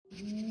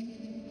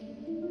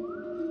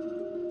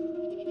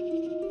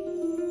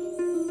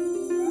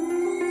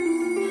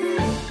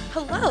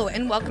Hello,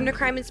 and welcome to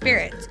Crime and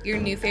Spirits, your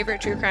new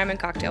favorite true crime and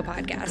cocktail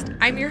podcast.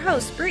 I'm your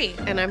host, Bree.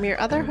 And I'm your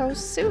other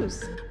host,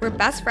 Suze. We're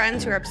best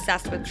friends who are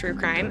obsessed with true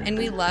crime, and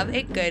we love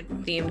a good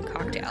themed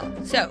cocktail.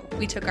 So,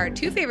 we took our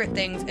two favorite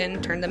things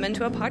and turned them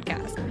into a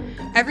podcast.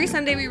 Every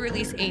Sunday, we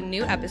release a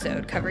new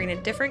episode covering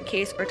a different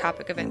case or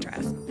topic of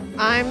interest.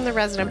 I'm the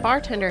resident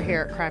bartender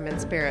here at Crime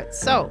and Spirits.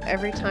 So,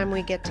 every time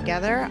we get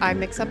together, I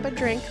mix up a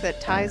drink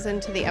that ties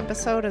into the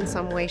episode in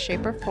some way,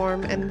 shape, or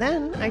form, and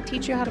then I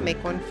teach you how to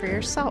make one for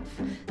yourself.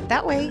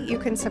 That way, you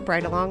can sip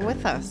right along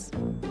with us.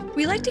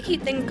 We like to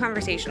keep things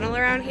conversational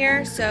around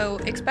here, so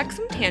expect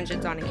some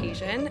tangents on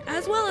occasion,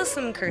 as well as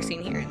some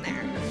cursing here and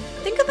there.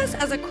 Think of us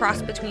as a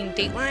cross between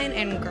Dateline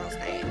and Girls'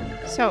 Night.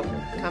 So,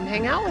 come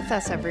hang out with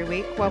us every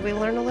week while we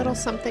learn a little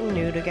something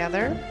new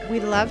together. We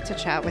love to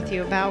chat with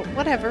you about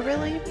whatever,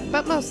 really,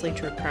 but mostly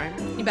true crime.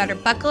 You better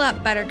buckle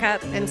up,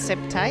 Buttercup. And sip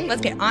tight.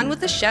 Let's get on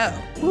with the show.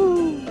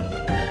 Woo!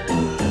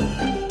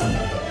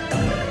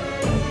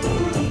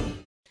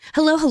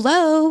 Hello,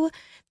 hello.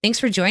 Thanks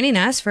for joining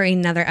us for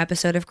another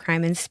episode of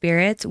Crime and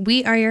Spirits.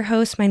 We are your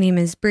hosts. My name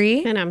is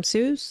Bree. And I'm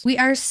Suze. We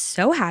are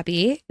so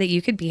happy that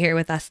you could be here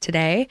with us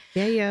today.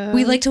 Yeah.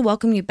 We'd like to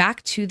welcome you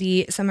back to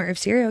the Summer of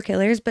Serial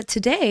Killers, but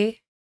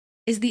today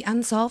is the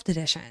Unsolved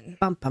edition.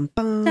 Bum, bum,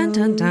 bum. Dun,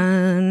 dun,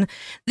 dun.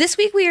 This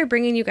week we are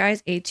bringing you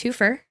guys a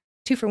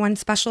two-for-one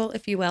special,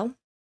 if you will.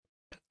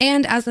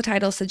 And as the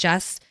title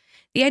suggests,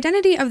 the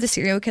identity of the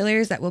serial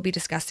killers that we'll be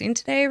discussing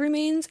today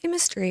remains a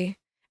mystery.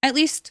 At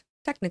least,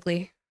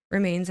 technically,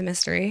 remains a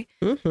mystery.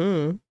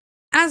 Mm-hmm.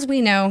 As we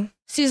know,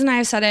 Susan and I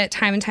have said it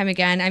time and time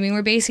again. I mean,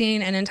 we're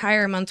basing an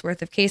entire month's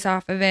worth of case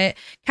off of it.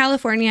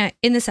 California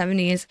in the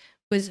 70s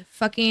was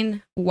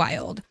fucking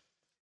wild.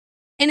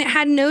 And it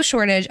had no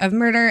shortage of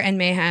murder and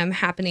mayhem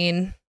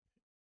happening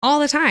all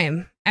the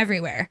time,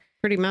 everywhere.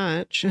 Pretty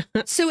much.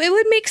 So it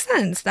would make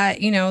sense that,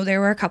 there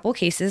were a couple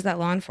cases that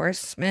law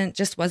enforcement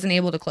just wasn't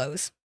able to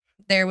close.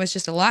 There was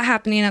just a lot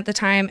happening at the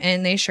time,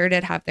 and they sure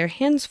did have their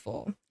hands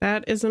full.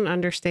 That is an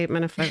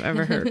understatement if I've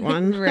ever heard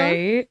one.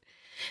 Right.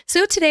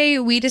 So today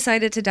we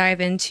decided to dive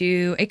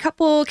into a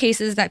couple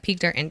cases that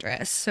piqued our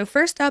interest. So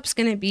first up's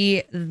going to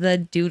be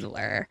the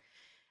Doodler,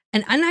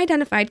 an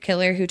unidentified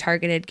killer who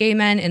targeted gay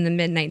men in the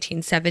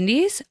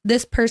mid-1970s.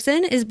 This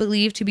person is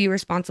believed to be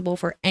responsible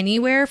for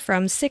anywhere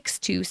from 6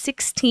 to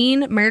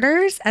 16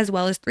 murders, as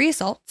well as 3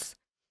 assaults.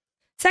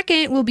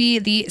 Second will be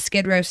the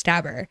Skid Row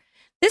Stabber.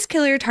 This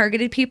killer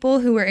targeted people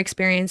who were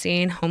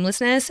experiencing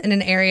homelessness in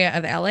an area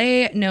of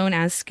LA known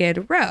as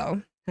Skid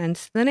Row,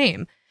 hence the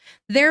name.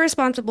 They're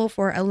responsible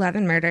for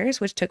 11 murders,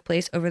 which took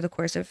place over the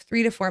course of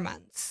 3 to 4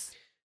 months.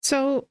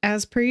 So,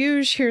 as per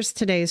usual, here's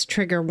today's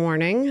trigger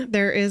warning.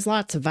 There is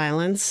lots of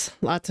violence,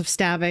 lots of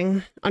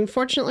stabbing.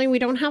 Unfortunately, we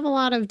don't have a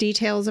lot of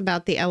details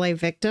about the LA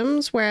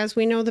victims, whereas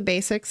we know the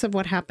basics of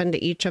what happened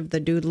to each of the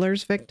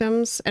Doodler's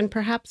victims, and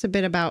perhaps a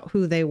bit about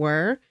who they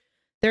were.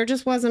 There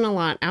just wasn't a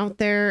lot out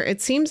there. It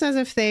seems as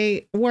if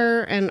they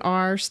were and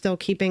are still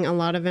keeping a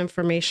lot of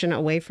information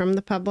away from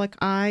the public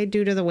eye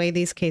due to the way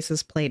these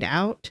cases played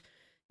out.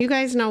 You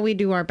guys know we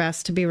do our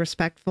best to be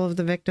respectful of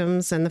the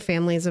victims and the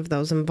families of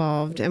those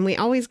involved, and we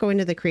always go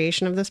into the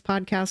creation of this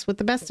podcast with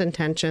the best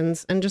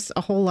intentions and just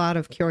a whole lot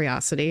of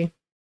curiosity.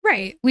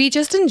 Right. We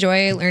just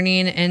enjoy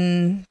learning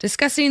and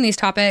discussing these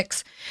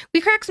topics.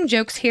 We crack some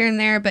jokes here and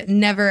there, but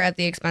never at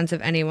the expense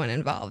of anyone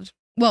involved.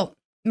 Well,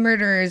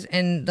 murderers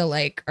and the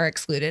like are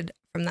excluded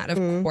from that,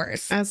 of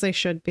course. As they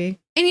should be.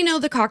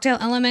 And the cocktail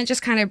element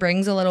just kind of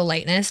brings a little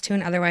lightness to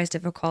an otherwise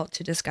difficult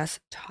to discuss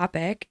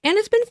topic. And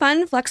it's been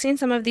fun flexing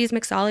some of these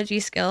mixology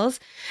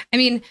skills. I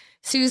mean,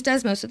 Suze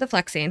does most of the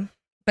flexing,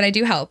 but I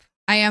do help.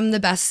 I am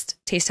the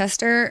best taste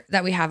tester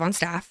that we have on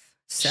staff.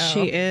 So.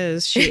 She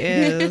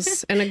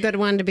is. And a good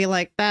one to be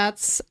like,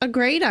 that's a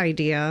great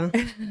idea.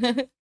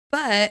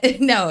 But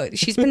no,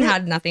 she's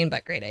had nothing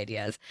but great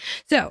ideas.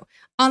 So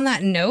on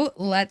that note,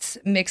 let's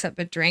mix up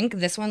a drink.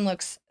 This one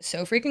looks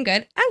so freaking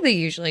good, as they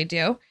usually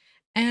do.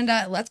 And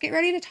let's get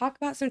ready to talk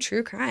about some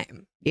true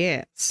crime.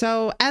 Yeah.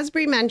 So as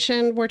Bree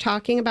mentioned, we're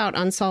talking about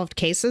unsolved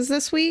cases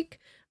this week.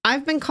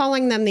 I've been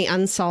calling them the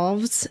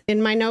Unsolveds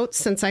in my notes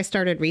since I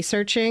started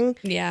researching.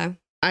 Yeah.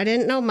 I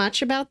didn't know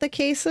much about the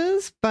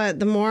cases, but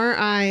the more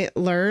I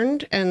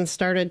learned and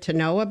started to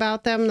know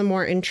about them, the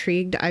more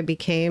intrigued I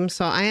became.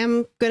 So I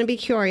am going to be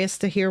curious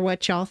to hear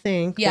what y'all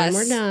think when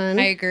we're done.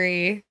 I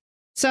agree.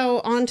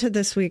 So on to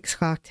this week's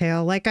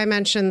cocktail. Like I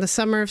mentioned, the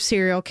Summer of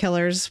Serial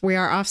Killers. We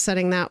are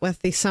offsetting that with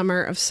the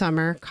Summer of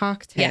Summer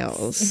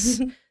cocktails.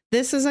 Yes.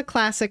 This is a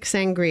classic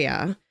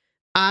sangria.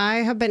 I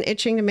have been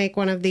itching to make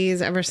one of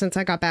these ever since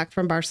I got back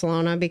from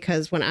Barcelona,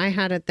 because when I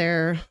had it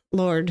there,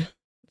 Lord,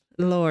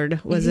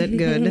 was it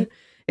good.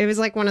 It was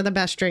like one of the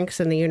best drinks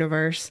in the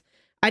universe.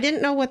 I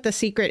didn't know what the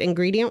secret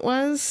ingredient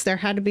was. There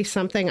had to be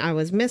something I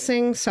was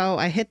missing, so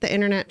I hit the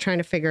internet trying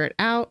to figure it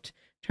out.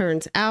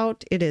 Turns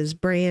out it is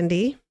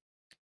brandy.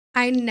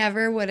 I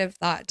never would have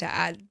thought to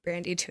add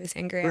brandy to a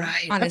sangria,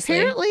 honestly.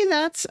 Apparently,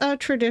 that's a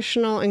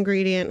traditional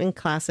ingredient in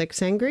classic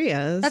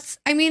sangrias.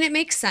 I mean, it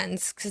makes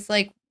sense because,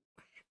 like,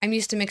 I'm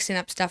used to mixing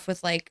up stuff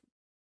with, like,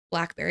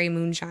 blackberry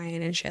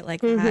moonshine and shit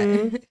like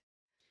that.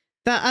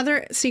 The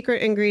other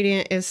secret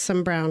ingredient is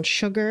some brown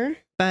sugar,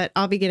 but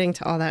I'll be getting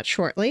to all that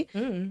shortly.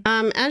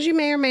 As you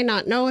may or may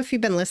not know, if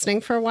you've been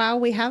listening for a while,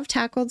 we have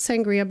tackled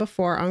sangria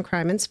before on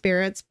Crime and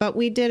Spirits, but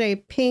we did a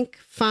pink,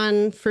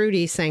 fun,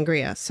 fruity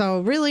sangria.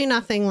 So really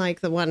nothing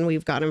like the one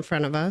we've got in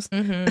front of us.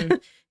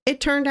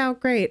 It turned out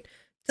great.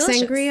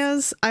 Delicious.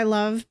 Sangrias I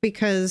love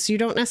because you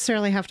don't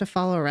necessarily have to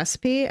follow a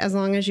recipe. As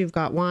long as you've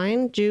got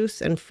wine, juice,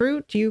 and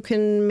fruit, you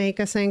can make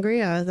a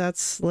sangria.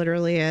 That's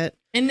literally it.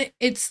 And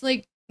it's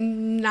like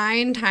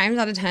 9 times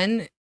out of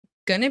 10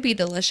 gonna be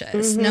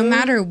delicious no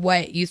matter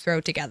what you throw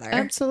together.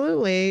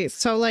 Absolutely.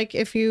 So like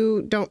if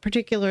you don't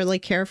particularly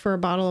care for a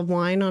bottle of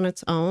wine on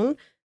its own,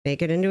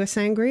 make it into a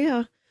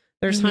sangria.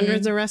 There's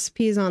hundreds of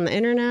recipes on the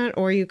internet,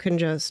 or you can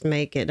just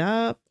make it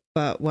up,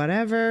 but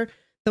whatever.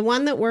 The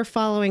one that we're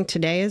following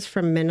today is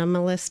from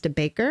Minimalist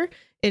Baker.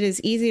 It is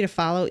easy to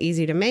follow,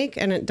 easy to make,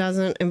 and it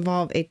doesn't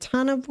involve a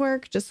ton of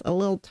work, just a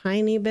little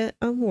tiny bit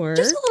of work.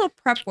 Just a little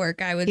prep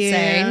work, I would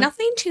say.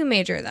 Nothing too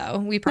major, though,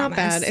 we promise.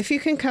 Not bad. If you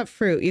can cut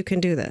fruit, you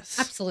can do this.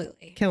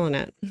 Absolutely. Killing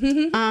it.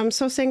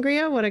 So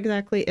sangria, what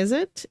exactly is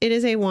it? It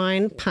is a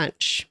wine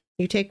punch.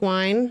 You take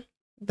wine,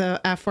 the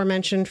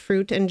aforementioned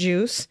fruit and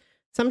juice,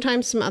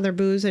 sometimes some other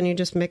booze, and you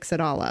just mix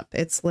it all up.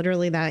 It's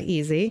literally that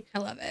easy. I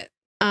love it.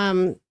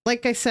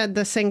 Like I said,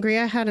 the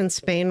sangria I had in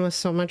Spain was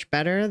so much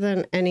better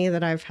than any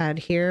that I've had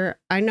here.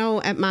 I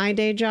know at my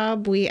day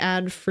job, we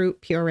add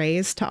fruit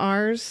purees to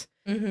ours.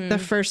 The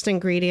first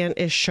ingredient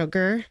is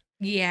sugar.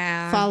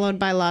 Yeah. Followed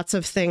by lots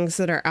of things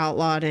that are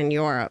outlawed in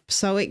Europe.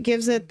 So it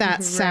gives it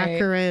that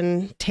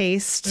saccharine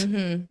taste.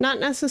 Not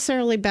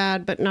necessarily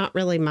bad, but not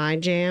really my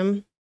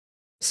jam.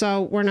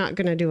 So we're not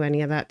going to do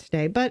any of that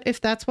today. But if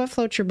that's what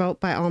floats your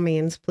boat, by all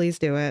means, please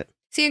do it.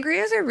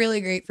 Sangrias are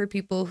really great for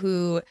people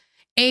who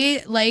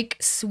A, like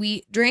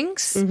sweet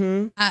drinks,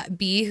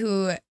 B,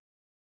 who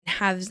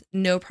have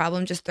no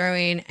problem just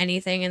throwing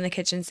anything in the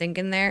kitchen sink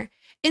in there,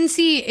 and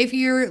C, if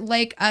you're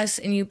like us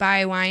and you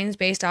buy wines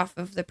based off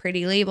of the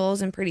pretty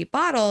labels and pretty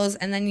bottles,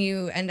 and then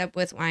you end up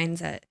with wines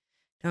that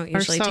don't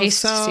usually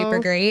taste super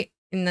great,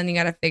 and then you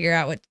got to figure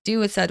out what to do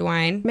with said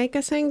wine. Make a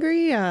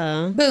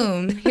sangria.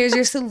 Boom. Here's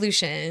your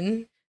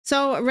solution.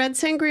 So red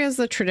sangria is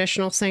the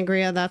traditional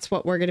sangria. That's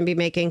what we're going to be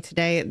making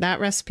today. That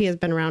recipe has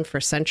been around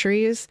for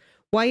centuries.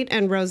 White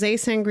and rosé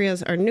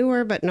sangrias are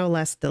newer, but no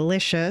less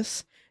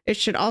delicious. It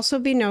should also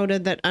be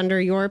noted that under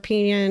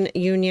European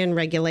Union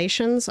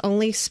regulations,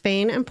 only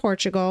Spain and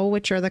Portugal,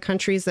 which are the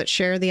countries that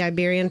share the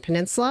Iberian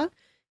Peninsula,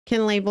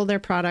 can label their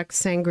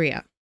products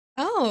sangria.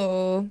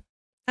 Oh,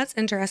 that's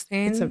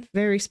interesting. It's a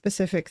very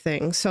specific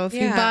thing. So if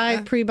you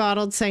buy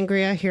pre-bottled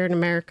sangria here in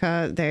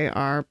America, they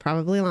are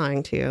probably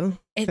lying to you.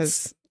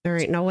 Because there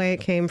ain't no way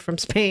it came from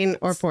Spain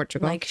or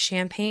Portugal. Like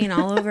champagne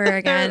all over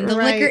again. The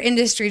liquor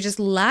industry just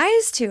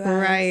lies to us.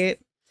 Right.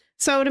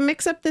 So to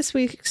mix up this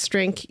week's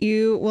drink,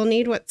 you will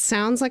need what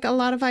sounds like a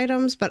lot of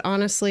items, but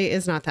honestly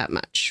is not that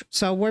much.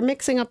 So we're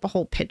mixing up a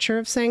whole pitcher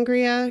of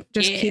sangria.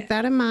 Just keep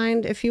that in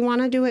mind. If you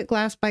want to do it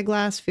glass by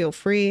glass, feel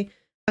free.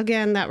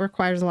 Again, that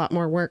requires a lot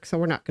more work, so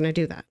we're not going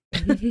to do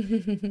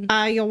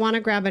that. You'll want to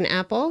grab an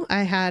apple.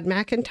 I had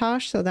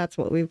Macintosh, so that's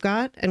what we've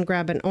got. And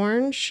grab an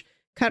orange.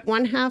 Cut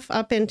 1/2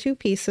 up in 2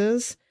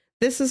 pieces.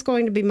 This is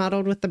going to be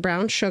muddled with the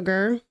brown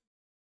sugar.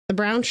 The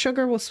brown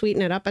sugar will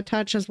sweeten it up a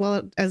touch as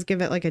well as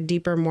give it like a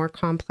deeper, more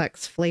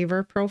complex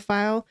flavor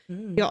profile.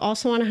 You'll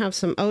also want to have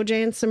some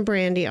OJ and some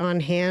brandy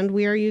on hand.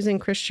 We are using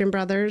Christian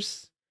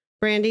Brothers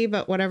brandy,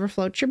 but whatever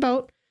floats your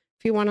boat.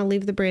 If you want to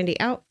leave the brandy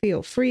out,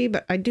 feel free,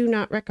 but I do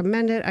not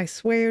recommend it. I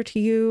swear to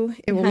you,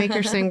 it will make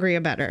your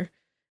sangria better.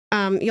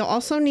 You'll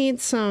also need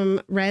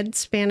some red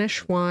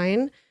Spanish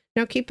wine.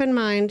 Now, keep in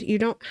mind, you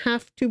don't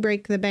have to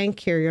break the bank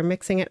here. You're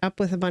mixing it up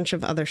with a bunch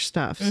of other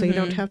stuff. So you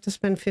don't have to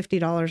spend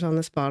 $50 on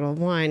this bottle of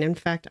wine. In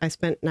fact, I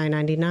spent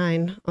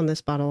 $9.99 on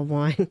this bottle of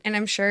wine. And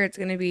I'm sure it's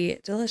going to be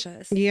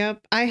delicious.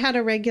 Yep. I had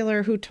a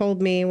regular who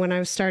told me when I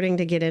was starting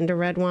to get into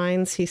red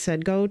wines, he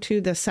said, go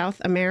to the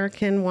South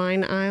American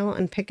wine aisle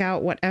and pick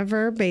out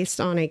whatever based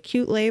on a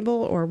cute label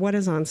or what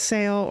is on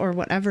sale or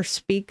whatever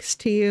speaks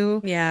to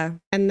you. Yeah.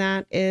 And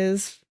that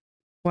is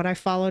what I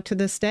follow to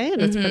this day,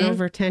 and it's been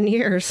over 10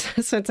 years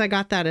since I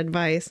got that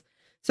advice.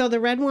 So the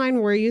red wine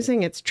we're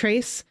using, it's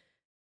Trace.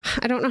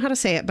 I don't know how to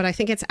say it, but I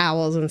think it's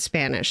owls in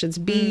Spanish. It's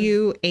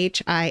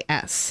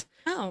Buhis.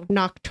 Oh.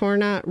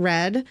 Nocturna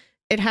Red.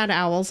 It had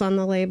owls on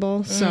the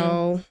label,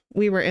 so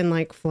we were in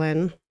like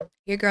Flynn.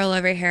 Your girl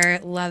over here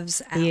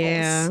loves owls.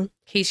 Yeah. In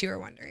case you were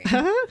wondering.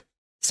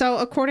 So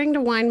according to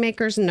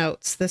winemaker's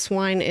notes, this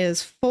wine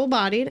is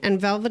full-bodied and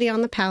velvety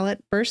on the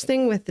palate,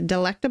 bursting with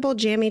delectable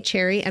jammy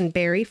cherry and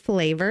berry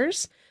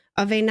flavors.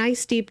 Of a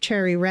nice deep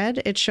cherry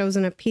red, it shows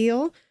an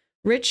appeal,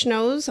 rich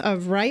nose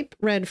of ripe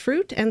red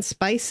fruit and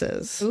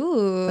spices.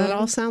 Ooh. That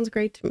all sounds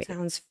great to me.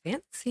 Sounds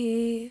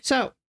fancy.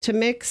 So to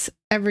mix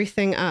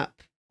everything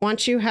up,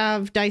 Once you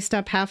have diced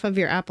up half of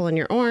your apple and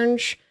your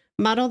orange,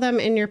 muddle them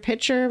in your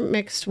pitcher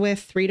mixed with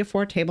 3 to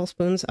 4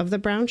 tablespoons of the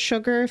brown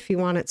sugar. If you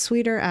want it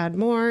sweeter, add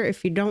more.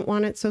 If you don't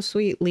want it so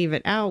sweet, leave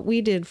it out.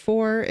 We did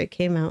 4. It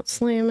came out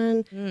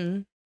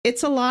slamming.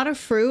 It's a lot of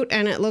fruit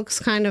and it looks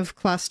kind of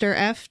cluster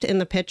effed in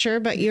the pitcher,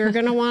 but you're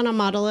going to want to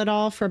muddle it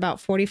all for about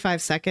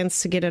 45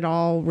 seconds to get it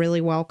all really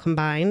well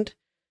combined.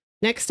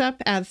 Next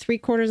up, add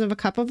 3/4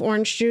 cup of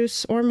orange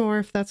juice or more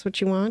if that's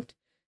what you want,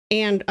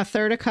 and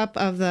 1/3 cup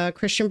of the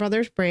Christian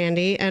Brothers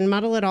brandy, and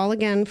muddle it all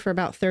again for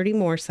about 30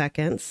 more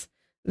seconds.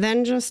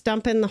 Then just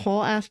dump in the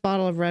whole ass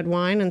bottle of red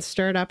wine and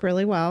stir it up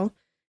really well.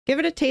 Give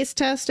it a taste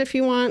test if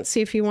you want.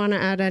 See if you want to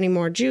add any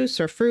more juice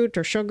or fruit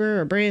or sugar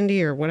or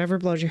brandy or whatever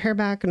blows your hair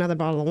back. Another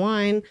bottle of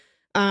wine.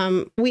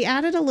 We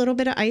added a little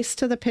bit of ice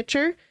to the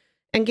pitcher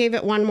and gave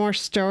it one more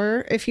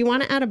stir. If you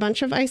want to add a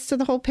bunch of ice to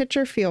the whole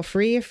pitcher, feel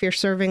free if you're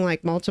serving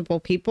like multiple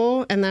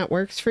people and that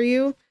works for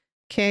you.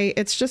 Okay,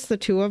 it's just the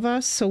 2 of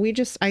us, so we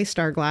just iced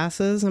our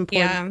glasses and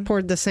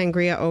poured the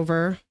sangria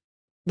over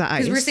the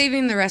ice. Because we're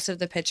saving the rest of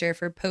the pitcher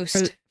for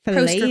post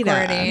later.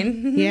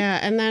 recording. Yeah,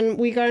 and then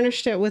we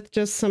garnished it with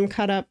just some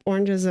cut up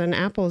oranges and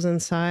apples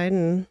inside,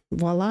 and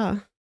voila.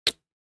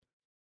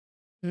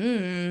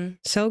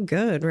 So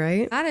good,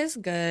 right? That is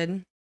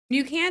good.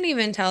 You can't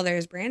even tell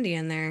there's brandy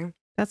in there.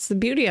 That's the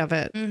beauty of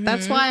it.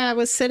 That's why I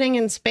was sitting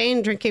in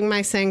Spain drinking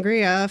my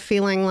sangria,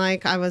 feeling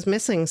like I was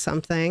missing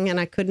something, and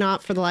I could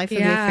not for the life of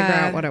me figure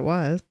out what it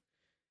was.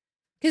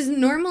 Because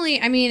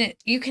normally, I mean,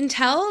 you can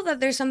tell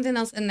that there's something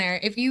else in there.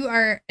 If you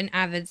are an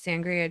avid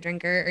sangria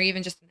drinker or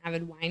even just an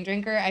avid wine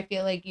drinker, I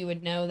feel like you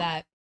would know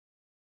that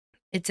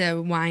it's a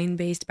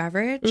wine-based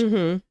beverage.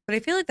 But I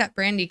feel like that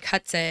brandy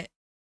cuts it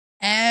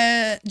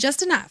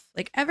just enough,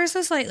 like ever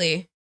so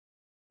slightly.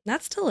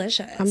 That's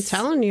delicious. I'm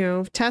telling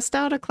you, test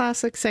out a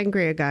classic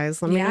sangria,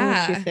 guys. Let me know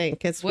what you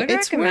think. It's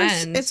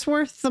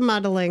worth the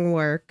muddling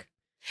work.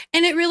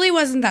 And it really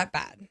wasn't that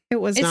bad. It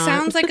was not. It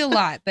sounds like a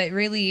lot, but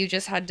really you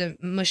just had to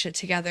mush it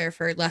together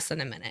for less than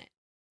a minute.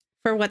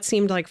 For what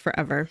seemed like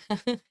forever.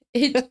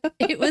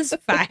 It was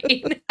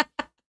fine.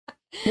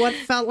 What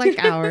felt like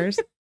hours.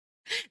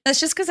 That's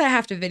just because I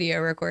have to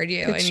video record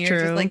you. It's and you're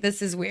true. just like,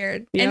 this is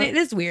weird. Yep. And it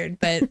is weird,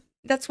 but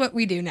that's what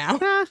we do now.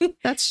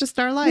 That's just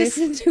our life. This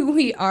is who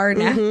we are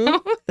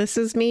now. This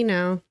is me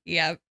now.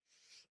 Yep.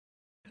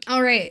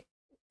 All right.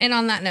 And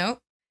on that note,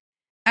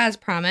 as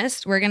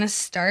promised, we're going to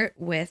start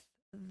with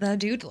the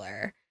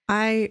Doodler.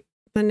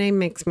 The name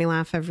makes me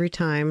laugh every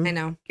time. I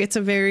know. It's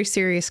a very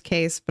serious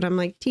case, but I'm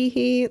like,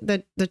 tee-hee,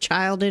 the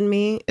child in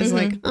me is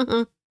like,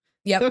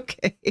 Yep.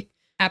 Okay.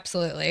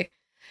 Absolutely.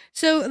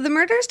 So the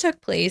murders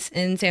took place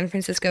in San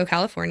Francisco,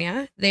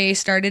 California. They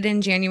started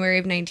in January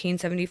of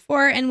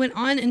 1974 and went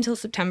on until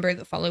September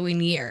the following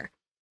year.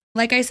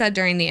 Like I said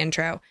during the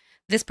intro,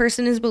 this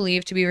person is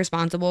believed to be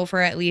responsible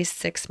for at least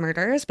 6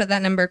 murders, but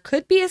that number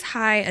could be as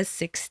high as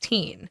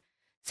 16.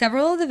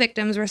 Several of the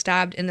victims were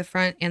stabbed in the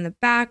front and the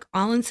back,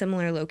 all in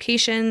similar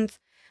locations.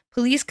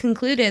 Police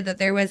concluded that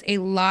there was a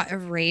lot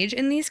of rage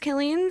in these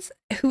killings.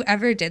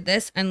 Whoever did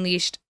this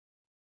unleashed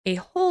a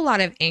whole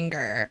lot of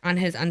anger on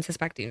his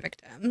unsuspecting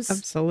victims.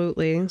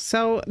 Absolutely.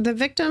 So the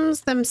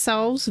victims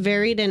themselves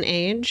varied in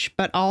age,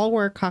 but all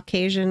were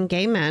Caucasian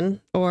gay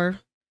men or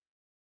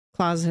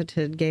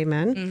closeted gay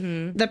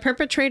men. The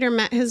perpetrator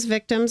met his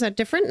victims at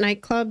different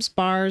nightclubs,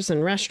 bars,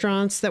 and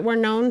restaurants that were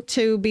known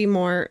to be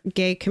more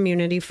gay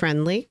community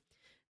friendly.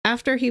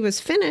 After he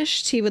was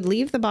finished, he would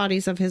leave the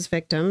bodies of his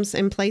victims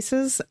in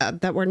places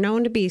that were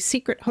known to be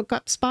secret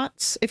hookup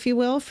spots, if you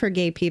will, for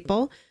gay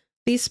people.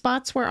 These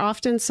spots were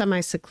often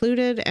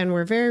semi-secluded and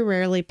were very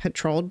rarely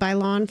patrolled by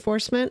law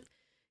enforcement.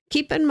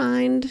 Keep in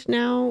mind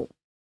now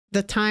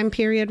the time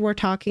period we're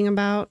talking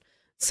about.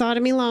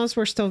 Sodomy laws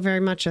were still very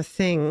much a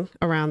thing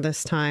around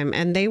this time,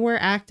 and they were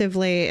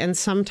actively and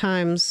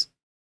sometimes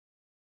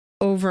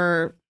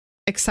over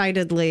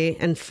excitedly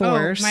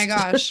enforced. Oh my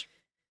gosh.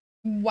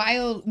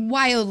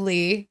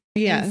 Wildly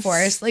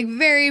enforced, like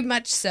very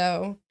much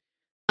so.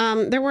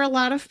 There were a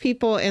lot of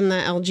people in the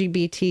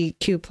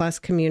LGBTQ plus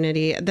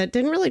community that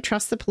didn't really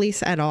trust the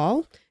police at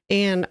all.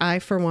 And I,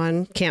 for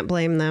one, can't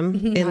blame them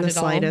in the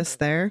slightest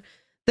there.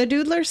 The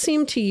Doodler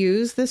seemed to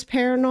use this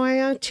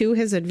paranoia to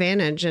his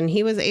advantage, and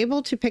he was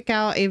able to pick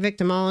out a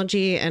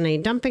victimology and a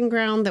dumping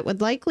ground that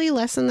would likely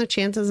lessen the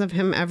chances of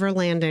him ever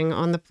landing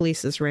on the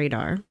police's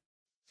radar.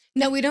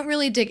 No, we don't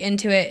really dig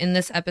into it in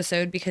this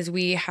episode because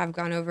we have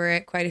gone over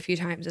it quite a few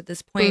times at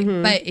this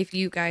point. But if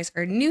you guys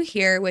are new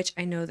here, which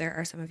I know there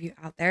are some of you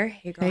out there,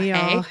 hey girl,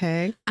 y'all,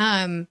 hey.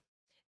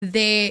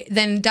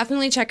 Then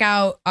definitely check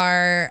out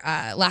our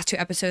last 2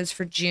 episodes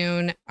for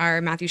June,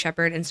 our Matthew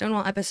Shepard and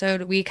Stonewall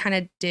episode. We kind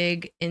of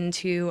dig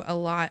into a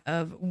lot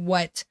of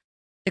what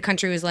the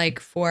country was like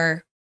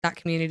for that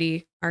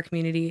community, our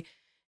community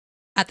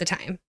at the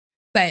time.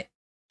 But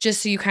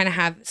just so you kind of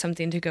have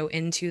something to go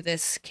into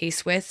this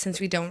case with, since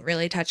we don't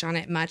really touch on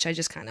it much, I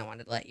just kind of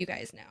wanted to let you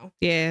guys know.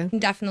 Yeah.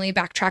 Definitely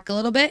backtrack a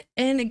little bit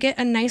and get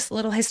a nice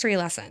little history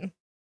lesson.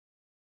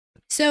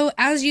 So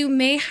as you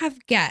may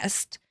have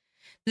guessed,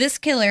 this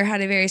killer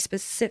had a very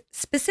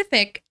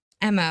specific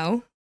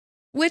MO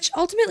which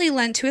ultimately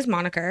lent to his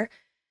moniker.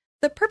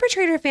 The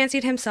perpetrator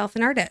fancied himself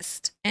an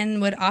artist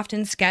and would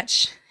often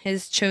sketch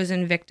his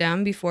chosen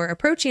victim before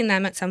approaching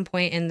them at some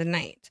point in the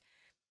night.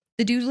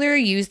 The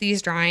doodler used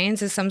these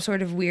drawings as some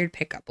sort of weird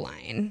pickup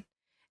line.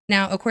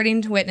 Now,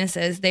 according to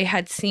witnesses, they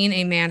had seen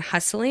a man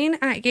hustling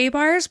at gay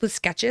bars with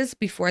sketches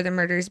before the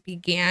murders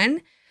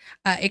began.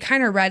 It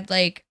kind of read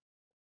like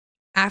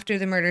after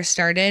the murder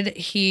started,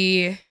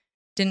 he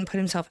didn't put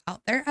himself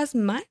out there as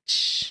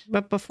much.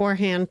 But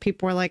beforehand,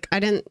 people were like,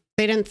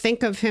 they didn't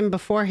think of him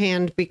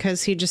beforehand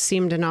because he just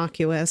seemed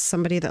innocuous,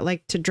 somebody that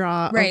liked to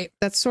draw. Right.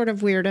 That's sort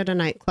of weird at a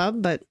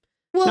nightclub, but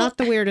not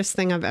the weirdest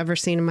thing I've ever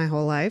seen in my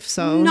whole life.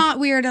 So not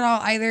weird at all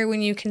either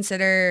when you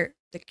consider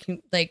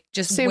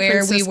just San where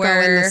Francisco we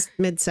were in the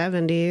mid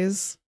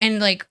 70s and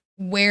like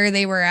where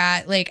they were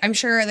at. Like, I'm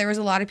sure there was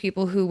a lot of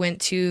people who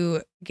went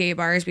to gay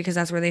bars because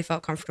that's where they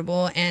felt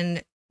comfortable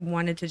and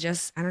wanted to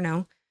just, I don't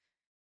know,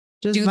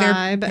 just do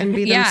vibe and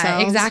be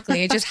themselves. Yeah,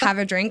 exactly. Just have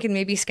a drink and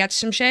maybe sketch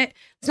some shit.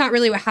 It's not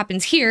really what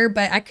happens here,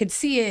 but I could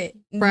see it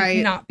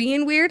not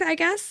being weird, I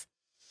guess.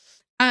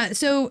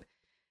 So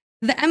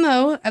the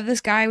MO of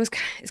this guy is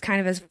kind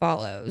of as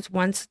follows.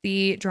 Once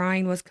the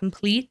drawing was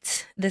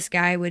complete, this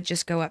guy would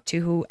just go up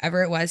to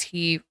whoever it was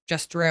he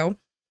just drew.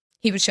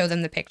 He would show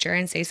them the picture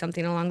and say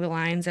something along the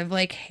lines of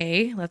like,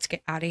 hey, let's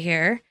get out of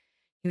here.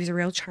 He was a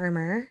real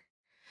charmer.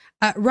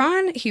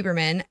 Ron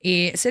Huberman,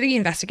 a city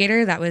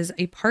investigator that was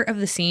a part of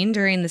the scene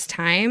during this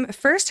time,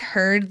 first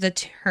heard the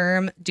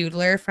term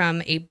doodler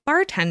from a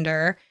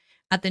bartender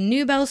at the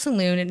New Bell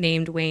Saloon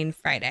named Wayne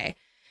Friday.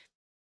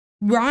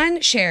 Ron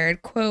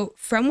shared, quote,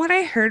 "From what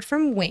I heard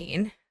from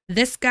Wayne,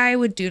 this guy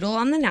would doodle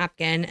on the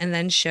napkin and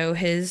then show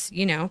his,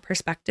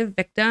 prospective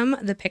victim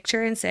the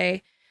picture and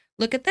say,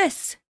 look at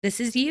this. This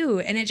is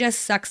you." And it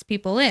just sucks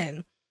people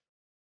in.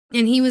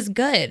 And he was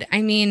good.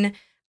 I mean,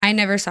 I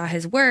never saw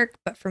his work,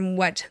 but from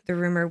what the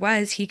rumor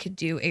was, he could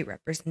do a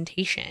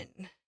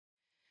representation,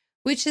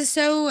 which is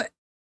so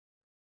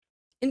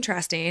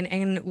interesting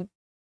and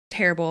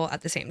terrible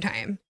at the same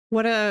time.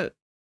 What a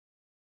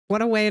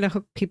way to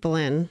hook people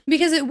in.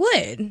 Because it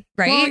would,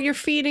 right? Well, you're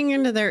feeding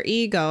into their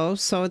ego.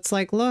 So it's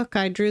like, look,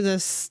 I drew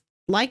this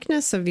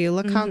likeness of you.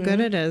 Look how good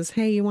it is.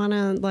 Hey, you want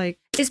to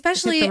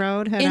especially hit the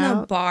road, head in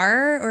out? A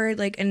bar or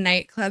like a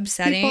nightclub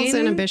setting. People's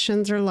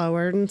inhibitions are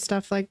lowered and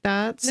stuff like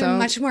that. They're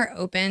much more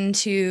open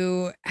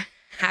to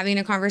having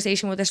a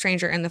conversation with a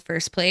stranger in the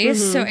first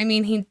place. So, I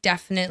mean, he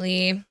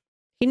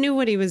knew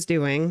what he was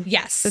doing.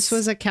 Yes. This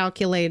was a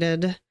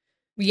calculated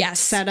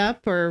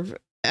setup or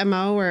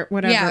MO or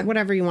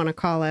whatever you want to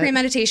call it.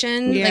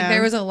 Premeditation. Yeah. Like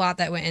there was a lot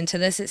that went into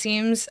this, it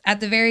seems. At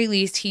the very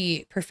least,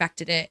 he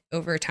perfected it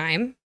over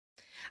time.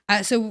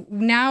 So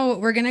now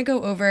we're going to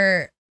go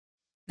over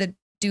the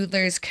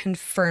doodler's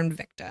confirmed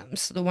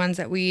victims, the ones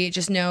that we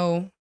just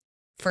know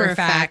for a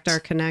fact are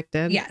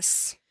connected.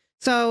 Yes.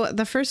 So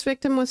the first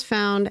victim was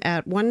found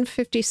at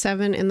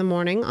 1:57 in the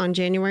morning on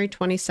January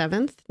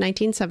 27th,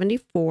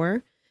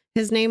 1974.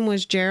 His name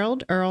was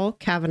Gerald Earl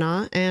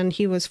Kavanaugh, and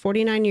he was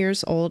 49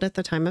 years old at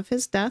the time of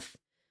his death.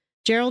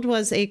 Gerald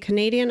was a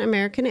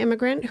Canadian-American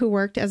immigrant who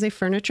worked as a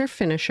furniture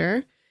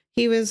finisher.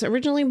 He was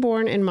originally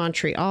born in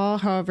Montreal.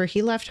 However,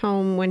 he left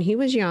home when he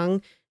was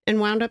young and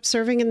wound up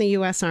serving in the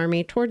U.S.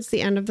 Army towards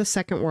the end of the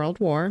Second World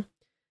War.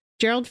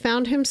 Gerald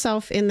found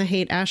himself in the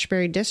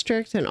Haight-Ashbury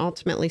district and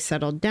ultimately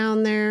settled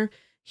down there.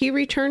 He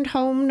returned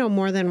home no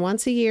more than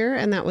once a year,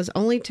 and that was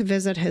only to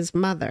visit his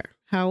mother.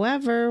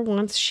 However,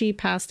 once she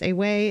passed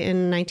away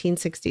in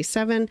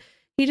 1967,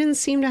 he didn't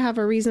seem to have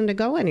a reason to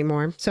go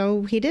anymore,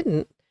 so he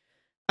didn't.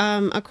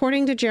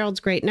 According to Gerald's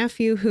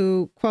great-nephew,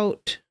 who,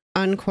 quote,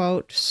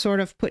 unquote,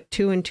 sort of put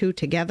two and two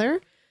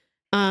together,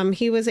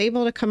 he was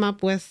able to come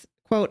up with,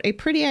 quote, a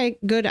pretty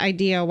good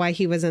idea why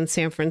he was in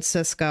San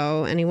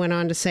Francisco. And he went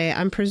on to say,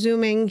 "I'm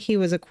presuming he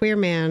was a queer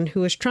man who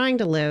was trying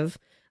to live,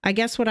 I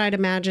guess what I'd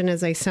imagine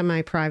is a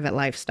semi-private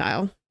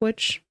lifestyle,"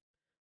 which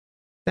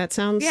that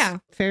sounds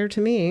fair to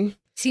me.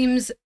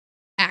 Seems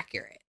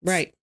accurate.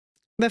 Right.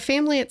 The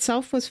family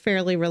itself was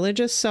fairly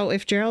religious. So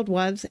if Gerald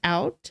was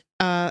out,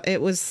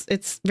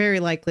 it's very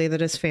likely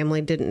that his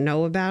family didn't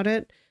know about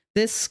it.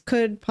 This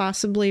could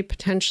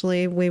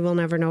potentially, we will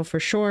never know for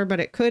sure, but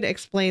it could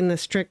explain the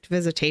strict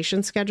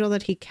visitation schedule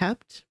that he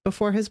kept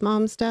before his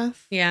mom's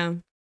death. Yeah.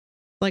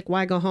 Like,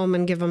 why go home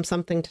and give him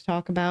something to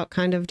talk about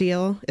kind of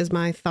deal is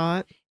my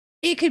thought.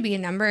 It could be a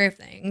number of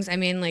things. I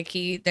mean,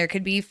 there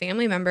could be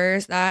family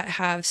members that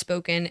have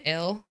spoken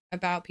ill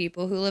about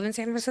people who live in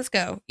San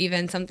Francisco.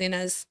 Even something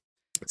as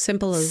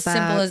simple as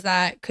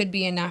that could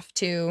be enough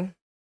to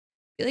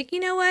be like, you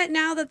know what,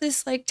 now that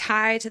this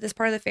tie to this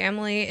part of the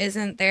family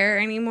isn't there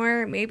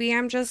anymore, maybe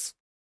I'm just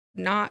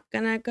not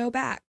gonna go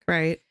back.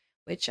 Right.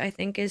 Which I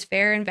think is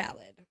fair and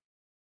valid.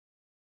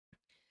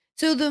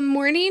 So the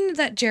morning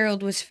that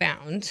Gerald was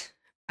found,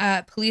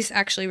 police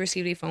actually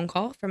received a phone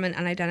call from an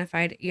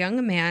unidentified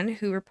young man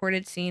who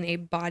reported seeing a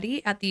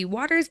body at the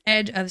water's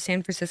edge of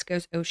San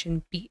Francisco's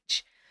Ocean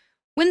Beach.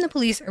 When the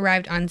police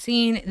arrived on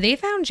scene, they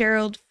found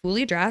Gerald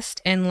fully dressed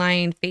and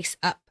lying face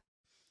up.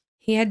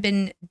 He had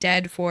been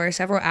dead for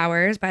several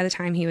hours by the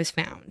time he was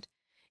found.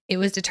 It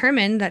was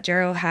determined that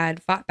Gerald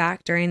had fought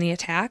back during the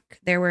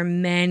attack. There were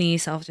many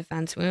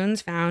self-defense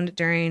wounds found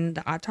during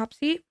the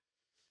autopsy.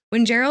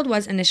 When Gerald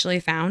was initially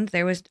found,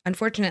 there was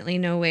unfortunately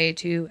no way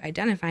to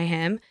identify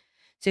him.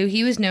 So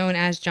he was known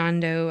as John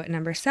Doe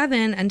number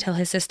 7 until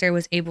his sister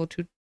was able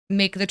to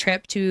make the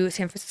trip to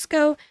San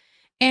Francisco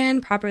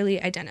and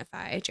properly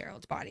identify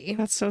Gerald's body.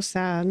 That's so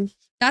sad.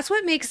 That's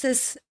what makes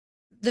this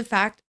the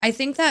fact. I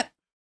think that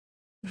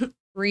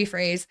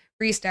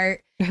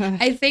restart.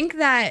 I think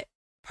that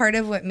part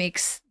of what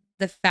makes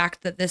the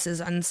fact that this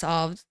is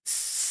unsolved,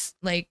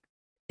 like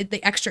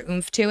the extra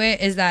oomph to it,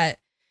 is that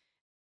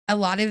a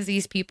lot of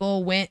these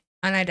people went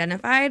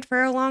unidentified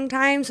for a long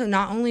time. So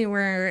not only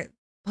were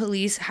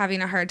police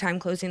having a hard time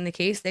closing the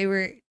case, they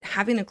were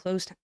having a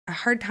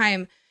hard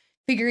time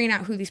figuring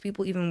out who these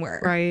people even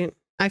were. Right.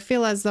 I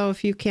feel as though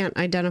if you can't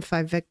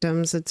identify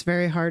victims, it's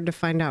very hard to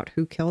find out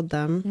who killed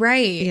them.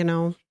 Right. You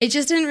know, it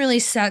just didn't really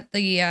set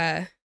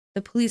the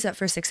police up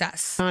for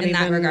success in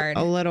that regard.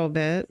 A little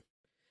bit.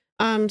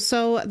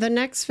 So the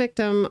next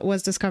victim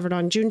was discovered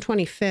on June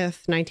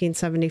 25th,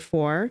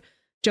 1974.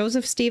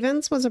 Joseph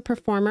Stevens was a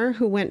performer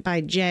who went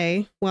by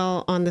Jay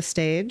while on the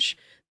stage.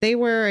 They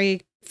were a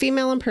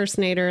female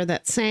impersonator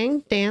that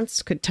sang,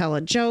 danced, could tell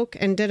a joke,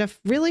 and did a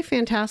really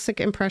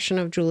fantastic impression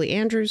of Julie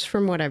Andrews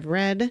from what I've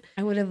read.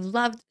 I would have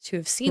loved to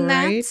have seen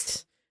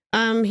that.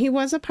 He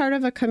was a part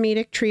of a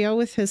comedic trio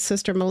with his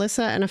sister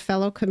Melissa and a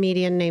fellow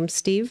comedian named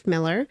Steve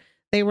Miller.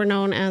 They were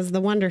known as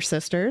the Wonder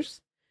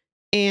Sisters.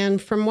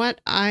 And from what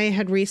I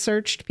had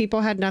researched,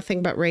 people had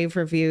nothing but rave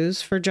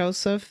reviews for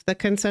Joseph. The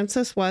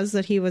consensus was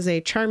that he was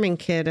a charming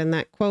kid and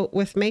that, quote,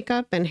 with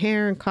makeup and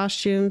hair and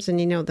costumes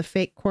and, you know, the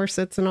fake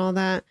corsets and all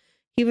that,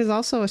 he was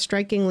also a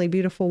strikingly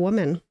beautiful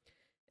woman,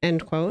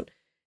 end quote.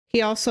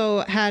 He also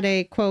had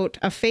a, quote,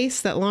 a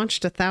face that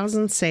launched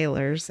 1,000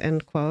 sailors,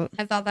 end quote.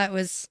 I thought that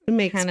was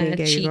kind of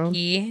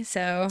cheeky,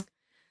 so...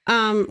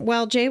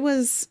 While Jay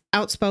was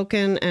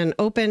outspoken and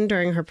open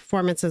during her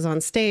performances on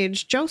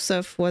stage,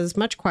 Joseph was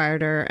much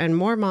quieter and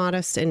more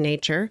modest in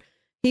nature.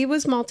 He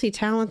was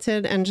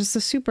multi-talented and just a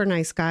super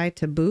nice guy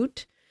to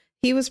boot.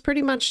 He was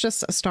pretty much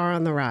just a star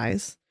on the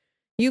rise.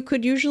 You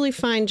could usually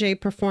find Jay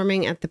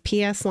performing at the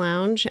PS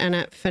Lounge and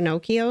at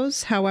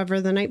Finocchio's.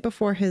 However, the night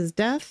before his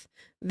death,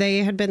 they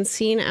had been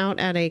seen out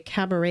at a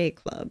cabaret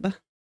club.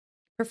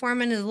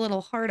 Performing his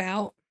little heart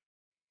out.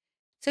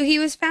 So he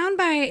was found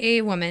by a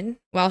woman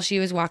while she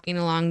was walking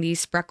along the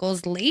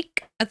Spreckles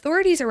Lake.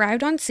 Authorities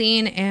arrived on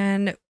scene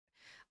and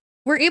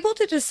were able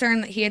to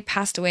discern that he had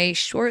passed away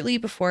shortly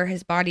before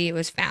his body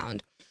was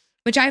found,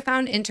 which I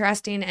found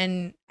interesting,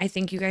 and I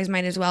think you guys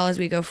might as well as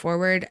we go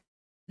forward.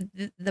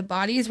 The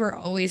bodies were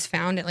always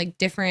found at like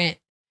different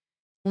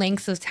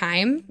lengths of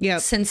time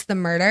since the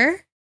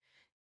murder.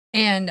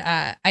 And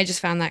I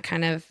just found that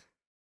kind of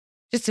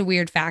just a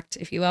weird fact,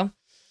 if you will.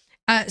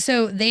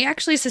 So they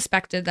actually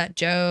suspected that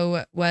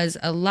Joe was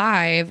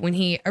alive when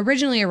he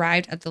originally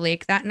arrived at the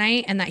lake that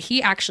night, and that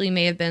he actually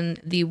may have been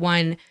the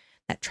one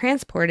that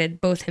transported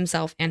both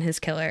himself and his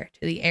killer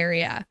to the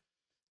area.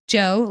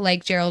 Joe,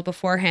 like Gerald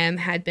before him,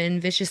 had been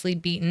viciously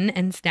beaten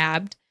and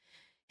stabbed.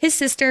 His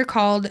sister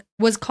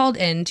was called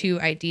in to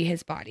ID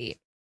his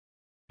body.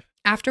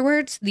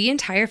 Afterwards, the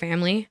entire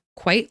family,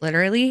 quite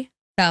literally,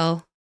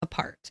 fell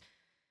apart.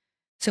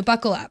 So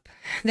buckle up.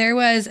 There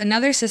was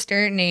another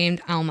sister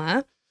named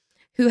Alma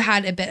who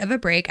had a bit of a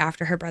break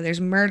after her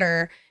brother's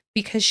murder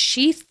because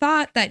she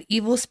thought that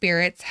evil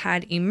spirits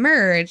had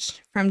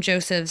emerged from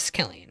Joseph's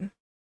killing.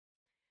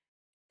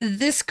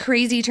 This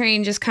crazy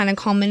train just kind of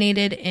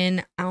culminated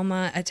in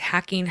Alma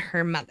attacking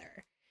her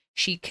mother.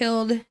 She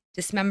killed,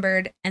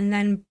 dismembered, and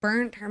then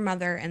burnt her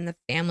mother in the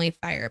family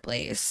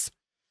fireplace.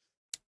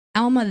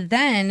 Alma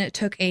then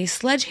took a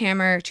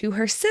sledgehammer to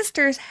her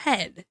sister's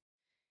head.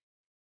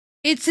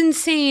 It's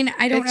insane.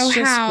 I don't know how. It's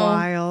just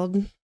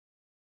wild.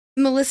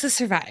 Melissa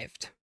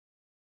survived.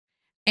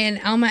 And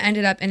Alma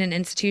ended up in an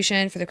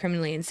institution for the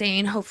criminally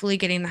insane, hopefully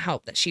getting the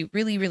help that she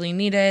really, really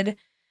needed.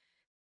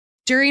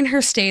 During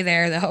her stay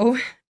there, though,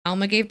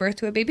 Alma gave birth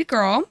to a baby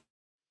girl.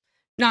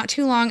 Not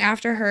too long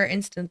after her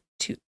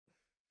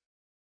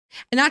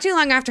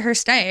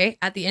stay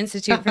at the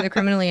Institute for the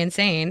Criminally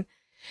Insane,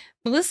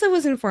 Melissa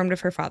was informed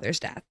of her father's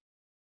death.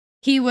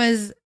 He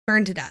was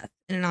burned to death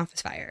in an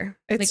office fire.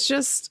 It's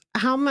just,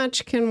 how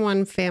much can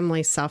one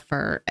family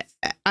suffer?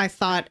 I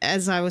thought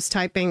as I was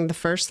typing the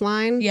first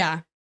line.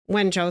 Yeah.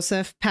 When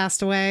Joseph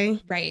passed away.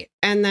 Right.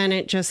 And then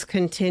it just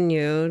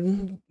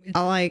continued.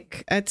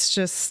 It's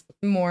just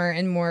more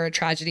and more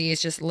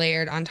tragedies just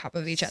layered on top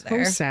of each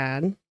other. So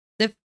sad.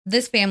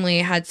 This family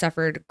had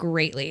suffered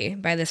greatly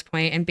by this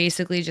point and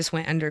basically just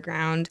went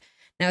underground.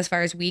 Now, as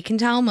far as we can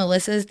tell,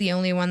 Melissa's the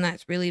only one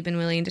that's really been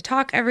willing to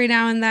talk every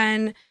now and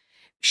then.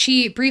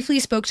 She briefly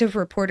spoke to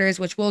reporters,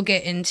 which we'll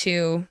get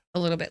into a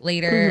little bit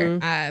later.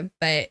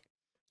 But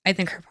I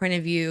think her point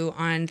of view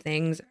on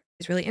things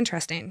is really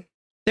interesting.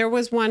 There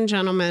was one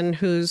gentleman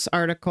whose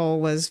article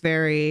was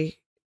very,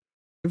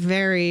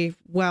 very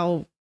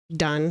well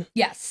done.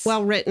 Yes.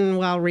 Well written,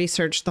 well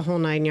researched, the whole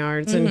 9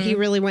 yards. And he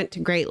really went to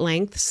great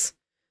lengths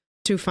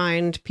to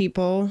find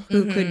people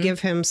who could Mhm. give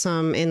him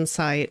some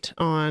insight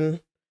on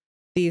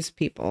these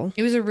people.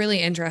 It was a really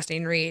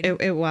interesting read.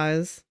 It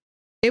was.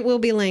 It will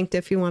be linked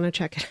if you want to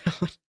check it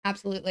out.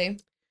 Absolutely.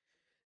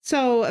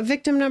 So,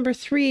 victim number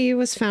 3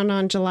 was found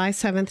on July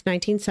 7th,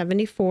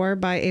 1974,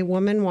 by a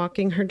woman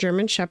walking her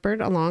German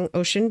Shepherd along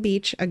Ocean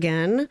Beach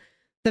again.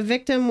 The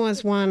victim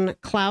was one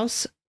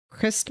Klaus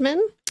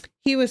Christmann.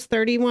 He was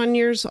 31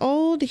 years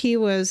old. He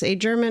was a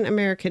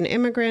German-American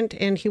immigrant,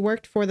 and he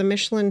worked for the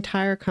Michelin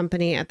Tire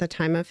Company at the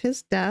time of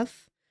his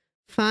death.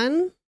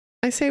 Fun,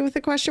 I say with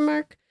a question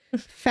mark.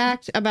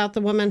 Fact about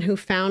the woman who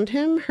found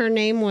him, her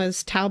name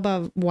was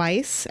Taube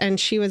Weiss, and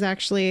she was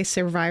actually a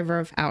survivor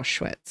of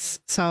Auschwitz.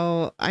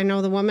 So I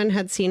know the woman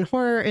had seen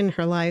horror in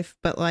her life,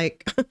 but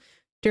like,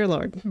 dear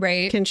Lord,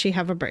 Right. can she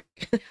have a break?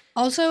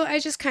 Also, I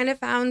just kind of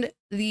found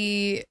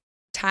the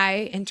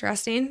tie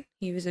interesting.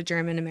 He was a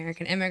German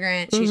American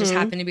immigrant. She just Mhm.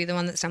 happened to be the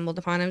one that stumbled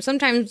upon him.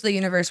 Sometimes the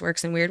universe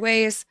works in weird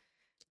ways.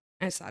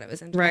 I just thought it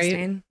was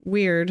interesting.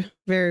 Weird,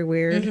 very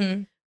weird.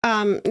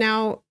 Mhm.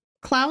 Now,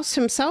 Klaus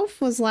himself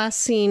was last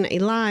seen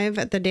alive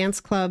at the dance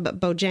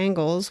club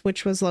Bojangles,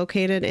 which was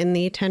located in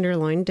the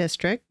Tenderloin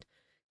district.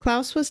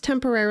 Klaus was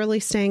temporarily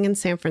staying in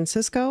San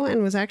Francisco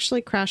and was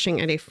actually crashing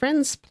at a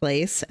friend's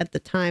place at the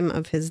time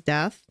of his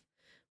death.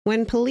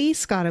 When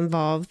police got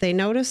involved, they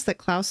noticed that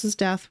Klaus's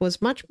death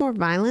was much more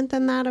violent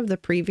than that of the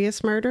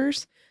previous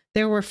murders.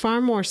 There were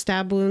far more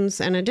stab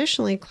wounds, and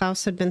additionally,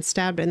 Klaus had been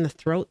stabbed in the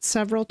throat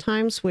several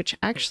times, which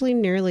actually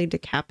nearly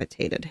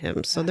decapitated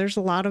him. So there's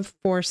a lot of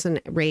force and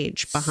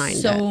rage behind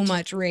it. So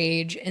much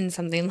rage in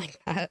something like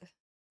that.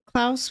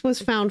 Klaus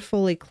was found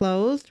fully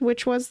clothed,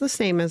 which was the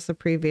same as the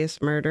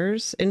previous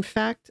murders. In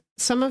fact,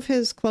 some of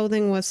his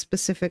clothing was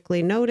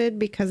specifically noted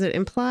because it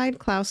implied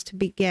Klaus to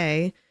be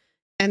gay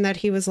and that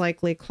he was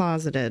likely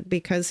closeted,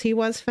 because he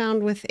was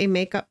found with a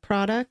makeup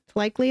product,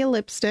 likely a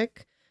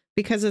lipstick,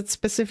 because it's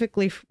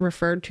specifically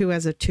referred to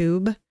as a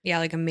tube. Yeah,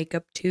 like a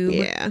makeup tube.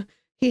 Yeah.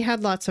 He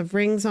had lots of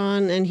rings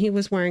on, and he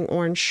was wearing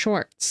orange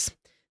shorts.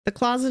 The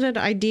closeted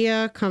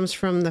idea comes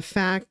from the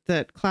fact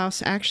that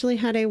Klaus actually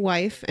had a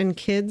wife and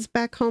kids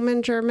back home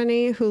in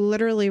Germany who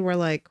literally were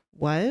like,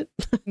 what?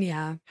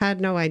 Yeah. Had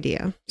no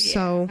idea. Yeah.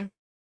 So,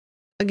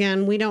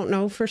 again, we don't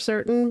know for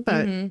certain,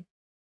 but Mhm.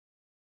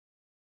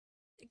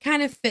 It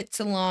kind of fits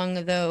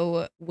along,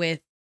 though,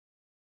 with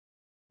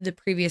the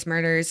previous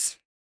murders.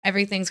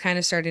 Everything's kind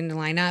of starting to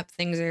line up.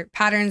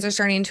 Patterns are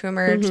starting to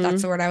emerge. Mhm.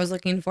 That's the word I was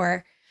looking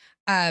for.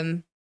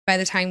 By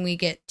the time we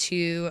get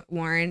to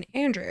Warren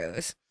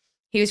Andrews,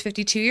 he was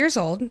 52 years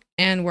old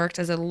and worked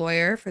as a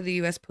lawyer for the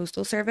U.S.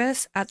 Postal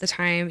Service at the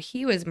time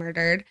he was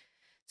murdered.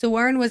 So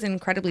Warren was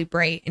incredibly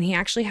bright, and he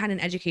actually had an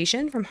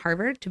education from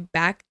Harvard to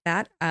back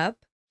that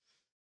up.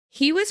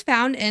 He was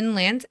found in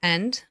Land's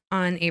End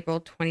on April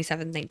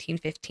 27,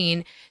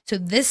 1915. So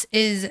this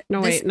is... no,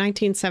 wait,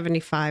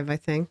 1975, I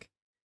think.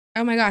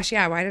 Oh my gosh,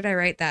 yeah. Why did I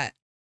write that?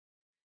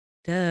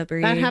 Duh,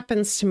 Brie. That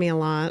happens to me a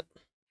lot.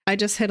 I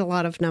just hit a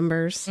lot of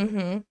numbers.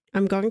 Mm-hmm.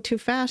 I'm going too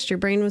fast. Your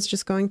brain was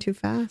just going too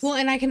fast. Well,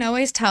 and I can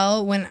always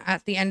tell when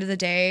at the end of the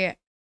day,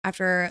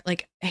 after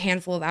like a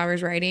handful of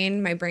hours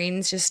writing, my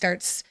brain just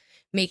starts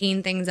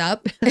making things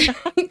up.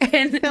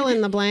 And fill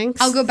in the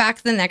blanks. I'll go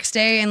back the next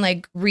day and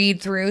like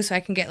read through so I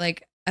can get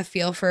like a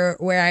feel for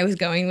where I was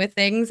going with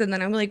things. And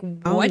then I'm like,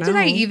 what did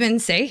I no. even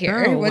say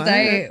here? Girl, was what?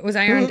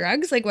 I on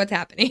drugs? Like, what's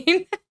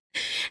happening?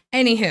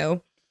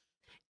 Anywho,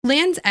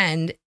 Land's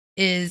End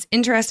is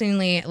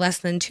interestingly less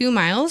than 2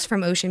 miles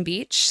from Ocean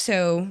Beach.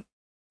 So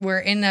we're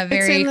in a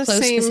very close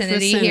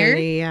vicinity here.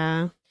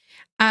 Yeah.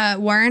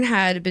 Warren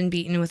had been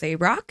beaten with a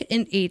rock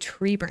and a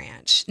tree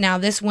branch. Now,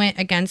 this went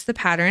against the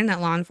pattern that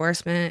law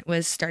enforcement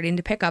was starting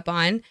to pick up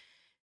on.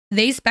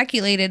 They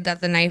speculated that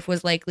the knife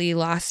was likely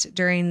lost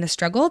during the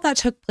struggle that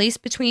took place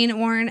between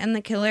Warren and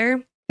the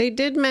killer. They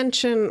did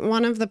mention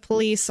one of the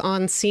police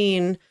on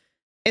scene.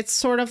 It's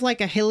sort of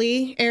like a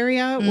hilly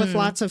area with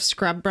lots of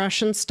scrub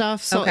brush and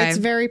stuff. So it's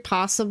very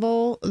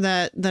possible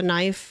that the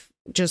knife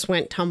just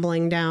went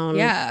tumbling down.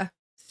 Yeah.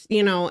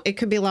 You know, it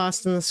could be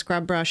lost in the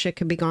scrub brush. It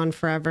could be gone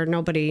forever.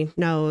 Nobody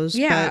knows.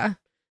 Yeah. But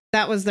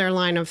that was their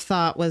line of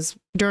thought, was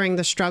during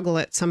the struggle,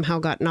 it somehow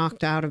got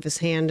knocked out of his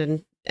hand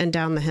and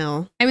down the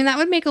hill. I mean, that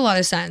would make a lot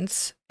of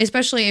sense,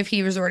 especially if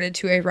he resorted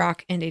to a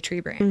rock and a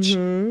tree branch.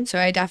 Mm-hmm. So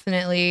I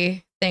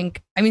definitely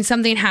think, I mean,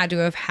 something had to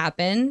have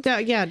happened.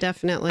 Yeah,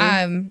 definitely.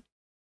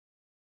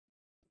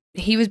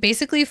 He was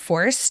basically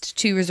forced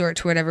to resort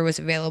to whatever was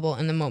available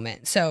in the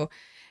moment. So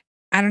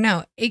I don't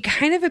know. It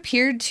kind of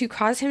appeared to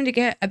cause him to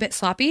get a bit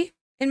sloppy,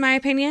 in my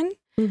opinion.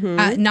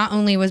 Mm-hmm. Not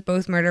only was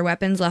both murder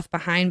weapons left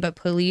behind, but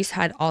police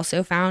had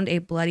also found a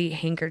bloody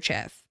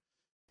handkerchief.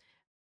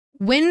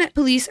 When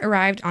police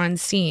arrived on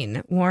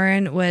scene,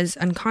 Warren was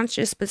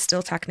unconscious but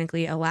still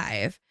technically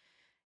alive.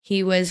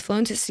 He was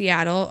flown to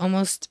Seattle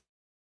almost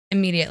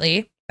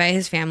immediately by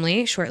his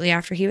family shortly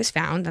after he was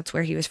found. That's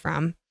where he was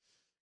from.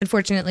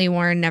 Unfortunately,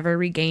 Warren never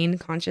regained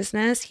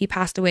consciousness. He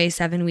passed away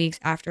 7 weeks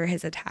after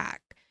his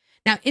attack.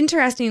 Now,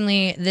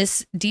 interestingly,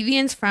 this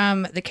deviance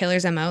from the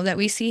killer's MO that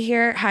we see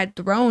here had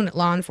thrown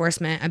law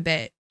enforcement a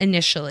bit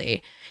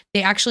initially.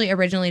 They actually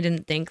originally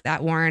didn't think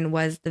that Warren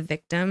was a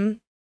victim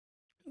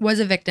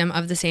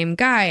of the same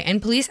guy.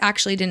 And police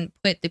actually didn't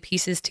put the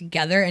pieces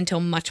together until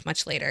much,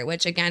 much later,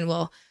 which again,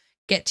 we'll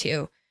get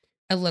to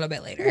a little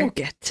bit later. We'll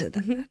get to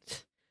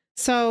that.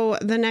 So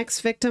the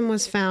next victim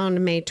was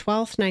found May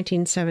 12th,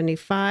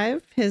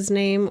 1975. His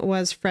name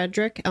was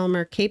Frederick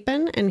Elmer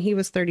Capon, and he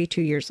was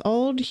 32 years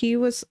old. He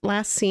was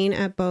last seen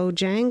at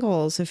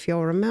Bojangles, if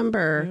you'll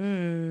remember.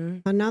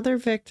 Another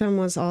victim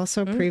was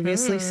also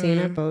previously seen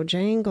at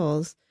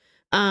Bojangles.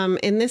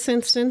 In this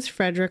instance,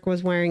 Frederick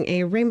was wearing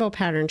a rainbow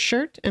patterned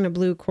shirt and a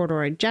blue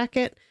corduroy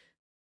jacket.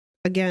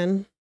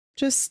 Again,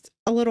 just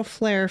a little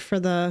flair for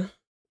the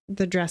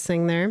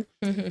dressing there.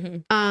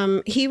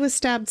 He was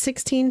stabbed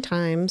 16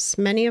 times,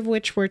 many of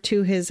which were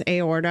to his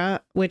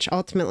aorta, which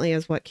ultimately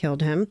is what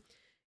killed him.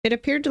 It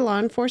appeared to law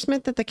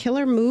enforcement that the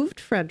killer moved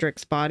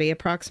Frederick's body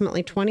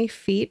approximately 20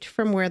 feet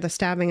from where the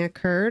stabbing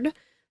occurred.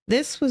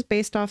 This was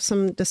based off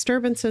some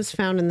disturbances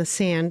found in the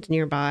sand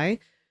nearby.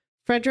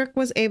 Frederick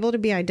was able to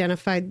be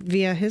identified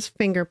via his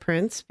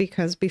fingerprints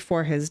because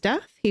before his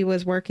death, he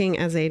was working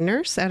as a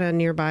nurse at a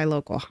nearby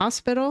local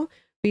hospital.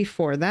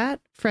 Before that,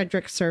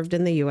 Frederick served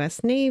in the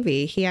U.S.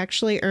 Navy. He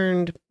actually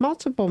earned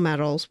multiple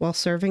medals while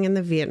serving in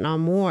the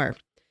Vietnam War.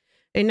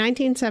 In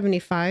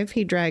 1975,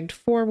 he dragged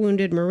 4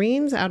 wounded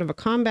Marines out of a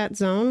combat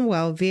zone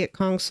while Viet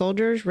Cong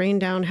soldiers rained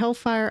down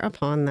hellfire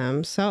upon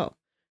them. So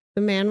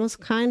the man was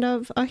kind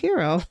of a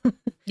hero.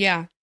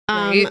 Yeah.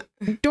 Right.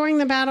 During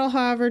the battle,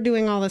 however,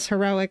 doing all this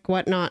heroic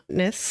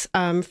whatnotness,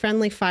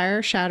 friendly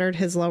fire shattered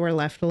his lower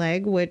left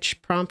leg, which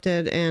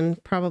prompted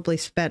and probably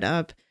sped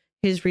up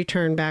his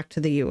return back to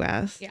the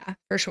U.S. Yeah,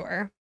 for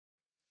sure.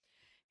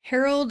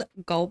 Harold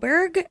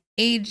Gullberg,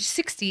 age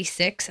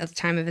 66 at the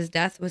time of his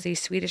death, was a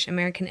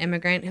Swedish-American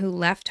immigrant who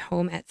left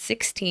home at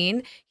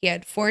 16. He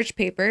had forged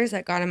papers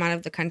that got him out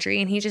of the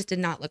country, and he just did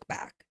not look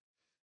back.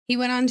 He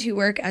went on to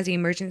work as a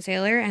merchant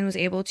sailor and was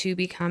able to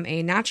become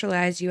a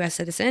naturalized U.S.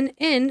 citizen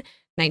in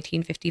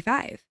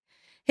 1955.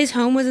 His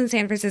home was in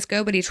San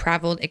Francisco, but he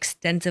traveled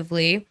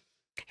extensively.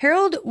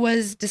 Harold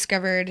was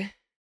discovered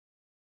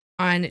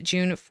on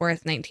June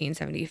 4th,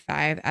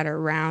 1975 at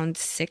around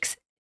 6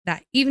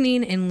 that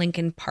evening in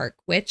Lincoln Park,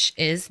 which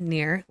is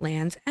near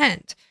Land's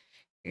End.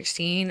 You're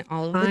seeing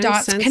all of the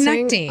dots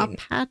connecting. A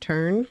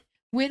pattern.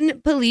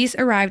 When police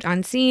arrived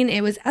on scene,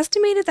 it was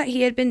estimated that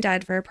he had been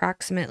dead for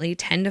approximately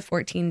 10 to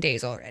 14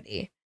 days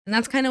already. And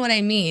that's kind of what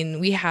I mean.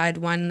 We had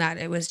one that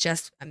it was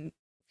just a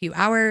few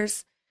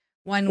hours.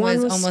 One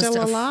was almost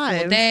still a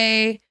alive. full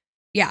day.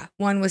 Yeah,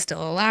 one was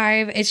still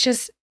alive. It's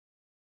just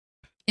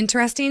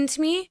interesting to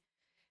me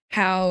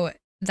how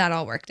that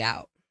all worked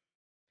out.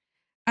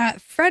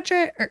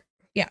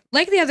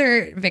 Like the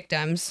other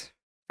victims,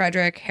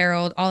 Frederick,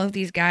 Harold, all of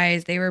these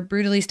guys, they were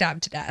brutally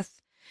stabbed to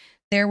death.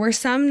 There were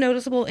some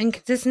noticeable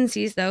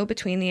inconsistencies, though,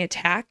 between the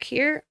attack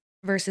here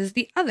versus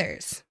the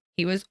others.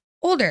 He was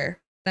older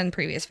than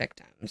previous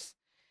victims.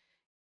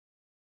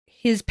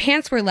 His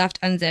pants were left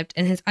unzipped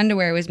and his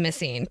underwear was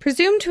missing,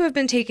 presumed to have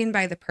been taken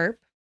by the perp.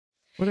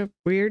 What a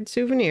weird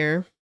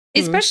souvenir.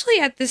 Especially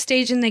at this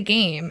stage in the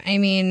game. I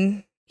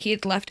mean, he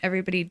had left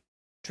everybody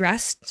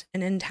dressed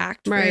and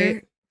intact,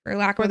 right? For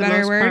lack of For a the better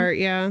most word. part,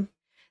 yeah.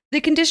 The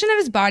condition of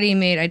his body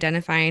made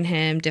identifying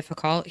him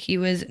difficult. He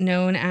was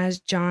known as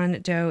John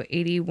Doe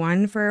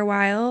 81 for a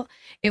while.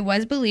 It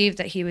was believed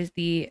that he was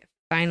the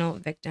final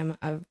victim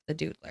of the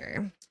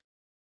Doodler.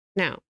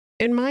 Now,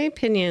 in my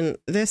opinion,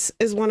 this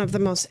is one of the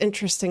most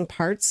interesting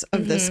parts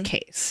of this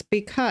case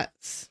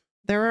because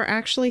there are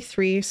actually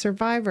 3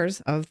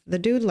 survivors of the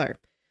Doodler.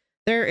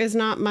 There is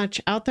not much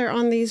out there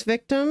on these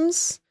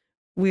victims.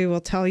 We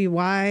will tell you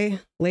why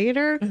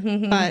later,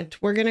 but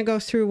we're going to go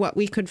through what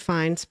we could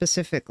find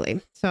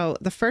specifically. So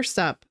the first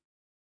up,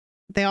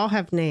 they all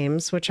have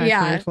names, which I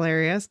find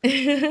hilarious.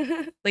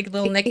 Like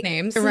little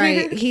nicknames.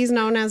 Right. He's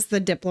known as the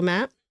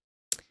Diplomat.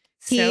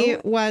 He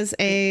was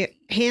a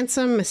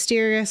handsome,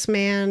 mysterious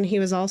man. He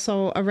was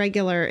also a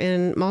regular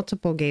in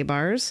multiple gay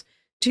bars.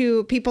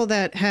 To people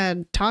that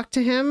had talked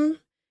to him,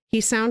 he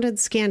sounded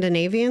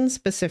Scandinavian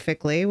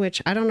specifically, which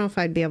I don't know if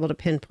I'd be able to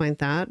pinpoint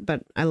that,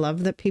 but I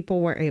love that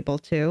people were able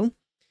to.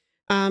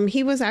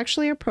 He was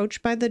actually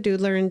approached by the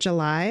Doodler in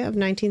July of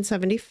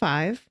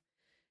 1975.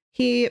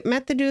 He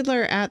met the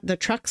Doodler at the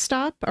truck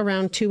stop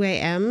around 2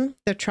 a.m.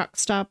 The truck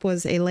stop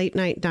was a late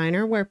night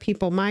diner where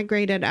people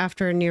migrated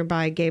after a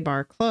nearby gay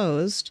bar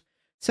closed.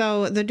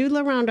 So the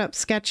Doodler wound up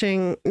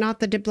sketching not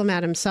the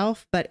Diplomat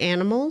himself, but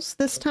animals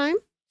this time.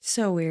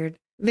 So weird.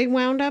 They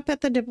wound up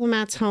at the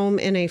Diplomat's home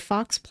in a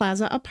Fox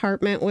Plaza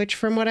apartment, which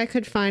from what I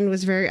could find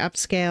was very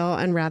upscale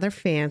and rather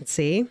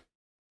fancy.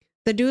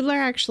 The Doodler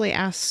actually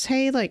asked,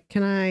 hey, like,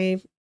 can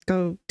I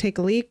go take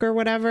a leak or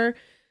whatever?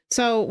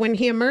 So when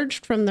he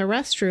emerged from the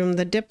restroom,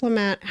 the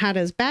Diplomat had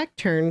his back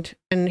turned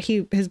and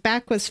his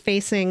back was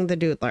facing the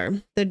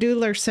Doodler. The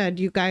Doodler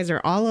said, you guys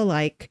are all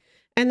alike,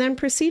 and then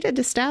proceeded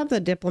to stab the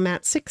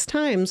Diplomat 6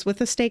 times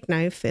with a steak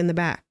knife in the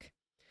back.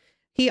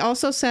 He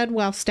also said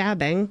while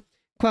stabbing,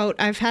 Quote,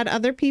 I've had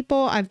other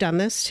people I've done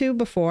this to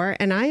before,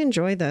 and I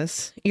enjoy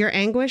this. Your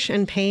anguish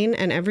and pain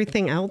and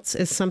everything else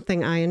is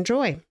something I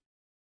enjoy.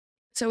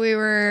 So we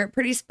were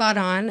pretty spot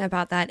on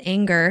about that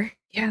anger.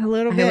 Yeah, a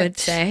little bit. I would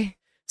say.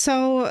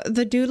 So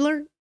the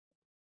doodler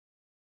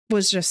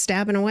was just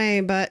stabbing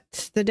away,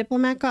 but the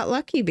diplomat got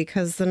lucky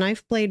because the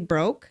knife blade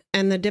broke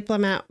and the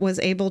diplomat was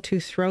able to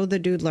throw the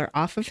doodler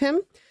off of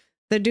him.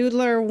 The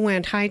doodler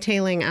went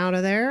hightailing out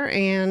of there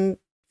and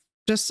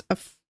just, I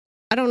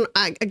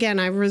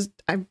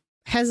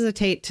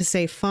hesitate to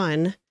say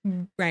fun.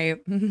 Right.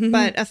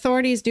 But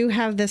authorities do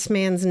have this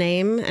man's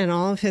name and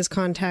all of his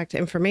contact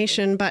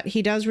information, but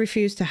he does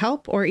refuse to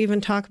help or even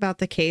talk about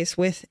the case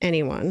with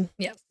anyone.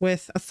 Yes.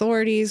 With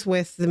authorities,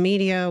 with the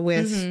media,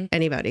 with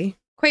anybody.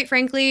 Quite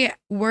frankly,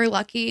 we're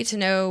lucky to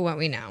know what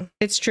we know.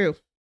 It's true.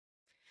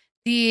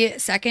 The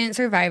second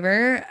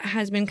survivor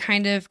has been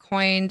kind of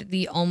coined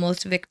the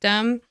almost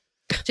victim.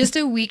 Just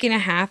a week and a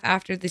half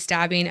after the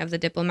stabbing of the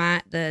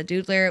diplomat, the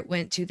doodler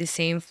went to the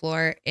same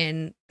floor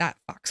in that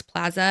Fox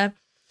Plaza.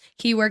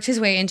 He worked his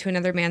way into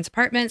another man's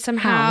apartment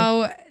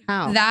somehow.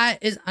 How? That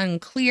is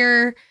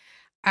unclear.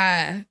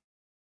 I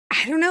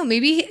don't know.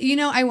 Maybe,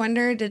 I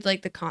wonder, did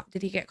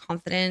he get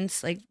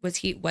confidence? Like, was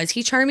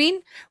he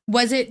charming?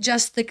 Was it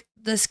just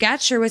the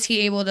sketch, or was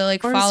he able to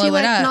or follow is he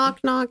it up? Knock,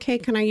 knock. Hey,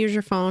 can I use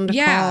your phone to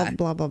call?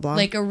 Blah, blah, blah.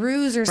 Like a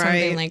ruse or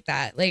something like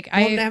that. Like,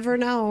 we'll never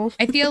know.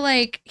 I feel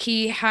like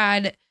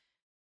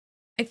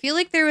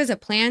there was a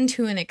plan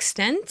to an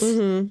extent,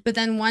 but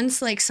then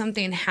once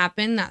something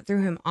happened that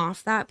threw him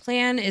off that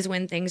plan is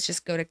when things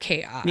just go to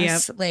chaos.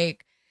 Yep.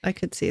 Like, I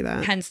could see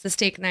that. Hence the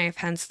steak knife,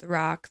 hence the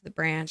rock, the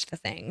branch, the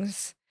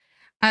things.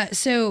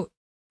 So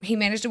he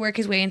managed to work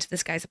his way into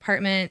this guy's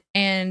apartment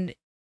and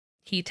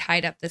he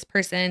tied up this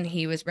person.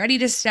 He was ready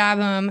to stab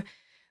him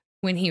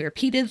when he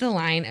repeated the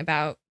line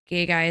about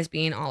gay guys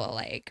being all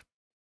alike.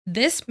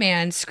 This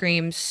man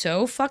screamed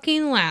so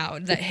fucking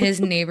loud that his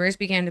neighbors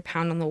began to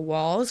pound on the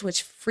walls,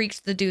 which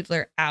freaked the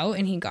doodler out,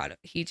 and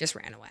he just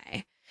ran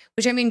away.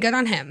 Which, I mean, good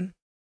on him.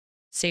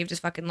 Saved his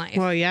fucking life.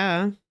 Well,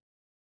 yeah.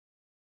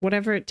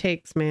 Whatever it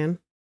takes, man.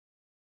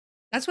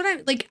 That's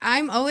what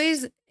I'm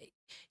always,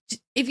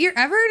 if you're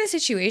ever in a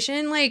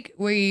situation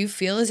where you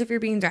feel as if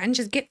you're being threatened,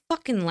 just get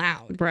fucking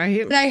loud.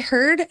 Right. But I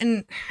heard,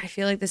 and I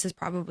feel like this is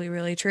probably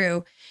really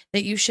true,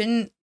 that you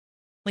shouldn't,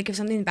 if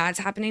something bad's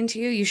happening to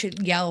you, you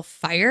should yell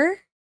fire,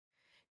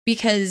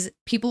 because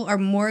people are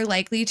more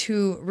likely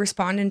to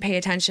respond and pay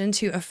attention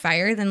to a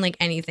fire than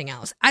anything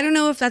else. I don't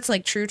know if that's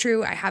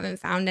true. I haven't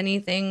found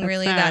anything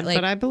really that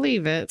but I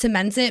believe it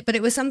cements it, but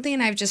it was something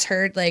I've just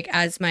heard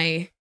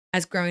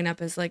as growing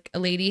up as a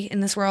lady in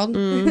this world.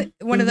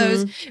 One of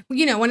those,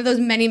 one of those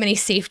many, many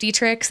safety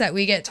tricks that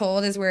we get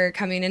told as we're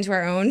coming into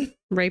our own.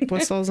 Rape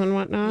whistles and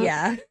whatnot.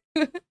 Yeah.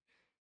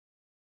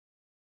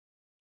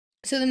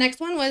 So the next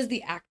one was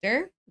the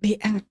actor.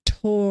 The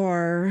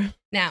actor.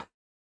 Now,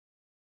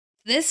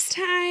 this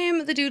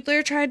time the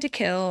doodler tried to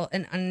kill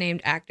an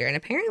unnamed actor, and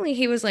apparently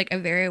he was a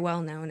very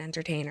well-known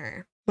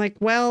entertainer.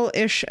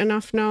 Well-ish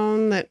enough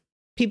known that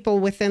people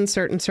within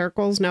certain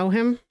circles know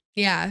him.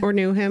 Yeah. Or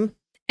knew him.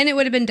 And it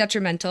would have been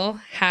detrimental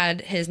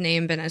had his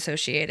name been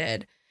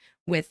associated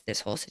with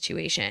this whole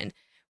situation.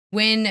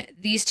 When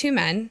these two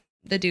men,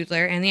 the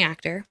doodler and the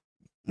actor,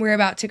 were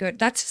about to go,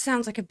 that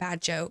sounds like a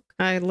bad joke.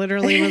 I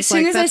literally was as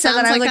soon as I said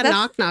sounds that, I was like a "That's-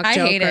 knock-knock I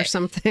joke hate or it."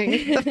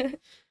 something.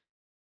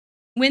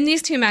 When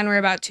these two men were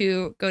about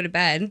to go to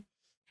bed,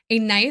 a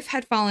knife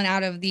had fallen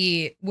out of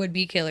the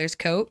would-be killer's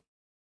coat.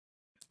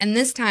 And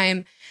this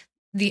time,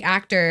 the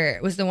actor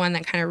was the one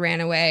that kind of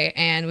ran away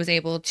and was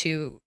able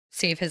to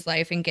save his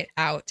life and get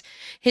out.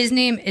 His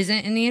name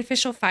isn't in the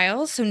official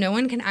files, so no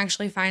one can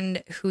actually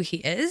find who he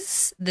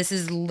is. This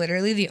is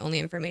literally the only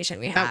information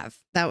we have.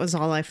 That was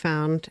all I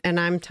found. And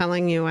I'm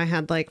telling you, I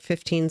had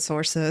 15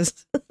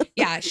 sources.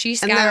 Yeah, she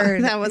scoured.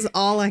 And that was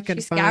all I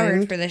could find.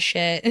 Scoured for this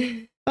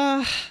shit.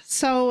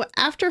 So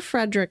after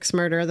Frederick's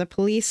murder, the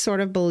police sort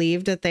of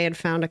believed that they had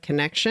found a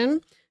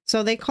connection.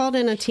 So they called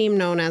in a team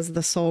known as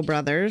the Soul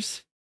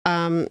Brothers.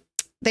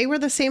 They were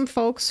the same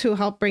folks who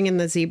helped bring in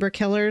the zebra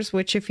killers,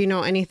 which, if you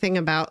know anything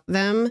about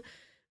them,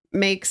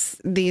 makes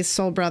these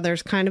Soul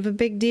Brothers kind of a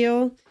big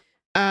deal.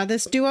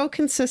 This duo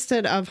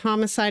consisted of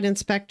homicide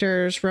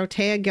inspectors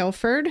Rotea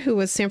Guilford, who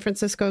was San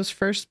Francisco's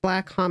first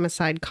black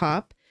homicide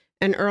cop,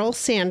 and Earl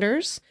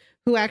Sanders,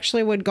 who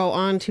actually would go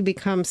on to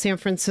become San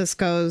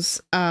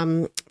Francisco's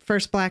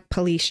first black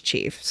police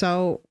chief.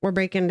 So we're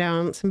breaking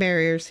down some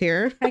barriers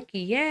here. Heck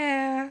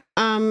yeah.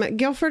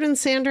 Guilford and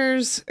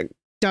Sanders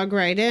dug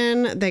right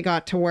in. They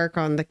got to work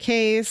on the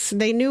case.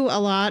 They knew a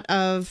lot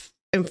of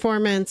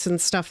informants and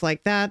stuff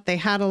like that. They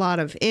had a lot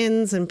of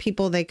ins and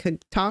people they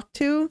could talk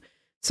to.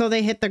 So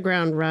they hit the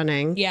ground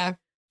running. Yeah.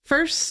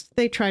 First,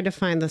 they tried to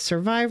find the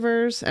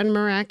survivors, and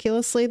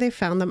miraculously, they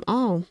found them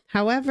all.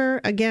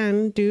 However,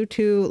 again, due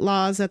to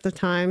laws at the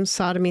time,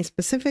 sodomy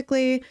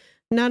specifically,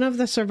 none of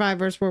the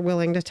survivors were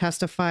willing to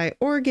testify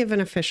or give an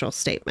official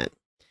statement.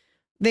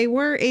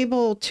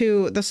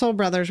 The Soul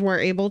brothers were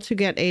able to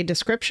get a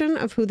description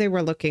of who they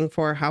were looking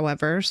for,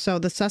 however. So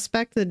the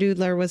suspect, the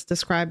doodler, was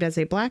described as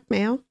a black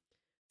male,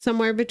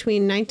 somewhere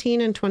between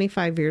 19 and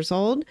 25 years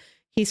old.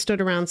 He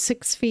stood around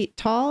 6 feet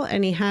tall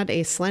and he had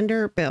a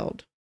slender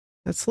build.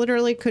 That's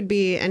literally could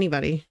be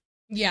anybody.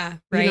 Yeah,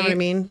 right. You know what I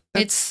mean?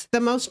 That's It's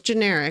the most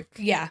generic.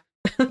 Yeah,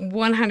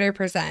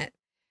 100%.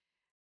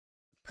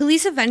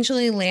 Police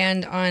eventually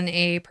land on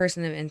a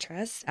person of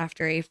interest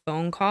after a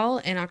phone call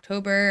in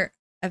October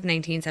of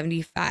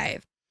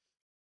 1975.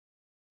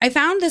 I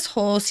found this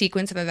whole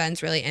sequence of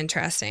events really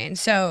interesting.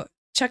 So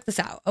check this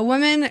out. A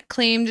woman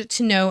claimed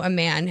to know a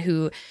man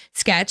who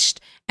sketched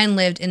and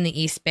lived in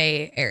the East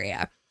Bay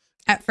area.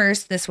 At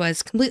first, this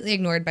was completely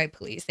ignored by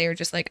police. They were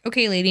just like,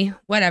 okay, lady,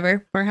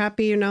 whatever. We're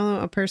happy you know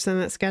a person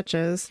that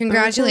sketches.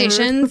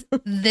 Congratulations.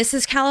 This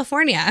is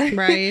California.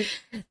 Right.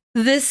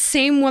 This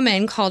same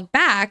woman called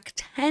back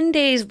 10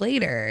 days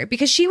later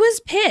because she was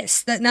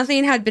pissed that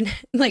nothing had been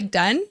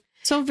done.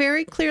 So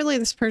very clearly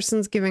this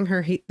person's giving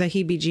her the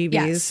heebie-jeebies,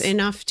 Yes.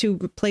 enough to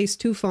place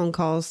 2 phone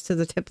calls to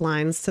the tip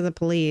lines to the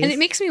police. And it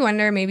makes me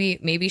wonder,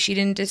 maybe she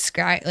didn't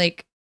describe,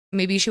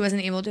 maybe she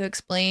wasn't able to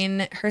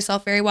explain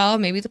herself very well.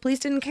 Maybe the police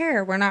didn't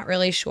care. We're not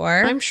really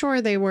sure. I'm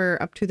sure they were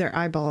up to their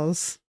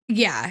eyeballs.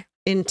 Yeah.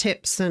 In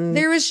tips and...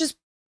 There was just,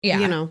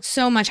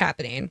 so much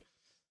happening.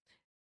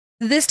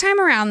 This time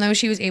around, though,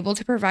 she was able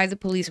to provide the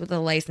police with a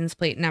license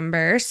plate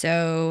number.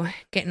 So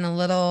getting a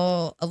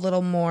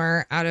little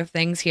more out of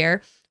things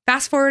here.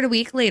 Fast forward a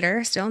week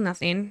later, still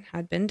nothing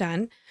had been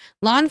done.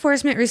 Law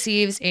enforcement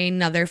receives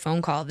another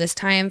phone call, this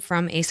time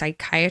from a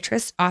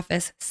psychiatrist's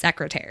office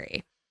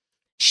secretary.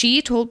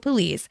 She told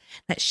police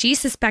that she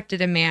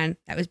suspected a man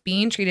that was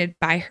being treated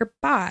by her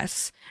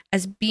boss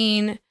as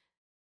being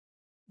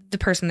the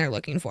person they're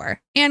looking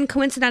for. And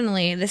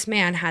coincidentally, this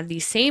man had the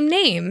same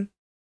name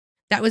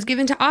that was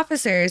given to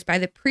officers by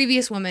the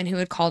previous woman who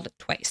had called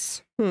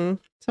twice.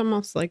 It's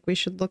almost like we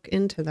should look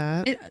into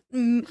that.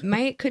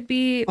 It could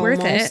be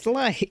worth it. Almost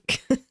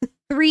like.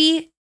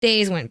 3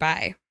 days went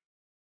by.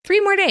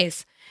 3 more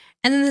days.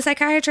 And then the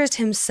psychiatrist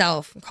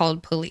himself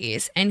called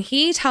police, and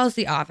he tells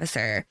the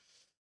officer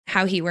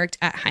how he worked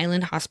at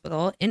Highland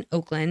Hospital in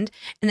Oakland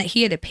and that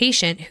he had a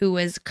patient who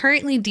was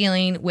currently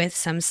dealing with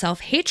some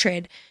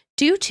self-hatred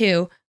due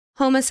to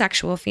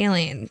homosexual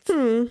feelings.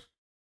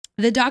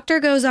 The doctor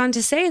goes on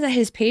to say that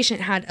his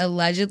patient had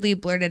allegedly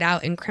blurted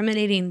out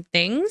incriminating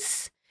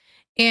things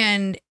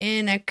and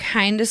in a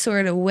kind of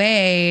sort of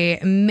way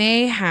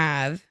may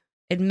have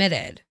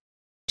admitted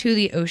to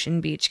the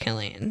Ocean Beach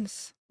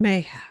killings.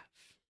 May have.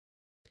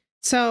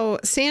 So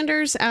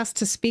Sanders asked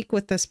to speak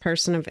with this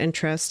person of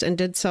interest and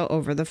did so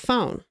over the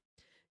phone.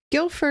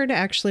 Guilford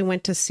actually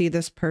went to see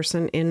this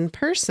person in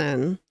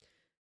person.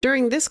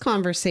 During this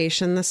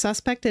conversation, the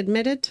suspect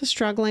admitted to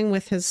struggling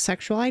with his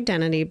sexual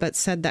identity, but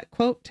said that,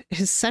 quote,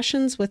 his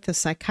sessions with the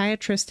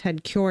psychiatrist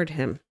had cured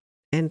him,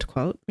 end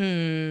quote.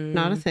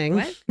 Not a thing.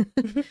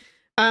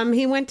 What?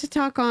 He went to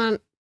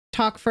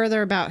talk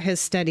further about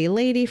his steady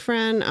lady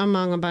friend,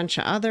 among a bunch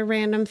of other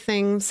random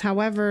things.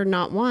 However,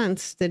 not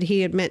once did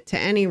he admit to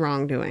any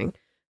wrongdoing.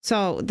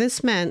 So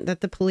this meant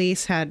that the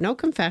police had no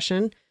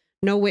confession,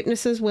 no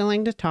witnesses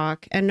willing to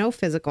talk, and no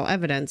physical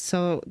evidence.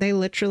 So they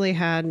literally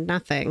had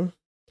nothing.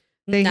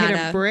 They hit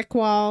a brick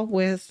wall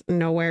with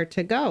nowhere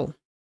to go.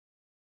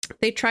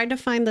 They tried to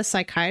find the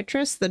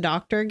psychiatrist, the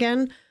doctor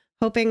again,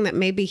 hoping that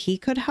maybe he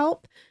could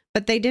help,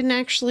 but they didn't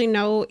actually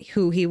know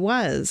who he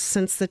was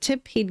since the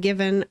tip he'd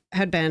given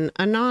had been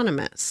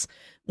anonymous.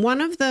 One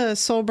of the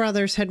Soul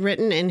brothers had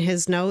written in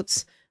his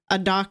notes, a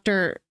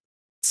doctor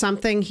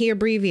something, he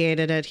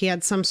abbreviated it. He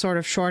had some sort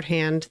of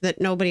shorthand that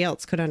nobody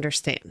else could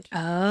understand.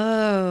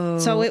 Oh.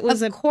 So it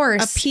was of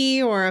course. a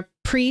P or a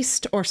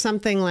priest or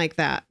something like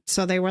that.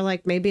 So they were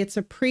like, maybe it's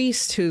a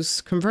priest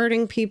who's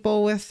converting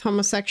people with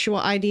homosexual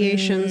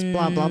ideations,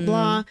 blah, blah,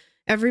 blah.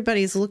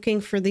 Everybody's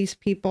looking for these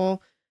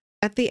people.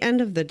 At the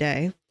end of the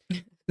day,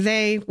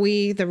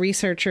 we, the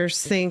researchers,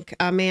 think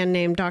a man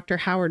named Dr.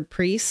 Howard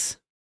Preece,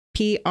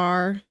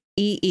 Preece,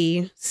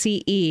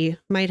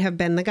 might have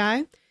been the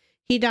guy.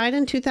 He died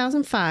in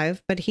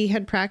 2005, but he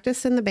had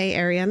practiced in the Bay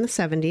Area in the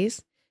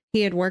 70s.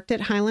 He had worked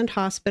at Highland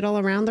Hospital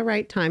around the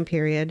right time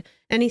period,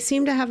 and he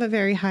seemed to have a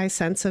very high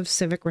sense of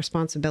civic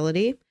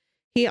responsibility.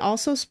 He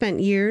also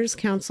spent years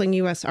counseling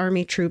U.S.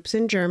 Army troops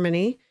in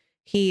Germany.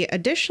 He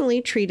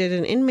additionally treated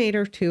an inmate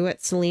or two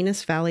at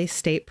Salinas Valley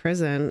State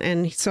Prison,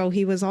 and so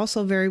he was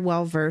also very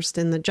well versed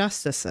in the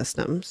justice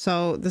system.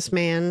 So this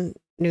man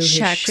knew his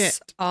shit.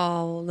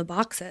 All the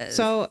boxes.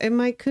 So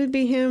it could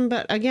be him,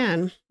 but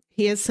again,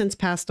 he has since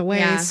passed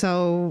away,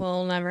 so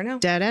we'll never know.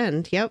 Dead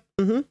end. Yep.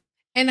 Mm-hmm.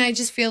 And I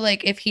just feel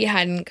like if he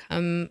hadn't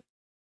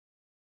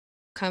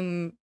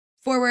come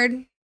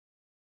forward,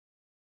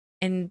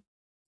 and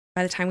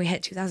by the time we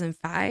hit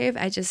 2005,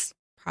 I just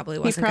probably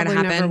wasn't going to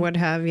happen. Never would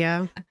have.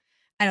 Yeah.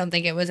 I don't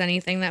think it was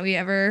anything that we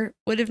ever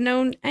would have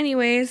known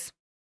anyways.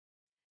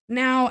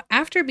 Now,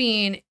 after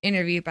being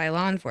interviewed by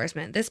law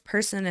enforcement, this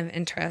person of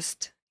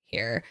interest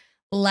here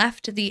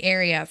left the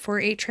area for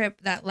a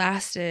trip that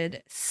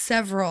lasted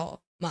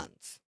several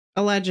months.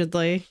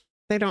 Allegedly.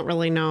 They don't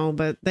really know,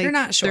 but They're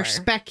not they're sure.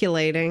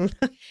 speculating.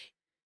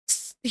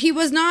 He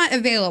was not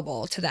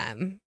available to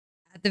them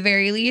at the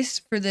very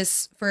least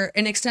for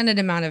an extended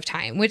amount of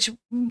time, which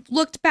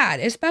looked bad,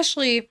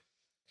 especially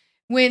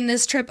when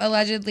this trip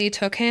allegedly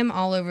took him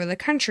all over the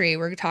country.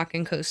 We're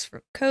talking coast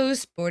for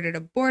coast, border to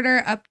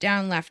border, up,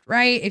 down, left,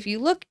 right. If you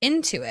look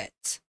into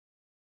it,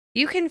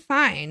 you can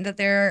find that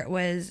there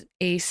was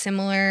a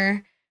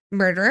similar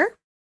murderer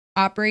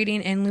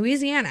operating in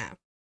Louisiana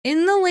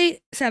in the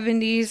late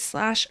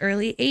 70s /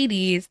 early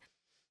 80s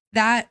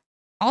that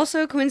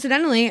also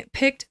coincidentally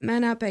picked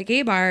men up at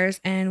gay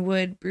bars and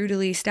would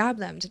brutally stab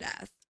them to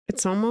death.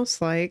 It's almost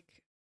like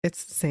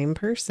it's the same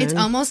person. It's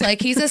almost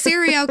like he's a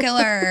serial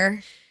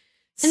killer.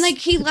 And like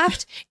he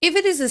left, if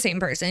it is the same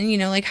person, you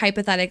know, like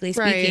hypothetically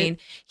speaking,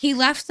 he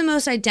left the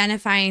most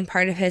identifying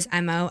part of his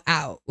MO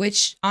out,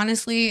 which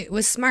honestly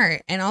was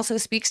smart and also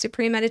speaks to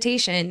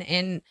premeditation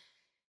and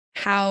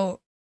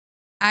how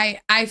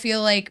I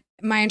feel like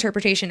my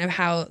interpretation of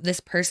how this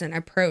person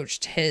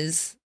approached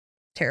his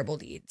terrible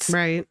deeds.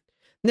 Right.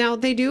 Now,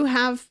 they do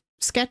have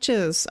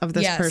sketches of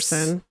this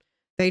person.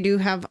 They do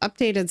have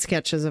updated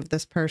sketches of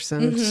this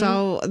person. Mm-hmm.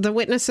 So the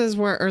witnesses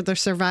or the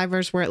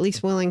survivors were at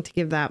least willing to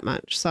give that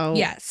much. So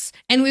yes.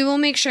 And we will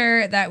make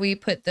sure that we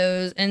put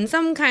those in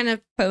some kind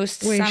of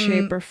post, way,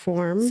 shape, or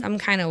form. Some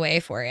kind of way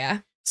for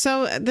you.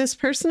 So this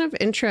person of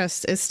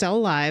interest is still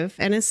alive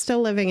and is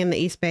still living in the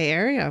East Bay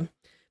area.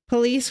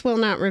 Police will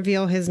not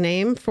reveal his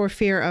name for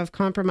fear of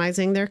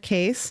compromising their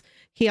case.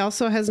 He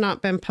also has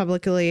not been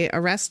publicly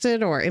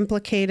arrested or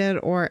implicated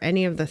or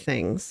any of the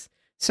things.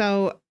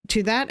 So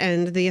to that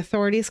end, the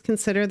authorities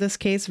consider this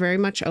case very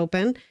much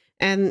open,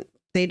 and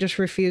they just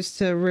refuse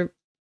to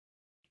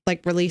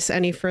release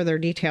any further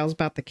details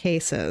about the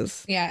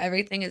cases. Yeah,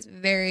 everything is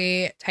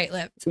very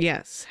tight-lipped.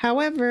 Yes.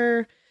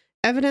 However,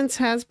 evidence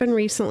has been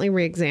recently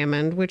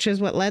re-examined, which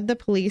is what led the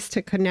police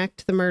to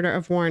connect the murder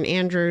of Warren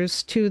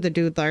Andrews to the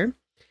Doodler.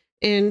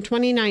 In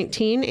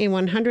 2019, a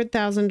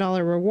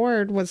 $100,000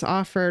 reward was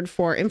offered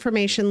for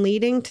information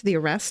leading to the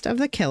arrest of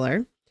the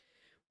killer.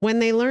 When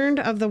they learned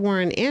of the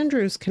Warren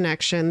Andrews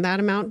connection, that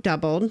amount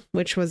doubled,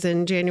 which was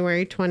in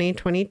January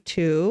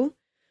 2022.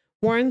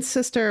 Warren's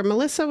sister,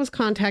 Melissa, was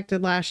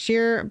contacted last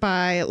year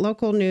by a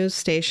local news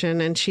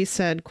station, and she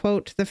said,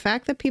 quote, "The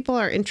fact that people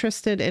are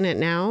interested in it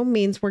now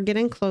means we're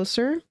getting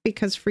closer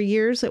because for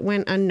years it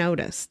went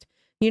unnoticed.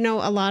 You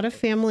know, a lot of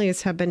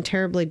families have been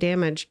terribly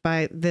damaged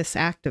by this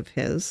act of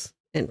his,"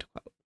 end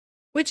quote.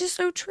 Which is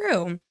so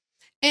true.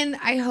 And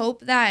I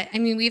hope that, I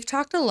mean, we've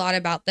talked a lot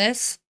about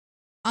this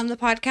on the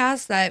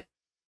podcast, that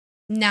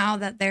now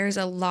that there's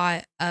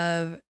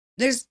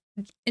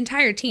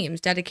entire teams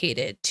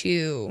dedicated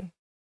to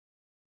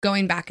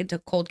going back into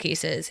cold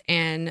cases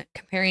and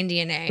comparing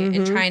DNA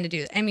and trying to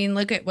do, I mean,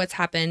 look at what's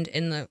happened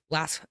in the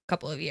last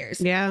couple of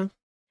years. Yeah.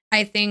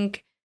 I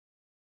think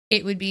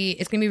it's going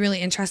to be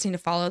really interesting to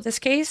follow this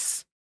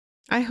case.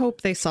 I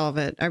hope they solve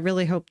it. I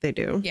really hope they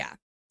do. Yeah.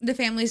 The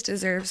families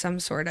deserve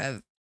some sort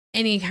of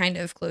any kind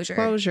of closure.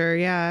 Closure.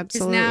 Yeah,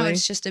 absolutely. Because now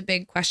it's just a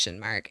big question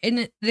mark.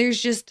 And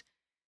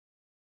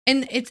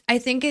I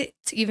think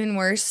it's even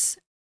worse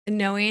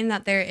knowing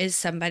that there is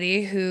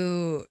somebody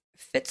who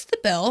fits the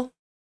bill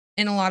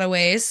in a lot of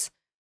ways.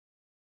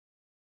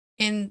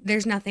 And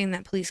there's nothing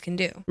that police can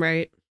do.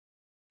 Right.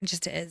 It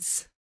just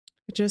is.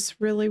 I just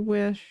really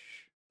wish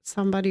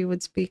somebody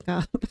would speak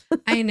up.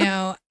 I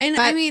know. And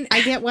but I mean,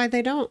 I get why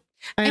they don't.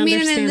 I mean,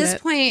 and at this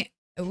point,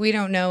 we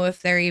don't know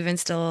if they're even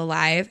still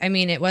alive. I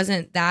mean, it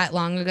wasn't that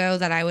long ago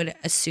that I would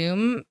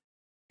assume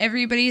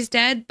everybody's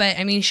dead, but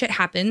I mean, shit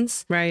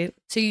happens. Right.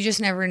 So you just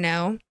never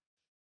know.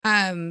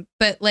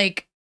 But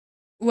like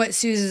what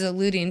Suze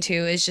alluding to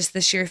is just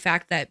the sheer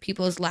fact that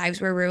people's lives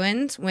were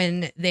ruined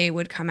when they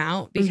would come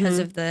out because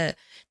of the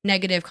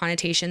negative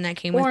connotation that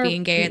came with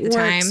being gay at the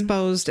time.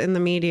 Exposed in the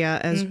media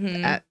as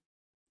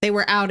they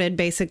were outed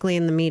basically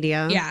in the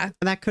media. Yeah.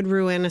 That could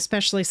ruin,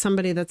 especially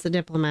somebody that's a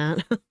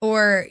diplomat.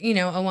 Or, you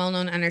know, a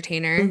well-known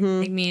entertainer.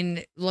 I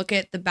mean, look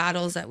at the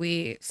battles that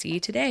we see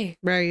today.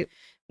 Right.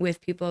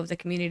 With people of the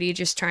community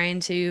just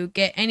trying to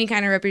get any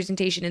kind of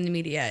representation in the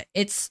media.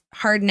 It's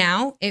hard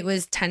now. It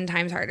was 10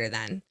 times harder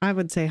then. I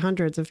would say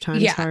hundreds of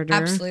times harder.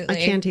 Absolutely.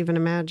 I can't even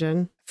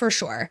imagine. For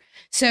sure.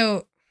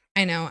 So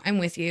I know, I'm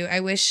with you. I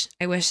wish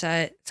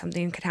that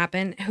something could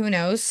happen. Who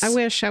knows? I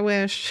wish.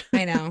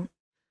 I know.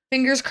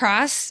 Fingers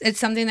crossed.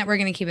 It's something that we're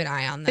going to keep an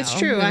eye on, though. It's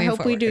true. I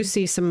hope we do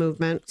see some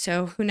movement.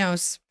 So who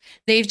knows?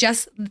 They've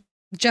just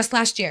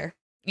last year,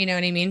 you know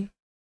what I mean?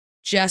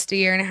 Just a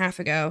year and a half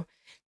ago,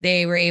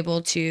 they were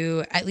able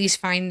to at least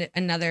find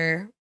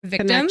another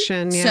victim.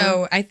 Connection, yeah.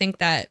 So I think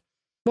that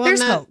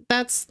there's hope.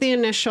 That's the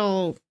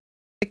initial.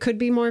 It could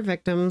be more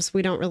victims.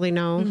 We don't really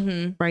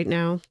know right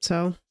now.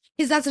 So.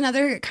 Because that's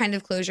another kind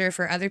of closure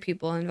for other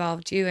people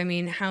involved too. I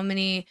mean,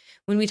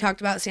 when we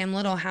talked about Sam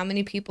Little, how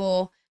many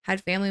people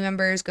had family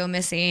members go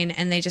missing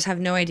and they just have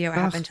no idea what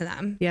happened to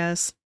them?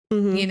 Yes.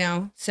 You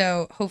know,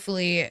 so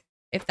hopefully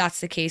if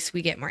that's the case,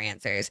 we get more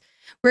answers.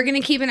 We're going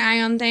to keep an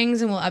eye on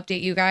things and we'll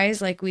update you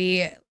guys like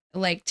we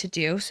like to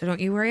do. So don't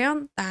you worry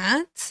on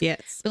that.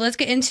 Yes. But let's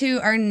get into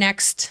our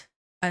next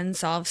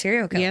unsolved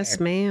serial killer. Yes,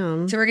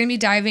 ma'am. So we're going to be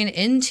diving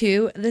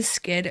into the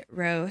Skid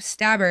Row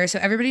stabber. So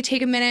everybody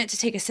take a minute to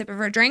take a sip of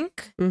our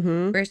drink.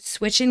 Mm-hmm. We're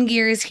switching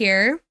gears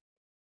here.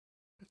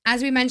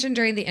 As we mentioned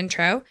during the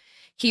intro,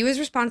 he was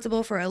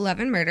responsible for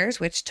 11 murders,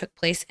 which took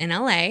place in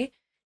LA.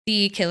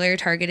 The killer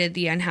targeted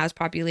the unhoused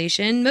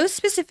population, most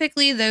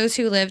specifically those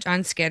who lived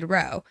on Skid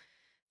Row.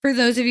 For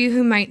those of you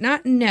who might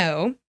not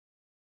know,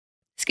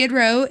 Skid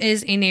Row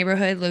is a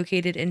neighborhood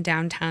located in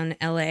downtown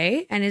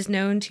LA and is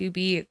known to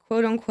be,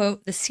 quote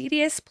unquote, the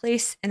seediest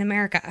place in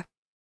America.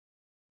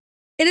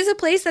 It is a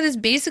place that has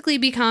basically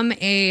become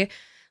a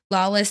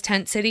lawless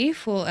tent city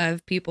full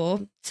of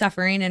people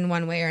suffering in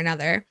one way or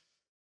another.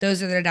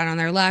 Those that are down on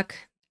their luck,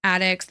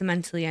 addicts, the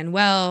mentally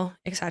unwell,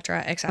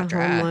 etc.,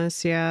 etc.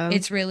 Homeless, yeah.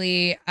 It's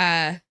really,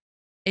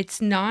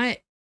 it's not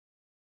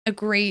a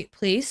great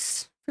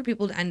place for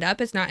people to end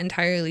up. It's not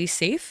entirely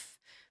safe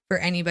for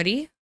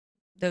anybody.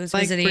 Those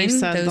like visiting, Bree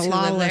said, those the who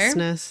live there.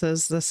 lawlessness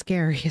is the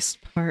scariest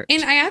part.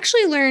 And I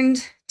actually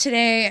learned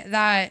today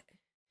that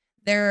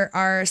there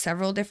are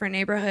several different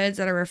neighborhoods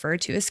that are referred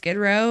to as Skid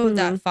Row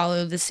that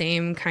follow the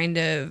same kind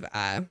of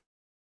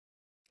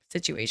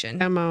situation.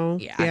 MO,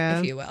 yeah,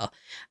 if you will.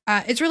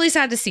 It's really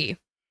sad to see.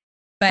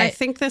 But I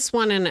think this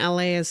one in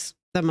LA is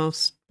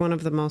one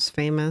of the most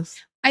famous.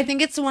 I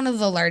think it's one of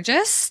the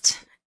largest.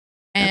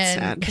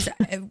 And because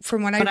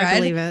from what I read, I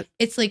believe it.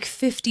 It's like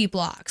 50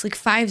 blocks, like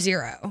 50.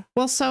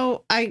 Well,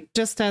 so I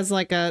just as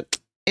like a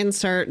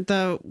insert,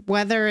 the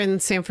weather in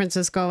San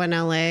Francisco and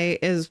LA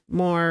is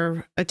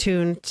more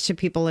attuned to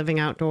people living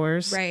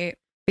outdoors. Right.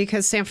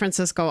 Because San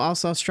Francisco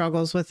also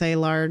struggles with a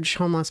large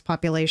homeless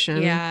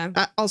population.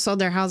 Yeah. Also,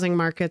 their housing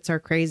markets are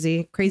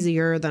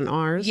crazier than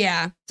ours.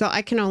 Yeah. So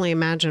I can only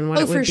imagine what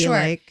it would be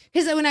like.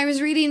 Because when I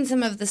was reading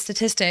some of the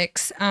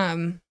statistics,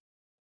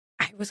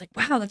 I was like,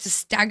 wow, that's a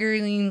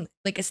staggering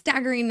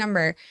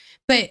number.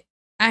 But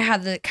I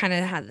had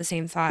the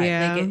same thought.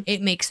 Yeah. Like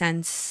it makes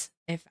sense.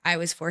 If I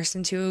was forced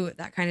into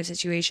that kind of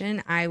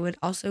situation, I would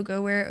also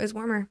go where it was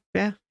warmer.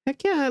 Yeah.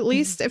 Heck yeah. At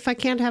least if I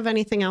can't have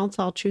anything else,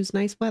 I'll choose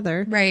nice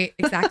weather. Right.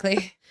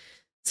 Exactly.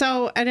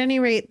 So at any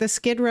rate, the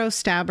Skid Row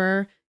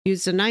stabber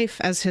used a knife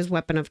as his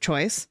weapon of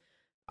choice.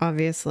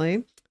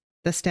 Obviously,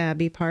 the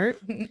stabby part.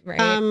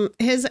 Right.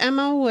 His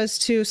MO was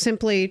to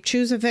simply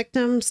choose a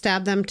victim,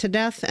 stab them to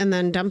death, and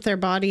then dump their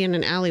body in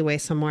an alleyway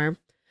somewhere.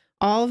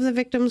 All of the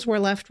victims were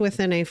left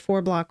within a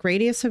 4-block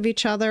radius of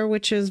each other,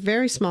 which is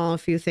very small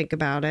if you think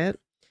about it.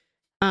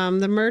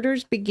 The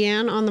murders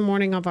began on the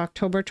morning of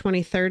October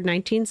 23rd,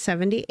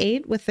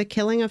 1978, with the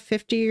killing of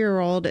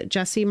 50-year-old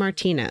Jesse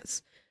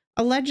Martinez.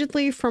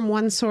 Allegedly, from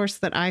one source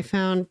that I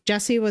found,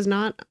 Jesse was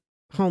not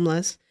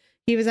homeless.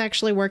 He was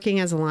actually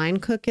working as a line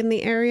cook in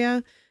the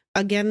area.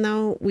 Again,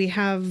 though, we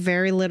have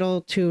very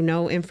little to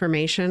no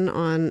information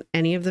on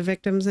any of the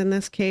victims in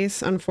this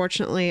case.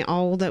 Unfortunately,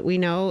 all that we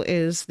know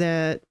is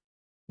that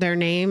their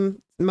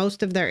name,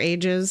 most of their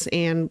ages,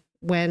 and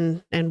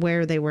when and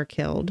where they were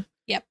killed.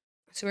 Yep.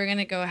 So we're going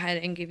to go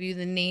ahead and give you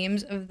the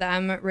names of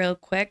them real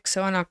quick.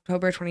 So on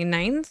October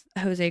 29th,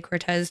 Jose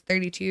Cortez,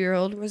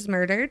 32-year-old, was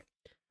murdered.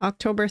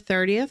 October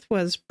 30th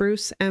was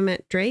Bruce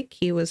Emmett Drake.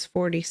 He was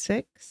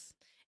 46.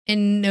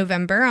 In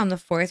November, on the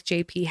 4th,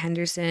 J.P.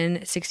 Henderson,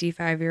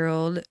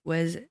 65-year-old,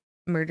 was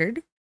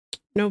murdered.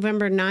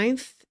 November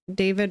 9th,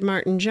 David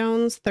Martin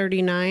Jones,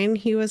 39.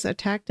 He was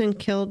attacked and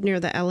killed near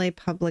the LA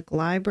Public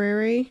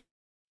Library.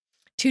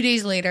 2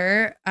 days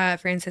later,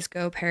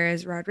 Francisco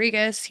Perez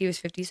Rodriguez, he was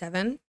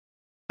 57.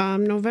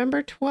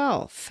 November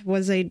 12th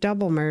was a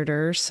double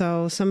murder,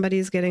 so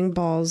somebody's getting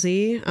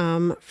ballsy.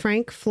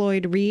 Frank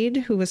Floyd Reed,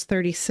 who was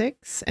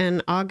 36,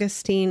 and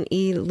Augustine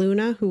E.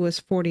 Luna, who was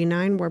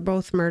 49, were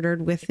both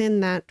murdered within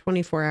that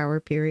 24-hour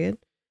period.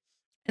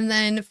 And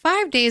then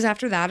 5 days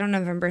after that, on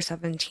November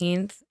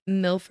 17th,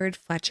 Milford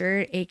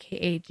Fletcher,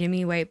 a.k.a.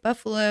 Jimmy White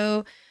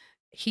Buffalo,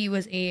 he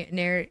was a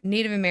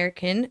Native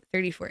American,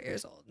 34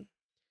 years old.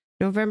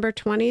 November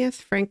 20th,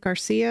 Frank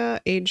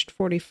Garcia, aged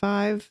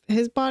 45.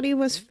 His body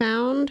was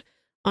found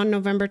on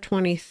November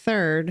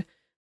 23rd.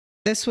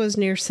 This was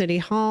near City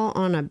Hall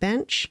on a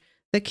bench.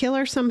 The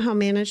killer somehow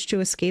managed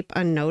to escape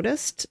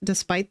unnoticed,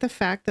 despite the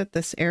fact that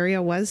this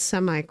area was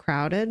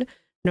semi-crowded.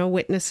 No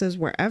witnesses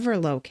were ever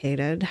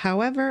located.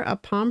 However, a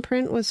palm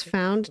print was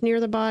found near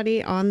the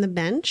body on the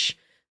bench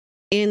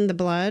in the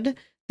blood.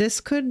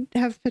 This could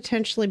have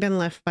potentially been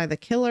left by the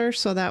killer,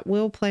 so that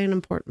will play an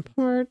important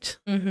part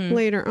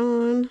later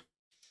on.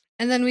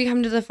 And then we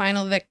come to the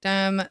final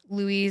victim,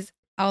 Luis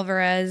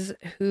Alvarez,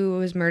 who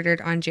was murdered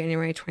on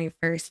January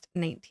 21st,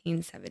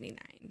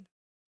 1979.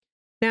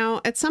 Now,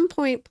 at some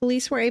point,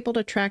 police were able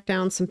to track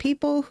down some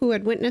people who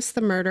had witnessed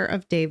the murder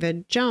of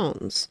David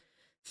Jones.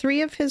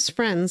 3 of his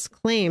friends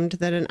claimed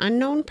that an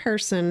unknown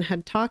person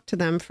had talked to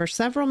them for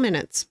several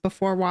minutes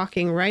before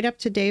walking right up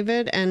to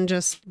David and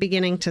just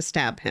beginning to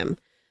stab him.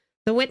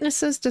 The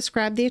witnesses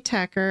described the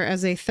attacker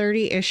as a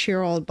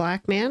 30-ish-year-old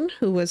black man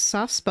who was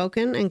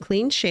soft-spoken and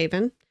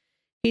clean-shaven.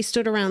 He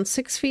stood around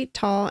 6 feet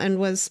tall and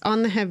was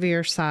on the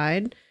heavier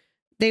side.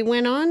 They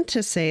went on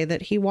to say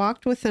that he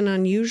walked with an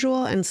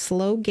unusual and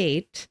slow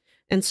gait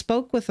and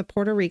spoke with a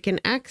Puerto Rican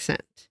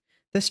accent.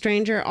 The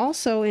stranger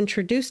also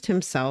introduced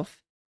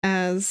himself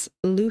as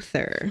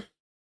Luther.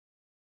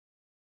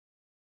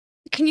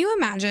 Can you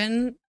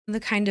imagine the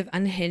kind of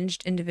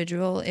unhinged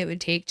individual it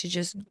would take to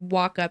just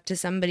walk up to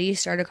somebody,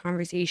 start a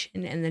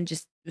conversation, and then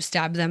just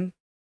stab them?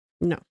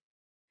 No.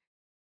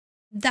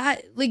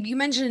 That, like you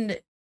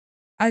mentioned,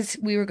 as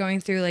we were going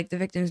through like the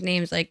victims'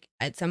 names, like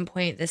at some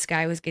point this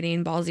guy was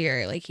getting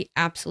ballsier. Like he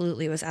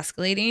absolutely was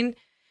escalating.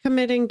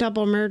 Committing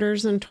double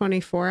murders in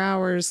 24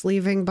 hours,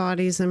 leaving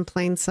bodies in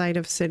plain sight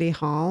of City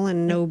Hall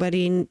and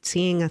nobody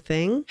seeing a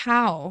thing.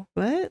 How?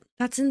 What?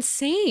 That's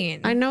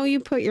insane. I know you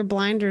put your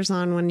blinders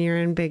on when you're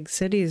in big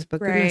cities, but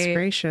goodness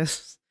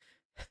gracious.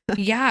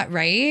 Yeah,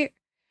 right?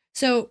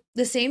 So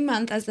the same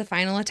month as the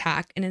final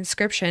attack, an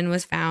inscription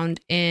was found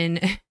in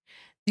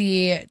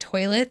the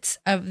toilets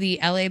of the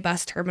LA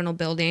bus terminal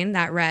building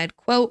that read,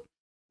 quote,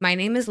 "My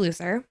name is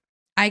Luther.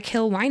 I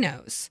kill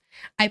winos.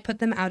 I put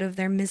them out of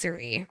their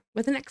misery,"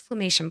 with an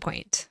exclamation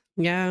point.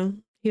 Yeah,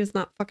 he was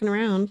not fucking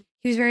around.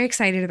 He was very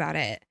excited about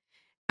it.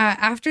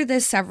 After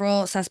this,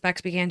 several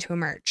suspects began to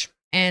emerge,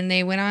 and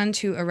they went on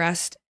to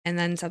arrest and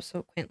then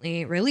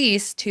subsequently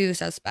release 2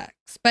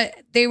 suspects.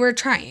 But they were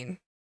trying.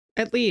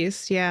 At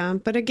least, yeah.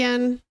 But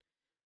again,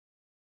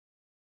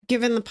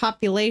 given the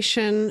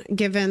population,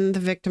 given the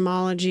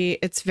victimology,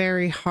 it's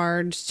very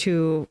hard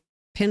to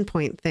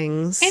pinpoint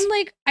things. And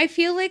like, I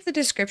feel like the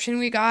description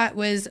we got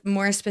was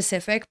more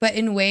specific, but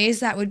in ways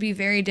that would be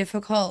very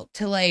difficult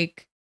to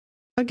like.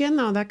 Again,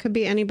 though, that could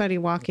be anybody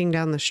walking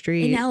down the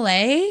street. In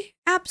LA?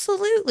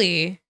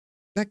 Absolutely.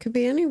 That could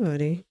be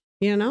anybody,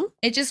 you know?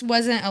 It just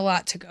wasn't a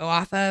lot to go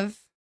off of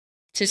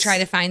to try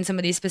to find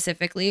somebody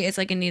specifically. It's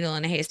like a needle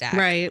in a haystack.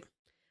 Right.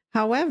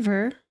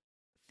 However,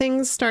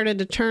 things started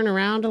to turn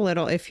around a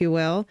little, if you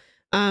will.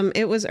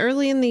 It was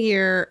early in the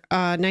year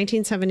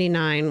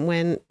 1979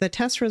 when the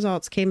test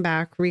results came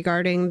back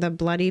regarding the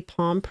bloody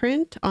palm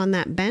print on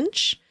that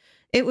bench.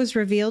 It was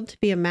revealed to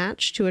be a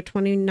match to a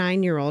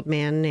 29-year-old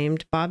man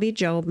named Bobby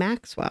Joe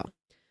Maxwell.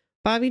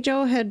 Bobby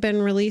Joe had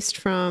been released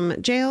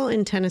from jail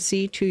in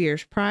Tennessee 2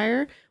 years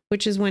prior,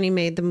 which is when he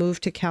made the move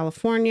to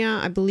California,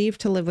 I believe,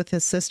 to live with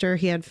his sister.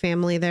 He had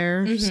family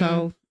there,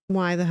 so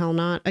why the hell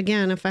not?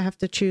 Again, if I have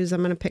to choose,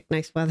 I'm going to pick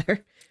nice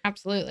weather.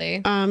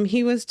 Absolutely.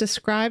 He was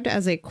described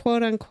as a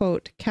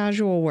quote-unquote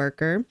casual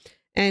worker,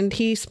 and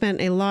he spent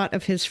a lot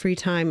of his free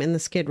time in the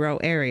Skid Row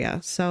area.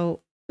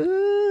 So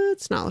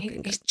it's not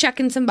looking good. He's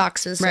checking some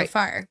boxes so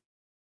far.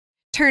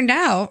 Turned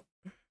out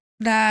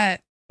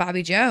that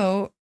Bobby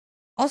Joe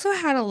also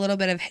had a little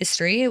bit of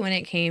history when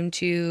it came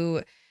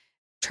to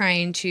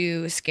trying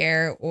to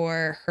scare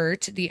or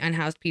hurt the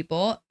unhoused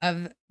people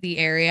of the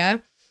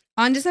area.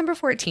 On December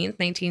 14th,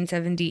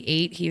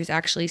 1978, he was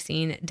actually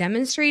seen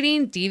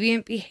demonstrating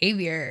deviant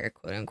behavior,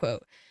 quote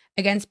unquote,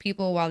 against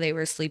people while they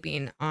were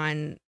sleeping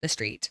on the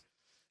street.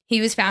 He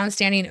was found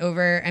standing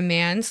over a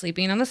man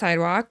sleeping on the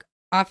sidewalk.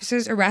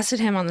 Officers arrested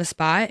him on the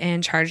spot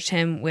and charged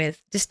him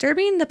with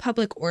disturbing the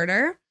public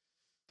order.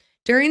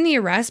 During the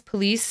arrest,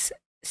 police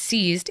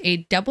seized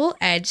a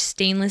double-edged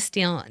stainless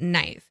steel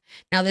knife.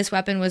 Now, this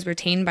weapon was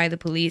retained by the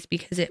police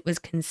because it was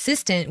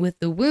consistent with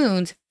the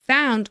wounds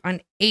found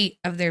on 8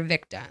 of their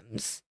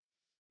victims.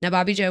 Now,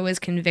 Bobby Joe was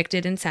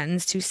convicted and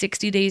sentenced to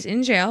 60 days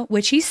in jail,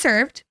 which he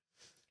served.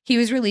 He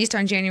was released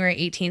on January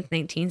 18th,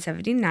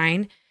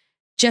 1979,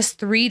 just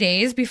 3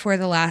 days before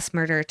the last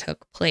murder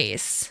took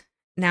place.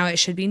 Now, it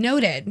should be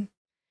noted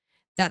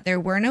that there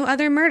were no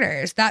other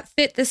murders that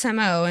fit this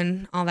MO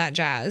and all that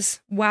jazz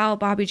while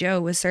Bobby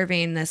Joe was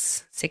serving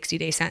this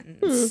 60-day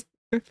sentence.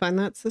 I find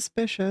that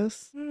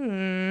suspicious.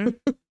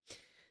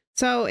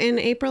 So in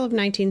April of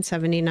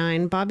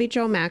 1979, Bobby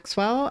Joe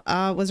Maxwell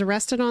was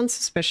arrested on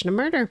suspicion of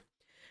murder.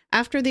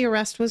 After the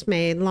arrest was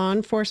made, law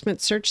enforcement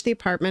searched the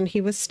apartment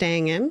he was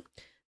staying in.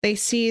 They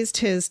seized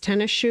his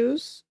tennis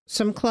shoes,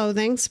 some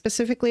clothing,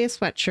 specifically a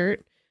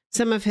sweatshirt,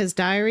 some of his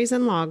diaries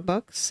and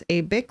logbooks,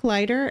 a Bic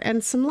lighter,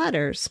 and some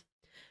letters.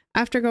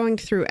 After going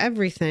through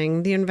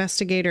everything, the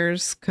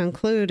investigators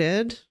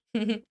concluded,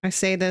 I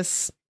say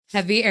this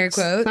heavy air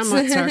quotes,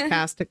 somewhat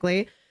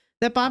sarcastically,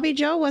 that Bobby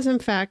Joe was in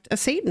fact a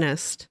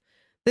Satanist.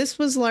 This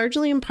was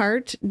largely in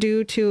part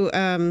due to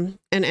an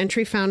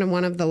entry found in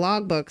one of the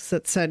logbooks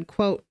that said,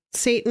 quote,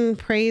 "Satan,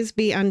 praise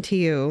be unto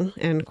you,"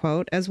 end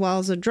quote, as well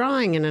as a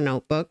drawing in a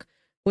notebook,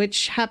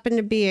 which happened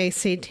to be a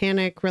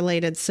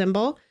satanic-related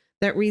symbol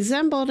that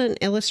resembled an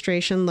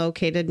illustration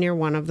located near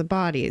one of the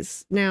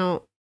bodies.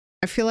 Now,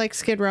 I feel like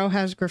Skid Row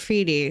has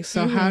graffiti,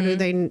 so how do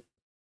they...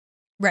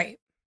 Right.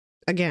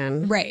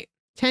 Again. Right.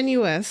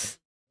 Tenuous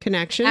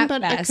connection, At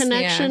but best, a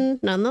connection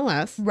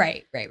nonetheless.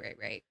 Right.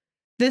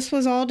 This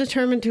was all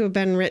determined to have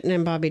been written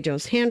in Bobby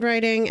Joe's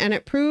handwriting, and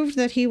it proved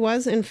that he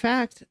was, in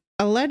fact,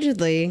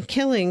 allegedly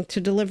killing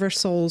to deliver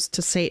souls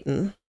to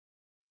Satan.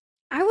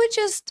 I would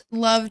just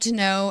love to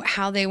know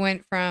how they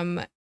went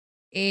from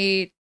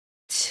A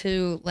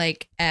to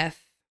like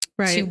F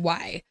to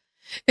Y.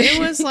 It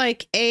was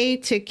like A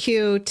to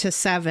Q to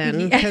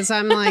 7 because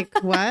I'm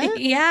like, what?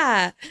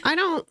 Yeah. I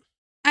don't.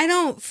 I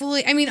don't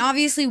fully, I mean,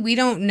 obviously we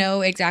don't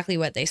know exactly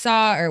what they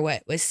saw or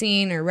what was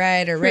seen or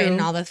read or written,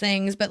 True. all the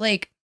things, but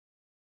like,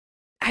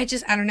 I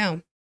don't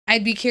know.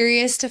 I'd be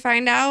curious to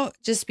find out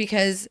just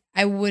because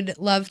I would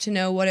love to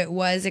know what it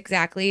was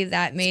exactly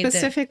that made the.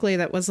 Specifically,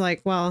 that was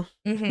like, well,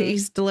 Mhm.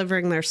 he's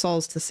delivering their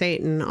souls to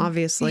Satan,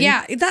 obviously.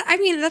 Yeah, I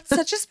mean, that's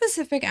such a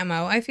specific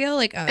MO. I feel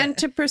like, And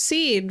to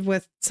proceed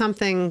with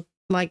something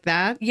like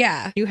that,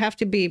 yeah. you have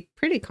to be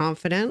pretty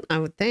confident, I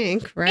would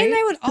think, right? And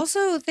I would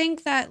also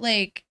think that,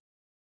 like,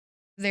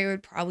 there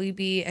would probably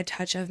be a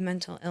touch of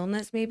mental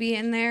illness maybe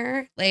in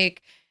there.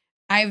 Like,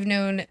 I've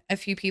known a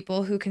few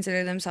people who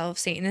consider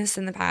themselves Satanists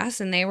in the past,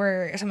 and they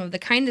were some of the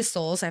kindest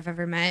souls I've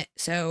ever met.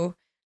 So,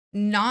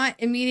 not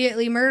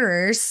immediately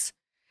murderers.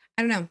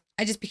 I don't know.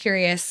 I'd just be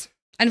curious.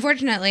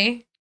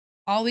 Unfortunately,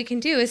 all we can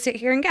do is sit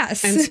here and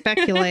guess. And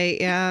speculate,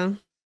 yeah.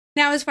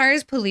 Now, as far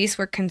as police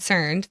were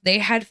concerned, they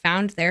had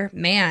found their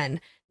man.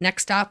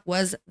 Next stop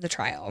was the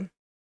trial,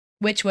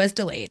 which was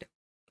delayed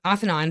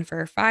off and on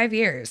for 5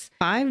 years.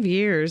 5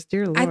 years,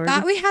 dear Lord. I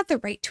thought we had the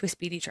right to a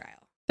speedy trial.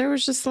 There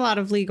was just a lot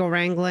of legal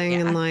wrangling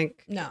and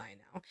like. No, I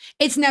know.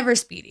 It's never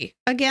speedy.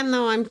 Again,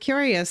 though, I'm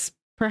curious.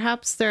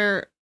 Perhaps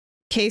their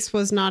case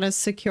was not as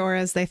secure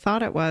as they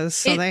thought it was.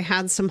 So they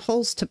had some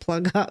holes to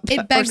plug up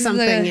or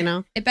something, you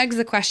know? It begs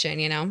the question,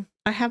 you know?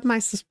 I have my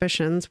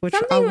suspicions, which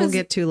Something I will was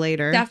get to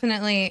later.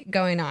 Definitely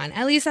going on.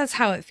 At least that's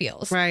how it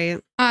feels.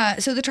 Right.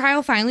 So the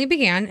trial finally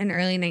began in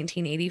early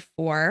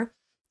 1984.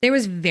 There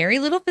was very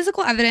little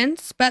physical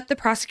evidence, but the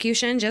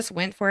prosecution just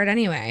went for it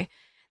anyway.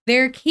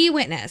 Their key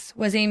witness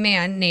was a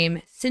man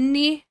named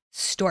Sidney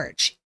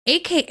Storch,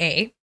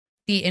 a.k.a.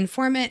 the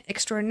informant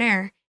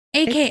extraordinaire,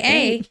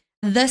 a.k.a.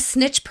 the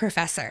snitch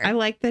professor. I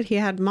like that he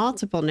had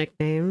multiple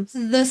nicknames.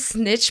 The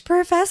snitch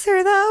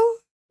professor,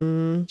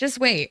 though? Just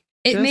wait.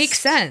 It makes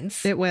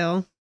sense. It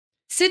will.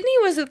 Sidney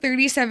was a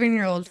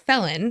 37-year-old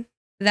felon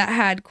that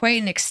had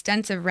quite an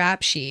extensive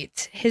rap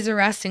sheet. His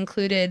arrest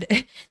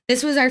included,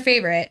 this was our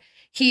favorite,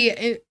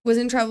 he was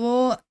in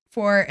trouble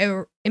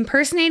for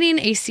impersonating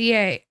a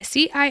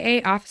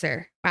CIA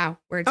officer. Wow,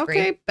 words Okay,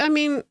 great. I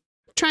mean,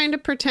 trying to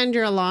pretend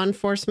you're a law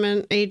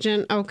enforcement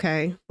agent,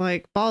 okay,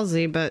 like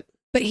ballsy, but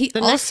he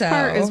the also next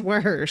part is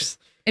worse.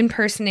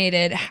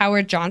 Impersonated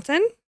Howard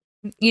Johnson,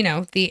 you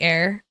know, the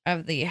heir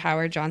of the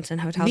Howard Johnson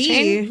hotel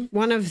chain.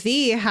 One of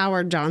the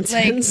Howard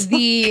Johnsons. Like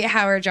the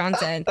Howard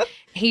Johnson.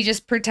 He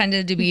just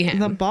pretended to be him.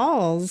 The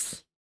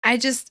balls.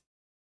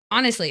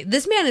 Honestly,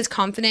 this man is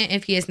confident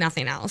if he is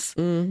nothing else.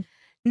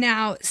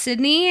 Now,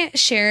 Sidney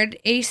shared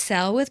a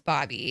cell with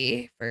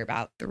Bobby for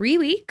about 3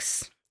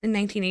 weeks in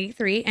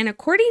 1983. And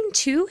according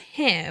to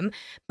him,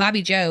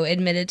 Bobby Joe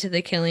admitted to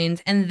the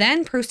killings and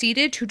then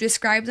proceeded to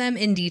describe them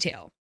in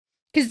detail.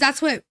 Because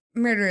that's what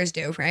murderers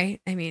do,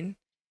 right? I mean,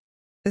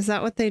 is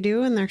that what they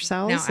do in their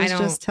cells? No, I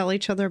don't. Just tell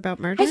each other about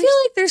murders? I feel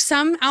like there's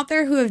some out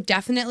there who have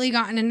definitely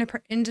gotten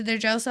into their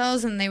jail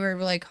cells and they were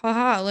like,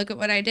 haha, look at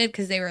what I did,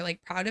 because they were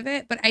like proud of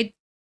it. But I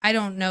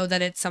don't know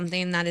that it's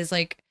something that is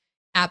like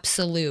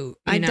absolute.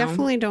 I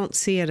definitely don't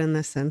see it in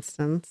this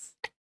instance.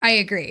 I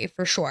agree,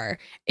 for sure.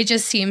 It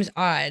just seems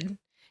odd.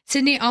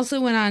 Sidney also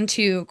went on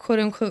to quote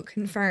unquote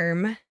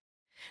confirm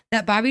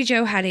that Bobby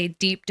Joe had a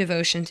deep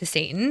devotion to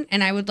Satan,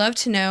 and I would love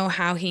to know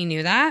how he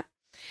knew that.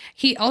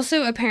 He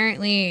also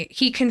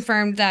he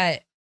confirmed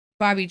that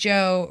Bobby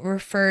Joe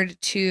referred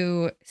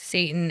to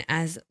Satan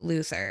as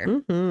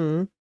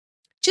Luther.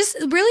 Just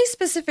really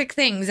specific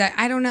things.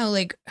 I don't know,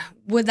 like,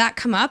 would that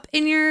come up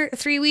in your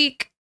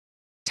 3-week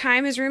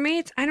time as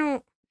roommates?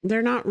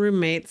 They're not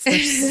roommates, they're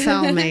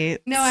cellmates.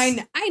 No,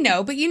 I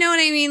know, but you know what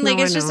I mean? Like,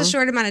 it's just a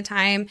short amount of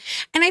time.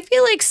 And I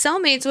feel like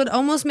cellmates would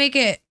almost make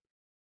it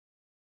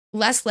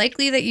less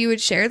likely that you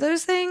would share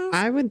those things.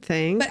 I would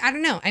think. But I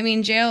don't know. I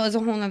mean, jail is a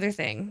whole nother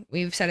thing.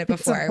 We've said it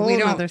before. It's a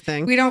whole other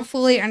thing. We don't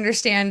fully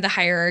understand the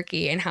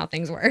hierarchy and how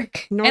things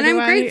work. Nor and do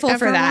I'm grateful I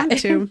ever for that.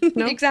 Want to.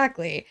 Nope.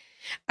 Exactly.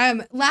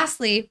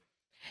 Lastly,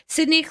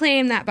 Sidney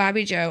claimed that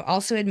Bobby Joe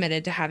also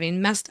admitted to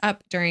having messed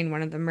up during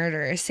one of the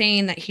murders,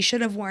 saying that he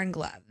should have worn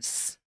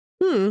gloves.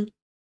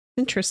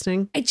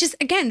 Interesting. It just,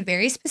 again,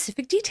 very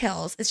specific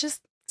details. It's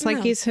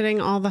like he's hitting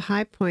all the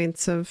high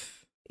points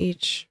of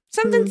each.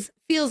 Something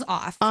feels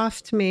off.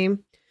 Off to me.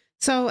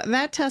 So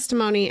that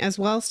testimony, as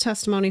well as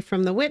testimony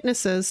from the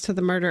witnesses to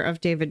the murder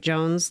of David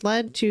Jones,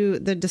 led to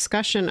the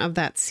discussion of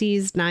that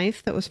seized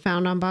knife that was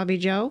found on Bobby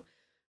Joe.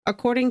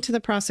 According to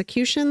the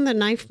prosecution, the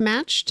knife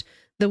matched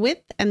the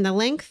width and the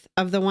length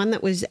of the one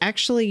that was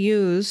actually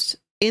used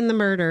in the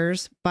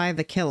murders by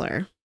the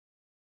killer.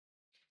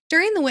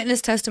 During the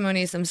witness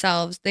testimonies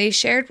themselves, they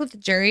shared with the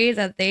jury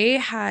that they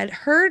had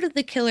heard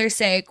the killer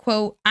say,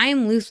 quote,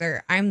 "I'm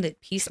Luther, I'm the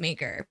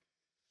peacemaker."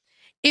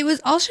 It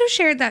was also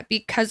shared that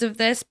because of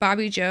this,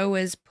 Bobby Joe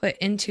was put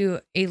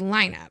into a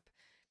lineup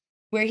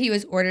where he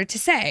was ordered to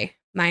say,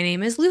 "My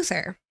name is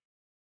Luther."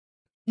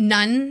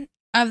 None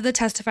of the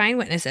testifying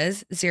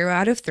witnesses, 0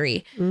 out of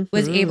 3,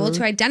 was able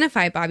to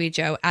identify Bobby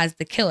Joe as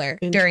the killer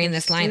during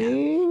this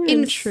lineup.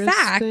 In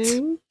fact,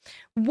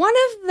 one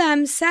of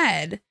them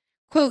said,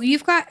 quote,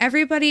 "You've got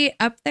everybody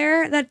up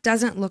there that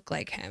doesn't look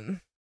like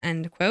him,"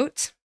 end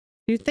quote.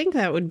 You'd think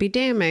that would be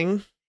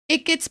damning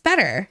It gets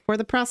better. for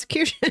the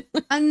prosecution.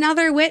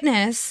 Another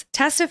witness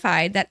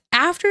testified that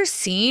after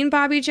seeing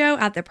Bobby Joe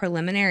at the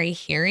preliminary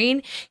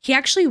hearing, he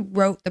actually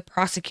wrote the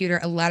prosecutor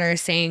a letter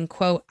saying,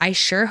 quote, "I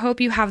sure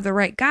hope you have the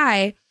right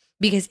guy,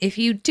 because if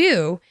you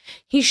do,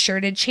 he sure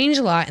did change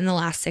a lot in the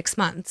last 6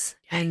 months."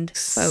 End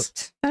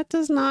quote. That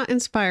does not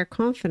inspire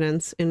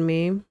confidence in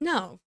me.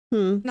 No,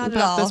 not at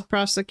about all. this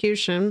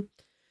prosecution.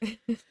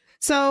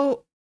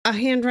 So a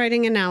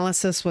handwriting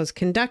analysis was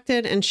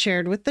conducted and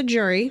shared with the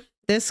jury.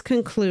 This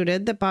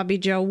concluded that Bobby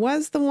Joe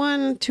was the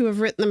one to have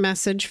written the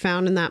message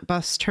found in that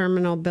bus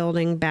terminal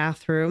building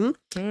bathroom.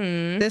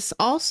 This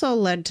also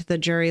led to the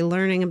jury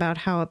learning about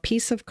how a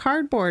piece of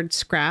cardboard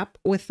scrap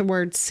with the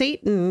word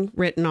Satan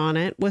written on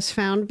it was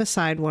found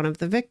beside one of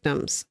the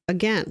victims.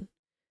 Again,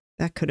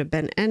 that could have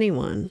been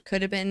anyone.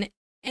 Could have been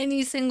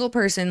any single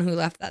person who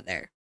left that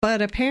there.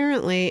 But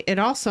apparently it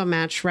also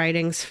matched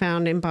writings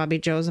found in Bobby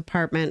Joe's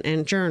apartment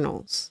and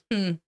journals.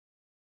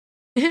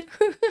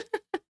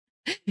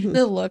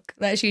 The look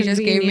that she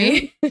just gave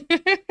me.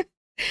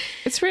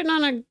 It's written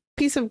on a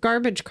piece of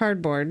garbage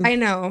cardboard. I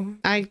know.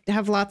 I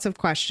have lots of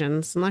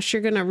questions. Unless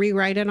you're going to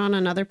rewrite it on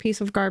another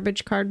piece of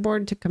garbage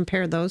cardboard to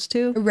compare those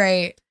two.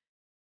 Right.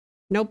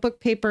 Notebook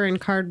paper and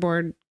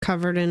cardboard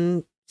covered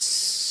in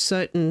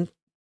soot and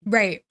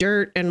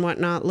dirt and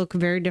whatnot look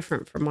very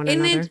different from one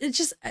another. And it's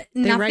just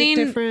they write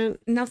different.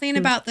 Nothing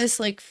about this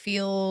like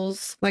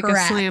feels like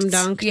correct. a slam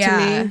dunk to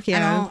me.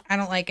 Yeah. I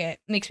don't like it.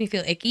 Makes me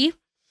feel icky.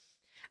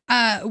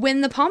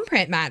 When the palm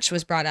print match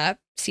was brought up,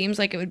 seems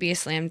like it would be a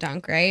slam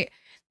dunk, right?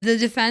 The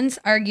defense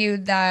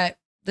argued that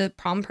the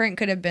palm print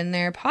could have been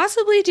there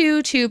possibly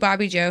due to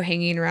Bobby Joe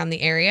hanging around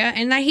the area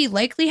and that he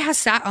likely has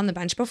sat on the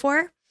bench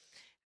before.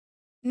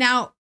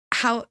 Now,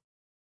 how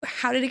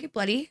did it get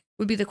bloody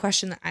would be the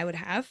question that I would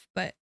have,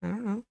 but I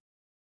don't know.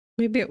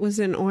 Maybe it was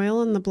in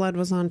oil and the blood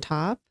was on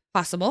top.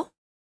 Possible.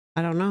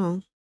 I don't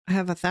know. I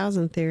have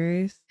 1,000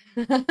 theories.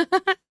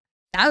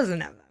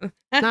 1,000 of them.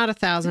 Not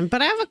 1,000,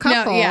 but I have a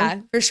couple. No,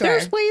 yeah, for sure.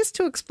 There's ways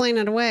to explain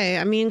it away.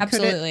 I mean,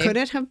 absolutely. Could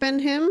it have been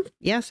him?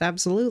 Yes,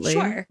 absolutely.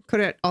 Sure. Could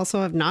it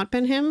also have not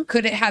been him?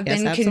 Could it have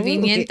been absolutely.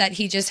 Convenient that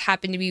he just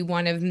happened to be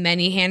one of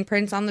many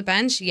handprints on the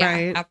bench? Yeah,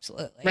 right.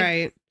 Absolutely.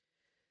 Right.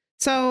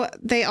 So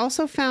they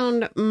also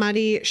found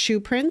muddy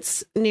shoe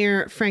prints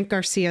near Frank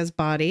Garcia's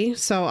body.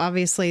 So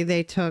obviously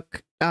they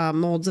took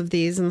molds of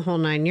these in the whole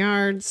 9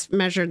 yards,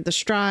 measured the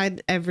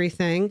stride,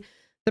 everything.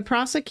 The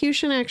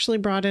prosecution actually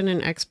brought in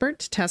an expert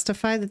to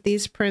testify that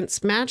these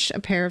prints matched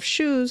a pair of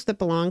shoes that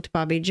belonged to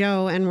Bobby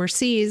Joe and were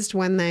seized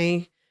when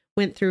they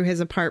went through his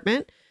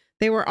apartment.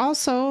 They were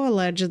also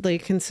allegedly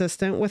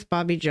consistent with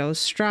Bobby Joe's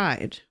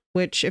stride,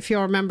 which, if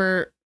you'll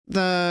remember,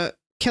 the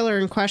killer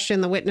in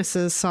question, the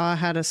witnesses saw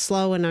had a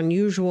slow and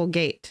unusual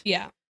gait.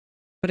 Yeah.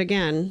 But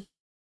again...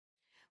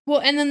 Well,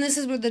 and then this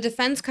is where the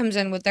defense comes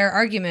in with their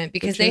argument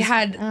because they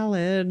had...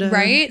 valid.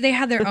 Right? They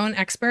had their own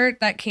expert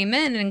that came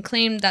in and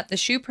claimed that the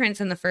shoe prints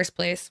in the first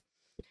place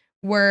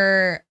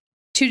were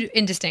too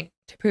indistinct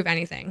to prove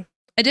anything.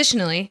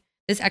 Additionally,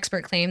 this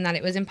expert claimed that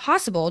it was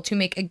impossible to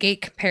make a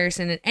gait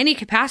comparison in any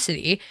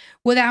capacity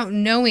without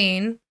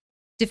knowing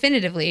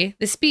definitively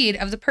the speed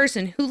of the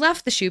person who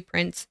left the shoe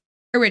prints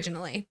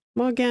originally.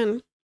 Well,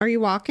 again, are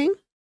you walking?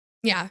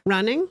 Yeah.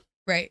 Running?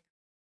 Right.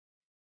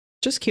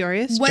 Just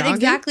curious. What jogging?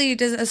 exactly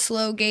does a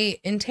slow gait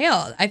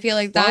entail? I feel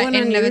like slow that and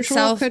in and of unusual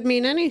itself could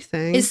mean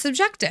anything. is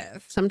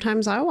subjective.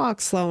 Sometimes I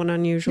walk slow and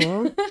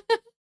unusual.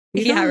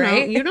 Yeah,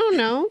 right? You don't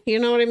know. You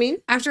know what I mean?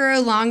 After a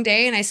long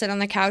day and I sit on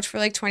the couch for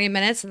like 20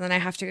 minutes and then I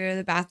have to go to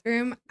the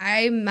bathroom,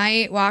 I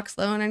might walk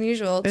slow and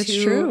unusual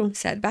to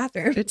said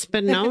bathroom. It's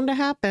been known to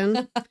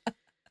happen.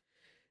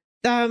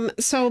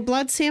 So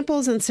blood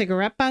samples and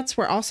cigarette butts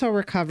were also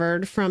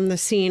recovered from the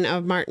scene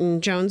of Martin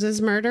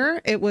Jones's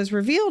murder. It was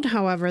revealed,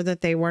 however,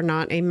 that they were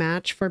not a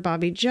match for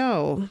Bobby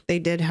Joe. They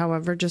did,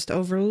 however, just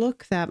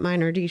overlook that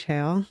minor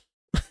detail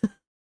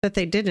that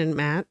they didn't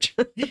match.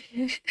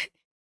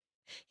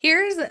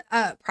 Here's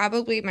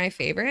probably my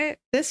favorite.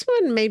 This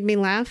one made me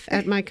laugh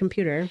at my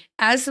computer.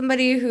 As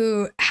somebody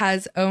who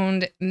has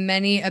owned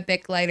many a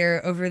Bic lighter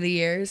over the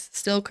years,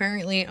 still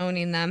currently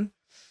owning them.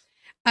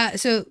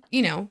 So,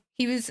 you know,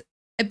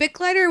 a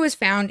Bic lighter was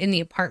found in the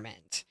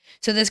apartment.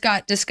 So this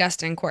got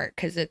discussed in court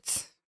because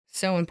it's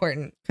so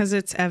important. Because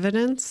it's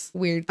evidence?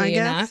 Weirdly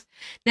enough.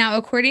 Now,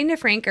 according to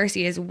Frank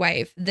Garcia's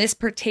wife, this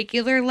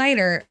particular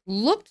lighter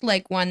looked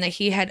like one that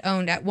he had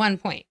owned at one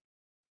point.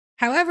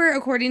 However,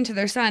 according to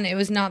their son, it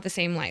was not the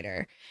same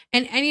lighter.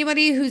 And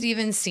anybody who's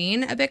even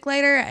seen a Bic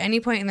lighter at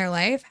any point in their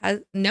life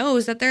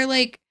knows that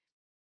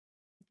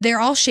they're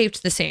all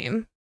shaped the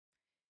same.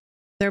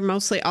 They're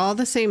mostly all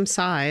the same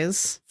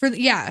size.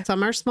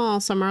 Some are small,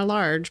 some are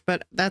large,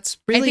 but that's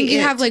really I think you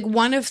have like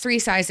one of 3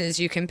 sizes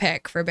you can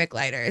pick for Bic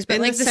lighters. But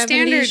in like the 70s,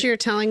 standard, you're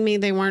telling me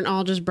they weren't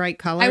all just bright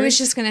colors? I was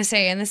just going to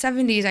say, in the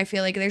 70s, I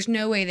feel like there's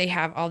no way they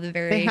have all the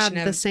variation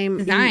of the same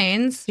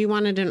designs. You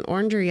wanted an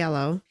orange or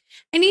yellow.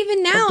 And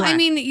even now, I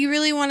mean, you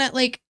really want to,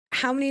 like,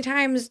 how many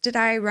times did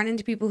I run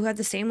into people who had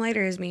the same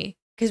lighter as me?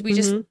 Because we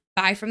just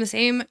buy from the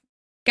same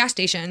gas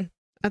station.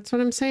 That's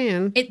what I'm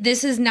saying.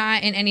 This is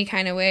not in any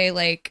kind of way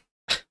like.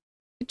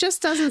 It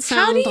just doesn't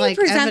How sound do you like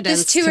present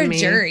this evidence to a me.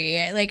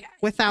 jury? Like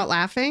Without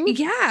laughing?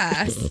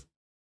 Yeah.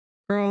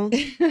 Girl,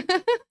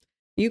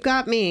 you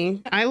got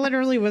me. I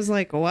literally was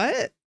like,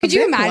 what? Could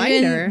you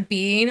imagine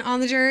being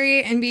on the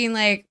jury and being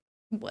like,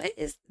 what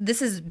is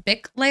this? Is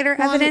Bic lighter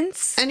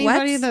evidence?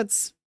 Anybody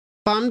that's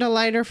bummed a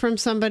lighter from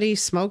somebody,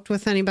 smoked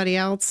with anybody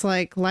else,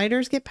 like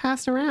lighters get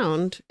passed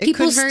around. It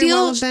could very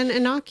well have been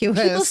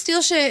innocuous. People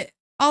steal shit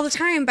all the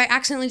time by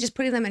accidentally just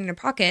putting them in their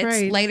pockets.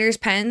 Right. Lighters,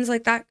 pens,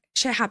 like that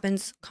shit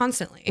happens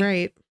constantly.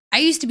 Right. I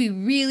used to be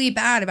really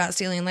bad about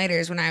stealing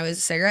lighters when I was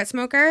a cigarette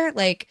smoker.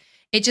 Like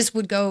it just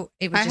would go,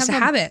 it was just a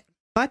habit.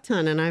 Butt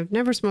ton, and I've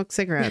never smoked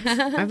cigarettes.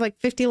 I have like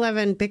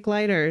 5011 Bic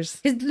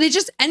lighters. They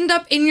just end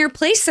up in your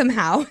place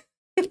somehow.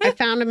 I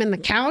found them in the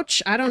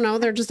couch. I don't know.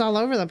 They're just all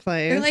over the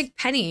place. They're like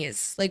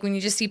pennies. Like when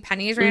you just see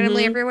pennies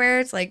randomly everywhere,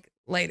 it's like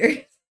lighters.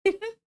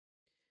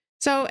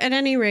 So at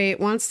any rate,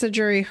 once the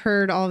jury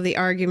heard all of the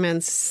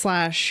arguments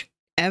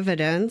 /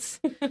 evidence,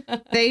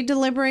 they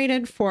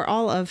deliberated for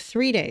all of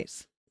 3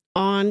 days.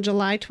 On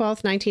July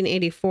 12th,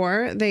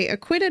 1984, they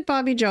acquitted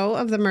Bobby Joe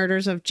of the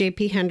murders of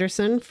J.P.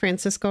 Henderson,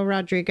 Francisco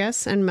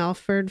Rodriguez, and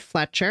Melford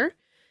Fletcher.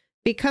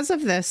 Because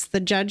of this, the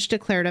judge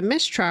declared a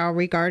mistrial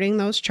regarding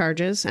those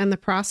charges, and the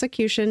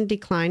prosecution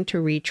declined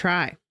to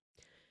retry.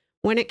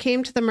 When it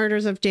came to the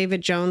murders of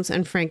David Jones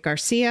and Frank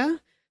Garcia,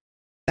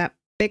 that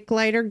Bic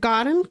lighter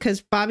got him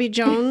because Bobby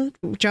Joe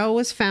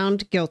was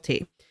found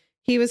guilty.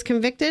 He was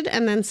convicted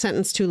and then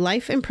sentenced to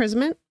life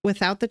imprisonment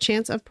without the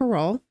chance of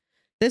parole.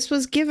 This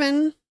was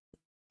given,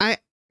 I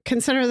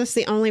consider this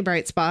the only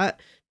bright spot,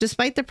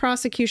 despite the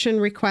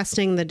prosecution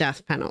requesting the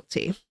death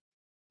penalty.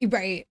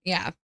 Right,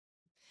 yeah.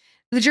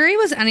 The jury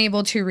was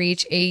unable to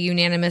reach a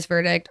unanimous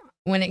verdict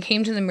when it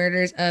came to the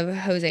murders of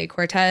Jose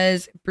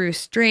Cortez,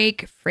 Bruce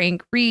Drake,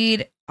 Frank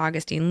Reed,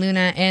 Augustine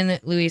Luna, and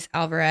Luis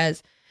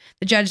Alvarez.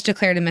 The judge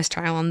declared a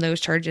mistrial on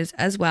those charges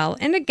as well.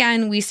 And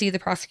again, we see the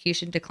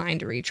prosecution decline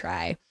to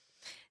retry.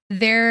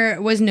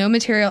 There was no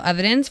material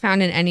evidence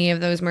found in any of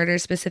those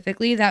murders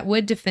specifically that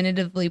would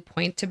definitively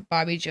point to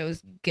Bobby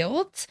Joe's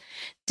guilt.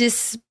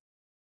 Despite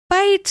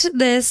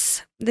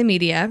this, the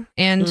media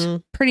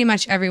and pretty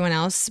much everyone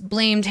else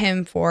blamed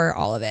him for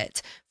all of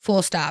it.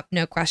 Full stop,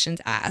 no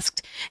questions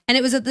asked. And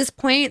it was at this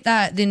point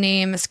that the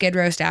name Skid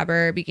Row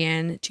Stabber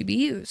began to be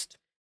used.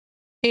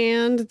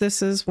 And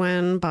this is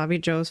when Bobby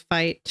Joe's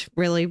fight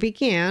really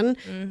began.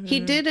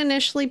 He did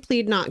initially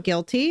plead not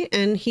guilty,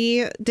 and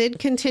he did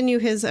continue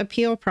his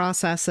appeal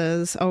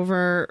processes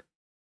over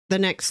the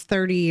next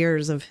 30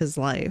 years of his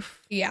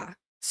life. Yeah.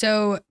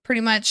 So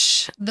pretty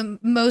much the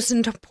most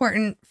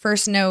important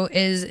first note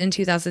is in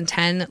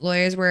 2010,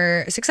 lawyers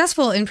were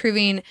successful in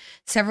proving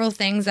several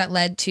things that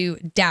led to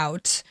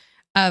doubt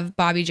of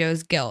Bobby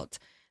Joe's guilt.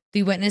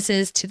 The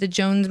witnesses to the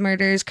Jones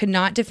murders could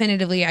not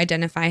definitively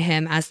identify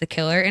him as the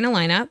killer in a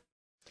lineup.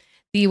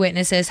 The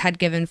witnesses had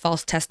given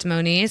false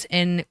testimonies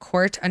in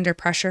court under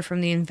pressure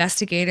from the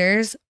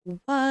investigators.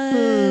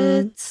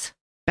 What?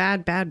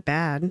 Bad, bad,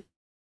 bad.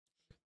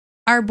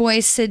 Our boy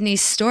Sidney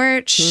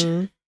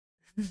Storch.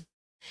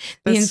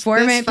 The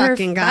informant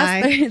fucking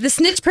guy. The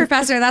snitch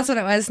professor, that's what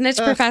it was. Snitch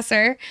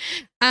professor.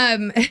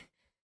 Now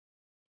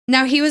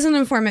he was an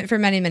informant for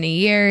many, many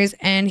years,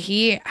 and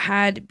he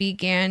had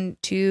began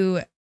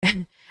to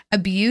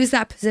abuse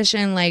that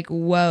position like,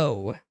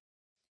 whoa.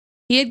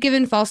 He had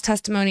given false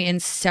testimony in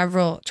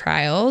several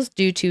trials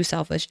due to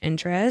selfish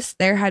interests.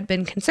 There had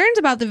been concerns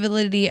about the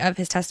validity of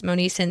his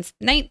testimony since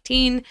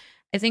 78,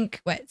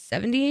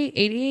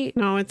 88?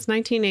 No, it's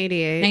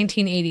 1988.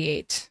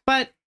 1988.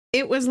 But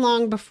it was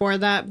long before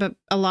that, but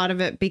a lot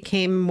of it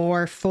became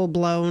more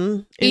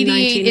full-blown.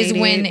 88 is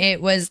when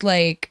it was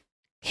like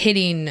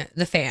hitting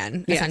the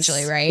fan,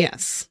 essentially, right?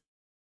 Yes.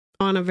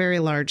 On a very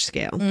large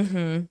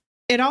scale.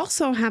 It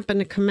also happened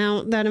to come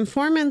out that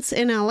informants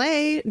in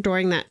LA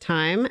during that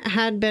time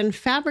had been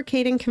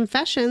fabricating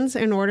confessions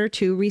in order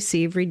to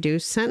receive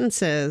reduced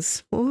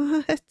sentences.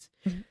 What?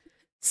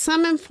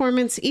 Some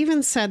informants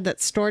even said that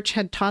Storch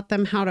had taught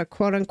them how to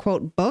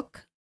quote-unquote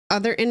book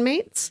other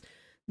inmates.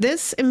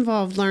 This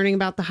involved learning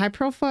about the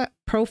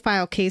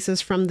high-profile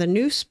cases from the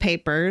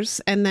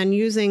newspapers and then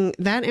using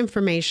that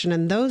information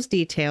and those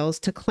details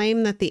to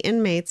claim that the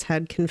inmates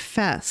had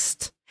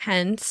confessed.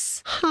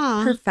 Hence,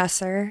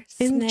 Professor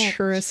Snitch.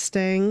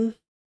 Interesting.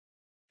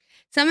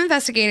 Some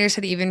investigators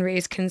had even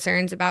raised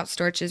concerns about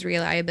Storch's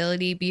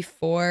reliability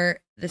before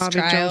this Bobby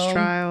Joe's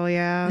trial,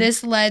 yeah.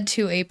 This led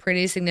to a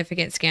pretty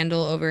significant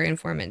scandal over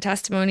informant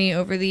testimony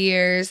over the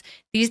years.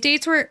 These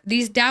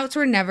doubts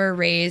were never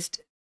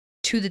raised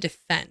to the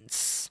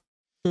defense.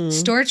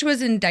 Storch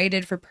was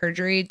indicted for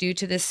perjury due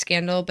to this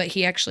scandal, but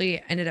he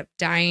actually ended up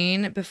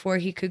dying before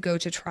he could go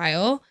to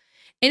trial.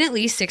 In at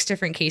least 6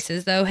 different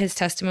cases, though, his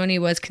testimony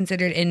was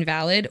considered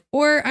invalid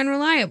or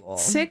unreliable.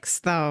 6,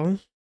 though?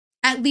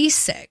 At least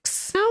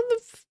 6.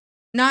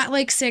 Not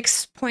like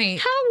 6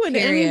 point. How would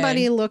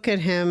anybody look at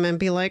him and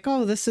be like,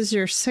 oh, this is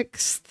your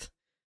 6th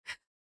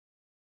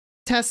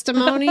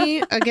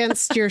testimony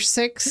against your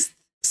 6th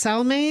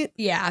cellmate?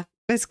 Yeah.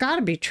 It's got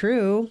to be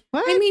true.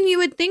 What? I mean, you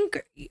would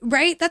think,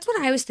 right? That's what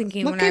I was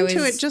thinking Look when I was...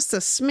 into it just a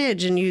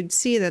smidge and you'd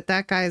see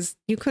that guy's...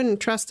 You couldn't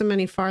trust him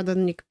any farther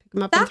than you could pick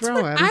him up and throw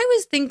him. That's what I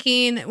was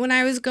thinking when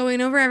I was going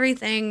over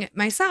everything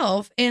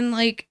myself. And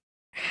like,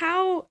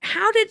 how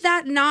did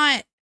that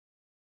not...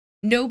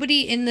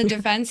 Nobody in the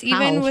defense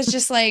even was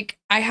just like,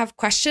 I have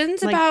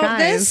questions like, about guys,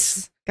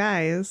 this.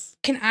 Guys.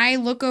 Can I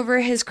look over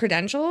his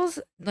credentials?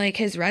 Like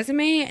his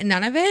resume?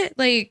 None of it?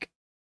 Like,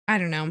 I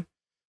don't know.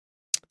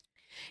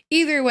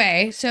 Either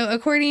way, so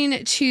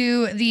according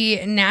to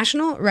the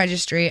National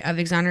Registry of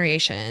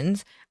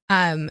Exonerations,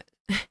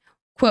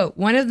 quote,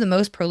 one of the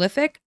most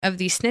prolific of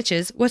these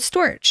snitches was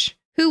Storch,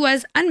 who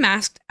was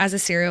unmasked as a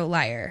serial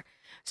liar.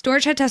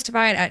 Storch had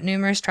testified at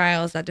numerous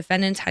trials that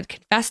defendants had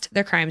confessed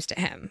their crimes to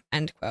him,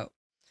 end quote.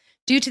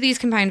 Due to these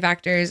combined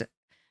factors,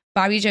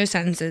 Bobby Joe's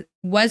sentence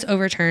was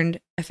overturned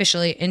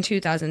officially in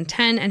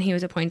 2010, and he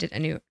was appointed a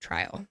new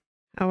trial.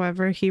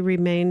 However, he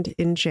remained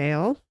in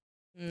jail.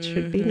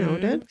 Should be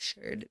noted.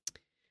 Sure.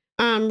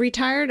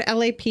 Retired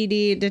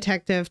LAPD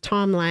detective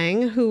Tom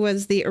Lang, who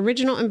was the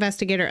original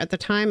investigator at the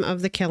time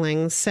of the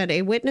killings, said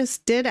a witness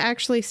did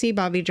actually see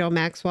Bobby Joe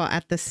Maxwell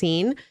at the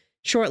scene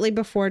shortly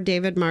before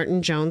David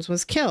Martin Jones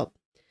was killed.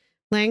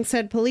 Lang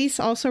said police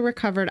also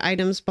recovered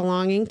items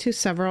belonging to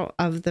several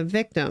of the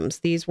victims.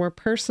 These were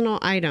personal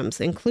items,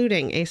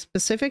 including a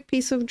specific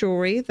piece of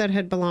jewelry that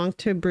had belonged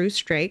to Bruce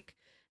Drake,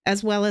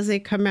 as well as a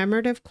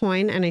commemorative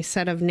coin and a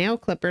set of nail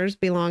clippers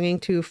belonging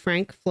to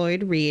Frank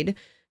Floyd Reed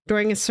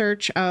during a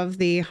search of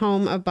the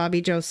home of Bobby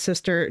Joe's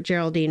sister,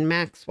 Geraldine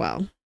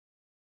Maxwell.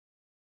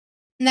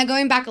 Now,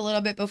 going back a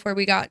little bit before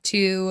we got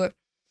to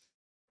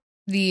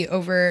the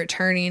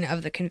overturning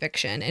of the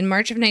conviction, in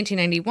March of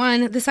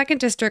 1991, the 2nd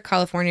District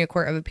California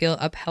Court of Appeal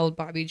upheld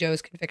Bobby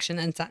Joe's conviction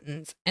and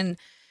sentence. And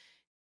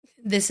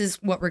this is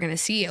what we're going to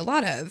see a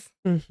lot of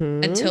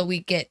until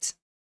we get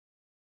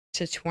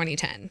to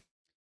 2010.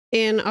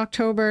 In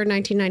October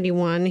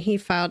 1991, he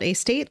filed a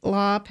state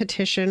law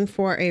petition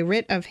for a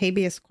writ of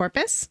habeas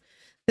corpus.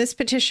 This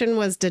petition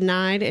was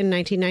denied in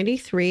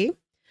 1993.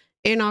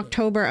 In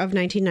October of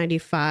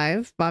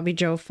 1995, Bobby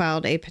Joe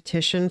filed a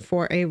petition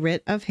for a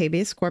writ of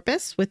habeas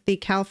corpus with the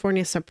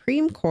California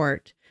Supreme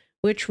Court,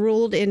 which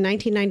ruled in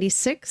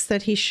 1996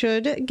 that he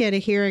should get a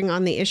hearing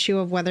on the issue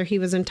of whether he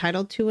was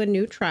entitled to a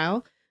new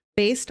trial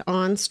based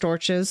on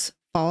Storch's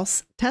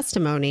false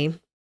testimony.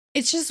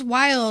 It's just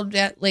wild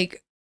that,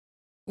 like,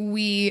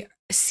 we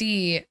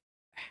see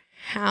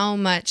how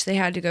much they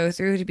had to go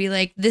through to be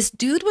like, this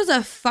dude was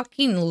a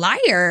fucking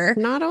liar.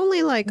 Not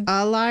only like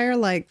a liar,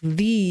 like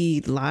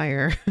the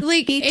liar.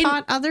 Like he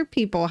taught other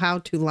people how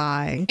to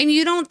lie. And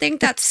you don't think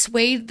that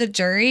swayed the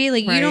jury?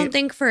 Like, right. You don't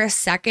think for a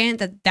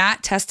second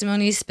that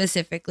testimony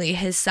specifically,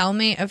 his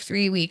cellmate of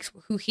 3 weeks,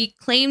 who he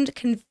claimed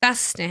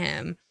confessed to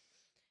him,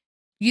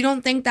 you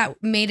don't think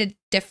that made a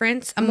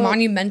difference, a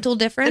monumental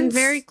difference? And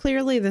very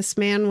clearly, this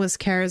man was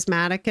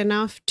charismatic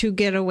enough to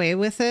get away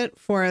with it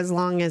for as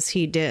long as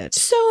he did.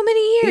 So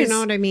many years. You know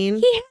what I mean?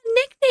 He had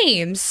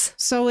nicknames.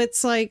 So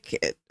it's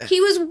like... He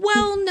was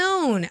well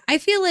known. I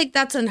feel like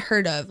that's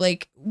unheard of.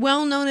 Like,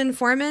 well-known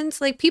informants,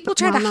 like, people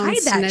try to hide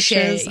that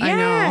snitches, shit. I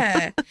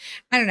know.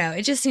 I don't know.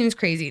 It just seems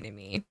crazy to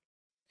me.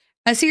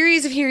 A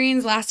series of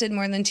hearings lasted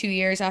more than 2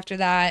 years after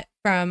that,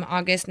 from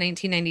August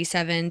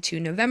 1997 to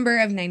November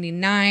of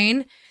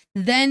 99.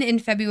 Then in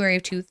February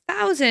of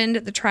 2000,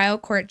 the trial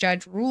court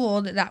judge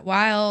ruled that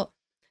while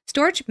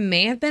Storch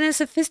may have been a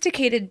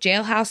sophisticated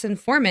jailhouse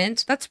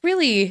informant, that's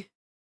really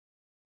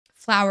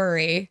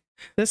flowery.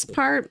 This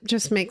part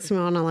just makes me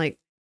want to like...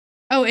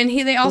 Oh, and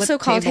they also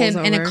called him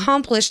an over.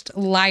 accomplished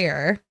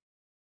liar.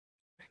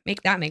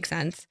 Make that make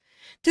sense.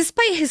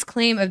 Despite his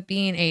claim of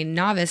being a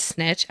novice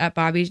snitch at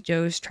Bobby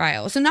Joe's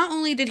trial. So not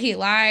only did he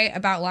lie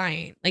about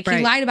lying, like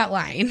he lied about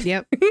lying.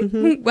 Yep.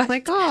 Mm-hmm.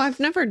 Like, oh, I've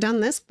never done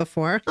this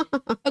before.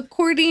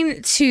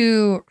 According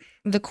to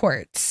the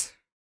courts,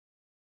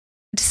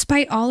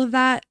 despite all of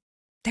that,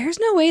 there's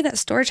no way that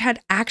Storch had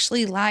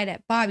actually lied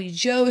at Bobby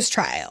Joe's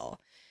trial.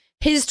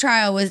 His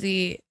trial was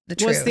the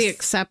truth. Was the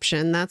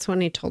exception. That's when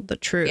he told the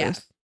truth. Yeah.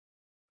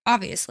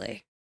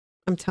 Obviously.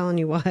 I'm telling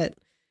you what.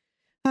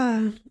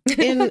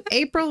 In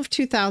April of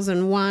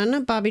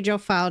 2001, Bobby Joe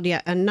filed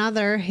yet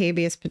another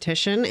habeas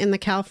petition in the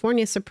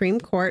California Supreme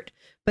Court,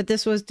 but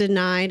this was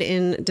denied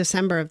in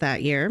December of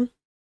that year.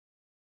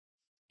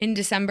 In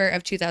December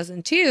of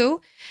 2002,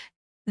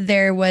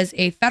 there was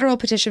a federal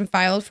petition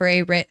filed for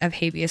a writ of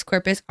habeas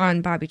corpus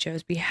on Bobby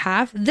Joe's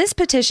behalf. This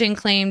petition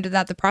claimed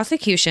that the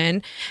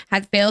prosecution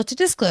had failed to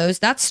disclose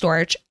that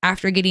Storch,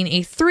 after getting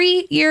a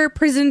 3-year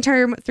prison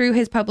term through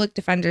his public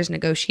defender's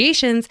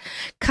negotiations,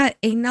 cut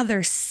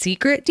another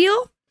secret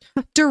deal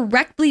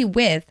directly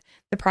with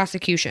the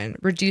prosecution,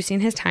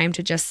 reducing his time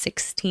to just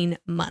 16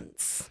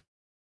 months.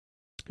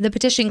 The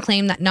petition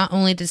claimed that not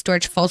only did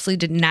Storch falsely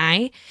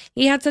deny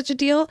he had such a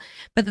deal,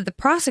 but that the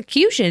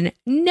prosecution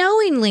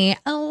knowingly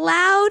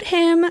allowed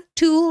him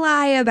to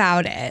lie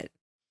about it.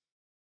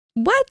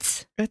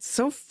 What? It's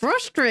so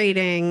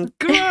frustrating.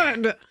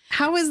 Good.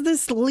 How is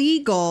this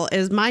legal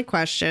is my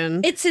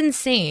question. It's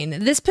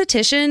insane. This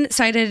petition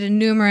cited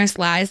numerous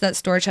lies that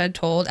Storch had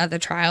told at the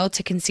trial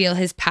to conceal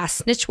his past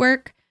snitch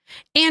work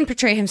and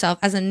portray himself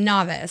as a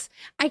novice.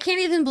 I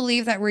can't even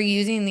believe that we're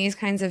using these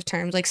kinds of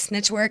terms like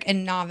snitch work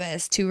and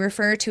novice to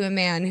refer to a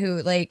man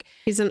who like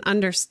he's an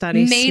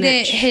understudy made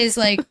snitch. it his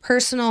like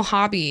personal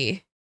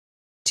hobby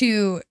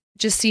to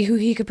just see who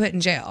he could put in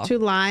jail. To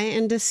lie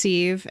and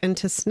deceive and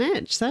to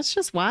snitch. That's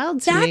just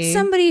wild to me. That's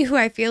somebody who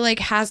I feel like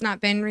has not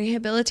been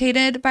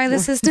rehabilitated by the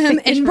system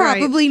and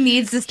probably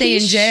needs to stay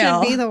in jail.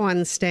 He should be the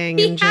one staying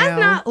in jail. He has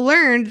not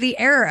learned the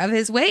error of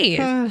his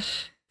ways.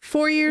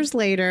 4 years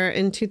later,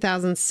 in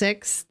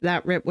 2006,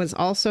 that writ was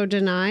also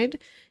denied.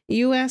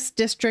 U.S.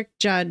 District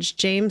Judge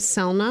James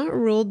Selna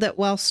ruled that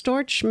while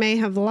Storch may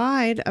have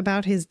lied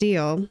about his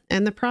deal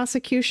and the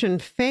prosecution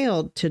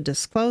failed to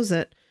disclose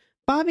it,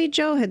 Bobby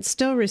Joe had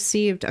still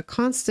received a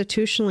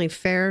constitutionally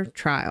fair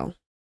trial.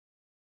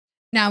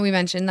 Now, we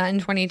mentioned that in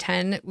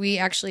 2010, we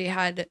actually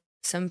had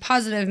some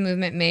positive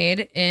movement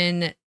made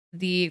in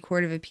the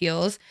Court of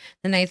Appeals.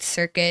 The Ninth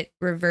Circuit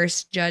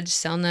reversed Judge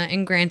Selna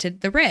and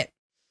granted the writ.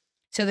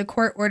 So the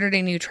court ordered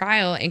a new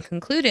trial and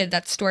concluded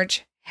that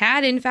Storch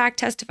had in fact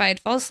testified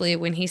falsely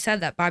when he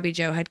said that Bobby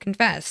Joe had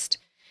confessed.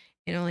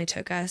 It only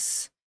took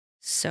us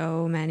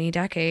so many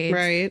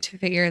decades to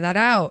figure that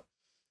out.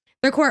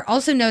 The court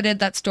also noted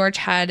that Storch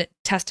had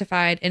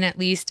testified in at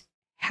least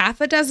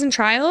half a dozen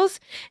trials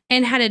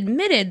and had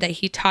admitted that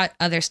he taught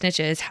other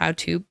snitches how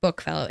to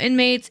book fellow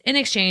inmates in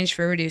exchange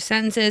for reduced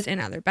sentences and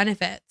other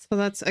benefits. So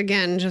that's,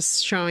 again,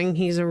 just showing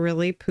he's a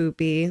really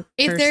poopy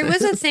If there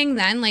was a thing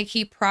then, like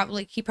he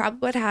probably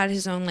would have had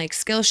his own like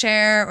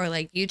Skillshare or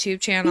like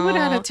YouTube channel. He would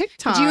have had a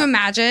TikTok. Could you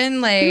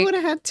imagine? Like he would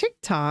have had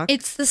TikTok.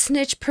 It's the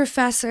Snitch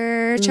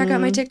Professor. Check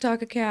out my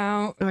TikTok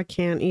account. I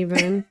can't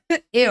even.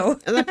 Ew.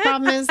 The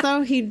problem is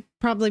though, he'd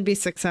probably be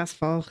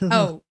successful.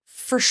 Oh,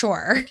 for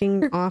sure.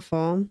 Fucking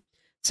awful.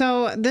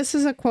 So this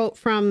is a quote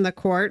from the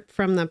court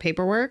from the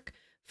paperwork.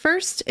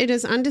 First, it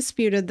is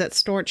undisputed that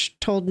Storch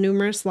told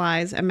numerous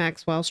lies at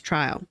Maxwell's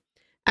trial.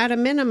 At a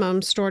minimum,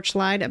 Storch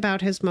lied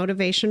about his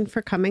motivation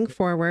for coming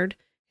forward,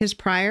 his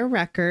prior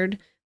record,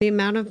 the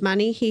amount of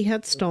money he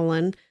had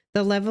stolen,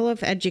 the level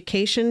of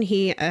education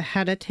he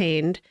had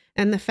attained,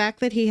 and the fact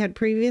that he had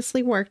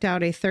previously worked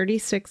out a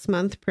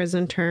 36-month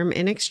prison term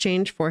in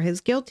exchange for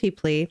his guilty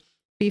plea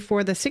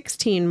before the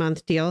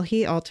 16-month deal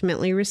he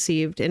ultimately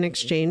received in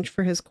exchange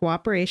for his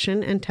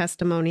cooperation and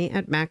testimony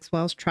at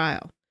Maxwell's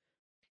trial.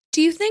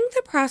 Do you think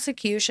the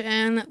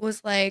prosecution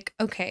was like,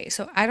 okay,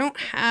 so I don't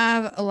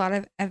have a lot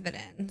of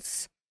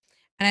evidence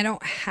and I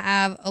don't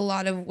have a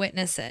lot of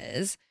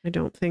witnesses. I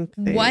don't think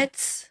they...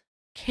 What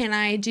can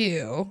I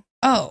do?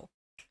 Oh,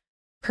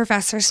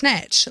 Professor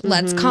Snitch.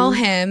 Let's call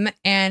him.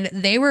 And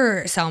they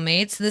were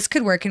cellmates. This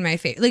could work in my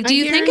favor. Like, do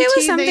you think it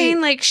was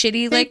something like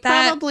shitty like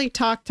that? They probably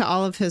talked to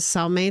all of his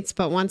cellmates,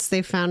 but once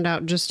they found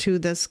out just who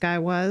this guy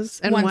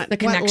was and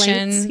what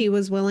lengths he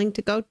was willing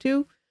to go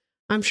to,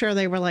 I'm sure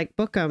they were like,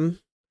 book him,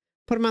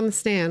 put him on the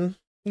stand,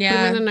 put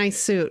him in a nice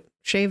suit,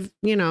 shave,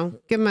 give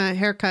him a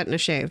haircut and a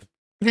shave.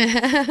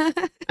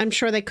 I'm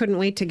sure they couldn't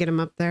wait to get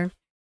him up there.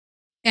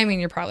 I mean,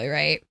 you're probably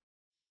right.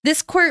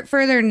 This court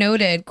further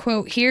noted,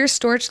 quote, here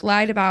Storch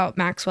lied about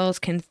Maxwell's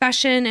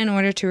confession in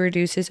order to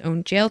reduce his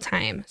own jail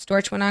time.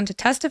 Storch went on to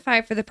testify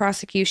for the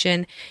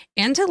prosecution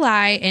and to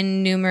lie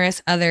in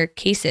numerous other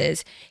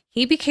cases.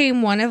 He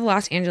became one of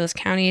Los Angeles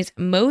County's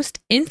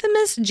most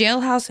infamous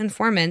jailhouse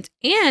informants,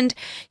 and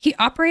he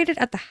operated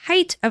at the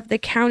height of the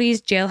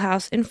county's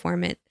jailhouse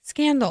informant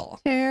scandal.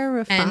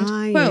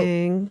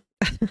 Terrifying.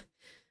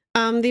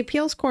 The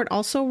appeals court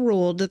also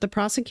ruled that the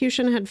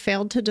prosecution had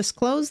failed to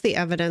disclose the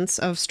evidence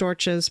of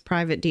Storch's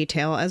private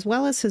detail, as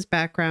well as his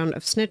background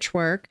of snitch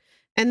work,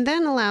 and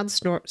then allowed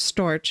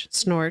Storch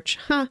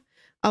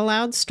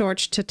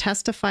to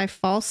testify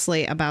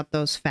falsely about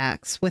those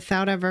facts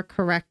without ever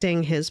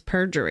correcting his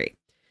perjury.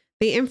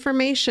 The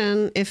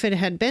information, if it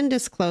had been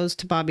disclosed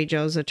to Bobby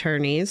Joe's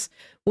attorneys,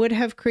 would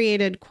have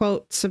created,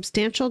 quote,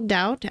 substantial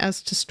doubt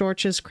as to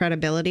Storch's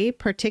credibility,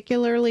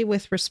 particularly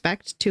with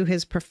respect to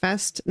his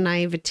professed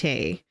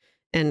naivete,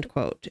 end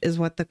quote, is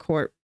what the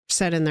court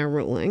said in their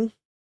ruling.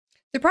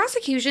 The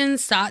prosecution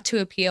sought to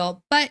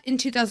appeal, but in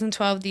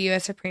 2012, the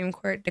U.S. Supreme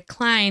Court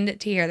declined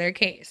to hear their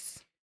case.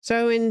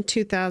 So in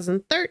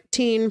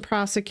 2013,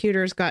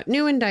 prosecutors got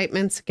new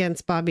indictments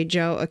against Bobby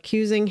Joe,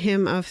 accusing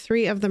him of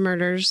 3 of the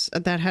murders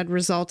that had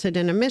resulted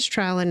in a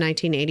mistrial in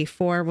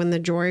 1984 when the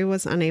jury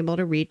was unable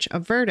to reach a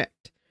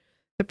verdict.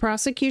 The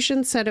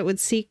prosecution said it would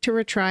seek to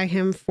retry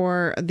him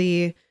for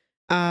the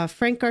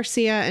Frank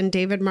Garcia and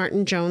David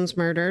Martin Jones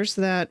murders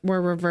that were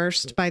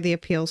reversed by the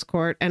appeals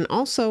court, and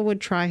also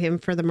would try him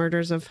for the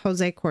murders of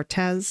Jose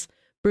Cortez,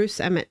 Bruce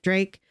Emmett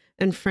Drake,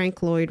 and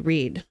Frank Lloyd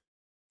Reed.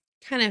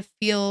 Kind of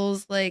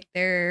feels like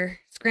they're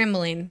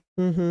scrambling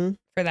for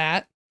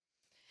that.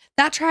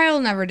 That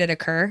trial never did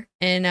occur.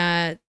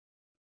 In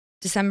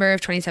December of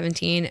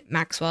 2017,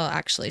 Maxwell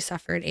actually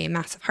suffered a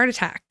massive heart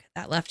attack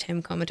that left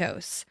him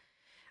comatose.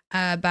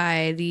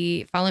 by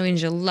the following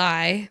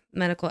July,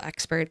 medical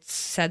experts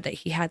said that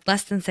he had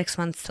less than 6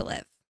 months to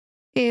live.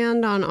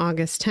 And on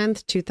August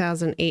 10th,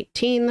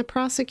 2018, the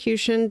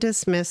prosecution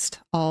dismissed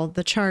all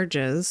the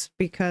charges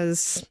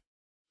because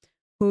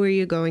who are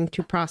you going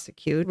to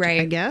prosecute,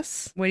 Right. I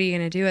guess? What are you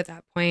going to do at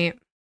that point?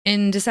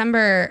 In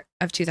December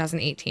of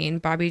 2018,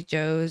 Bobby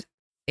Joe's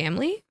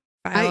family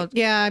filed.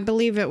 I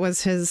believe it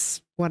was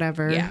his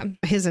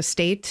his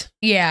estate.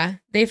 Yeah.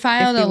 They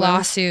filed if a you will.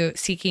 lawsuit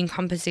seeking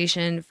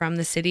compensation from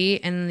the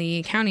city and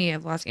the county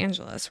of Los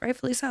Angeles,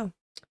 rightfully so.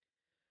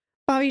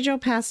 Bobby Joe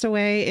passed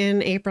away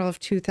in April of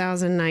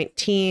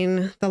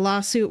 2019. The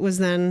lawsuit was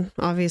then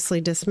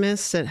obviously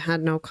dismissed. It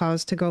had no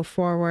cause to go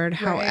forward. Right.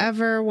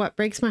 However, what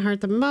breaks my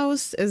heart the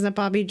most is that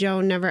Bobby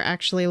Joe never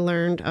actually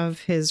learned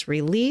of his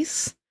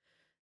release.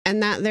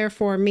 And that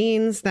therefore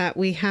means that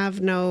we have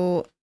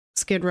no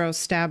Skid Row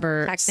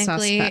stabber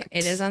Technically, suspect.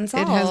 it is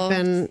unsolved. It has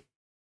been.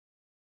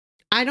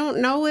 I don't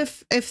know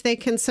if they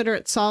consider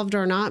it solved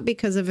or not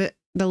because of it,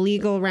 the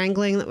legal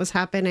wrangling that was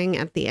happening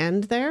at the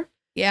end there.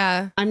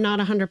 Yeah. I'm not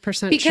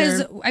 100%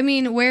 Because, sure. I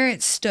mean, where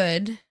it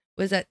stood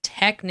was that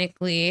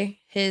technically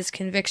his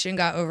conviction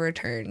got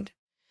overturned.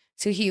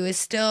 So he was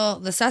still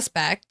the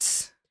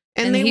suspect.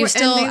 And he was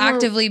still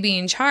actively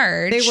being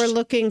charged. They were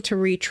looking to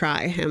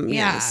retry him,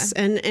 Yeah. yes.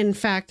 And in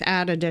fact,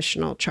 add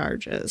additional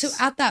charges. So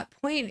at that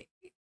point,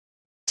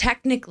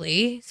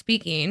 technically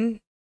speaking,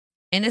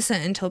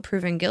 innocent until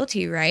proven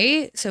guilty,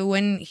 right? So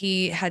when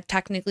he had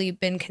technically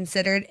been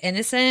considered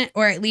innocent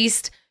or at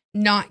least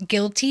not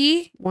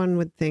guilty. One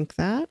would think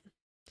that.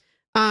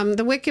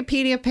 The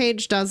Wikipedia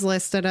page does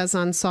list it as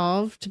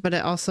unsolved, but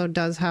it also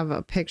does have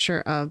a picture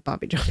of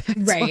Bobby Joe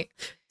Maxwell. Right.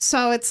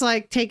 So it's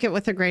like, take it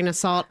with a grain of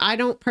salt. I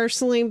don't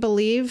personally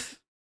believe.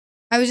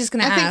 I was just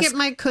going to ask. I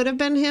think it could have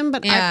been him,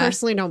 but I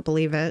personally don't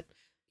believe it.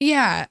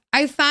 Yeah.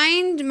 I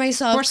find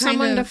myself or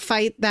someone to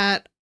fight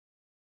that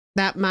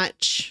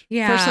much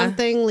Yeah. for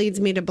something leads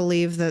me to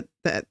believe that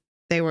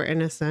they were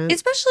innocent.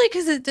 Especially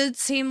because it did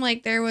seem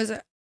like there was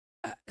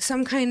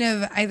some kind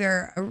of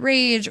either a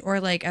rage or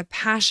like a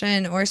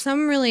passion or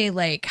some really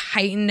like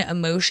heightened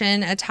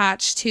emotion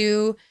attached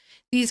to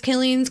these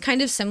killings,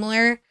 kind of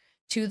similar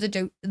to the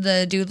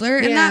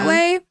Doodler in that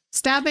way.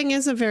 Stabbing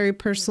is a very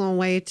personal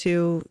way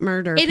to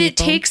murder and people. it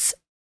takes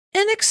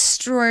an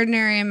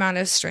extraordinary amount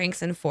of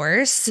strength and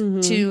force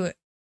to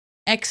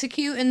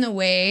execute in the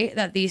way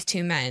that these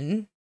two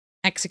men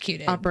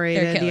executed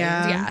Operated, their killings.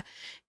 Yeah.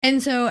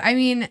 And so, I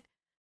mean,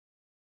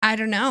 I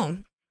don't know.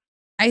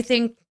 I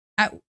think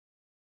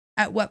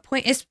at what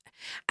point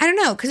I don't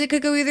know, because it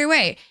could go either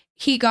way.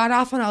 He got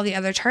off on all the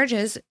other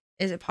charges.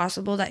 Is it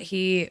possible that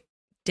he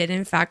did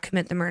in fact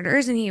commit the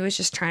murders and he was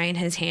just trying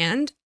his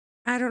hand?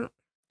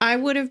 I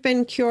would have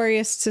been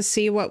curious to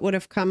see what would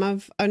have come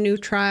of a new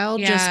trial,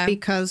 just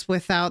because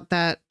without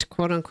that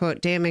quote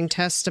unquote damning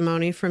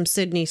testimony from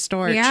Sidney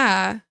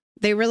Storch,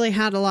 they really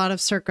had a lot of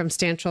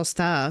circumstantial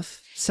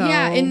stuff. So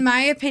yeah, in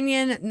my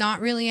opinion, not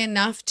really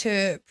enough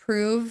to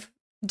prove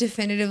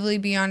definitively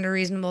beyond a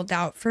reasonable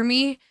doubt for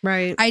me.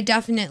 Right. I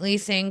definitely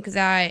think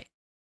that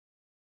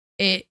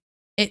it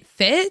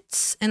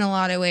fits in a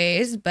lot of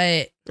ways,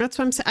 but that's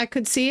what I'm saying. I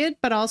could see it,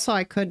 but also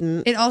I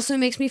couldn't. It also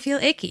makes me feel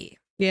icky.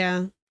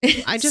 Yeah.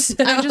 I just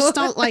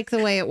don't like the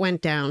way it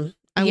went down.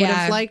 I would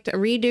have liked a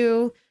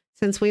redo.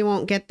 Since we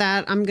won't get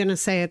that, I'm going to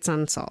say it's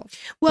unsolved.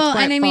 Well,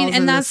 and I mean,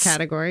 and that's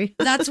category.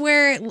 That's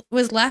where it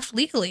was left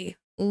legally.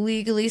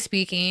 Legally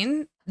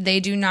speaking, they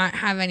do not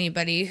have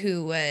anybody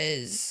who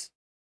was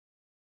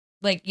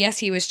like, yes,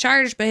 he was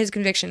charged, but his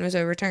conviction was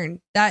overturned.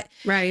 That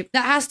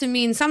has to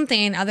mean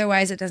something.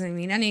 Otherwise, it doesn't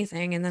mean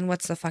anything. And then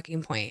what's the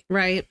fucking point?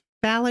 Right.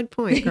 Valid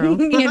point, girl.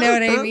 You know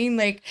what I mean?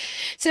 Like,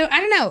 so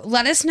I don't know.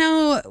 Let us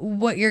know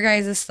what your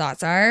guys'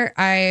 thoughts are.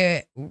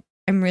 I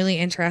am really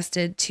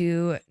interested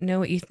to know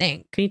what you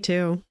think. Me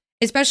too.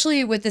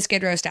 Especially with the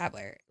Skid Row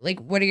stabber. Like,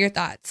 what are your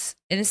thoughts?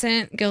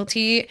 Innocent?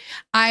 Guilty?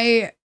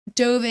 I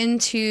dove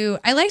into,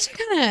 I like to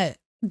kind of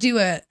do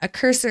a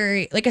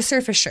cursory, like a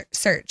surface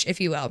search, if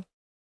you will,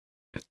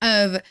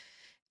 of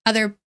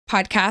other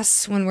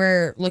podcasts when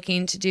we're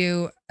looking to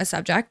do a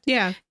subject.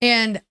 Yeah.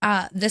 And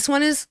this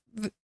one is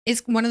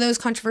one of those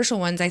controversial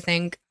ones, I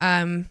think.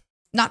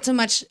 Not so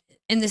much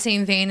in the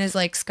same vein as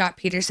like Scott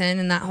Peterson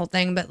and that whole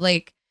thing, but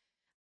like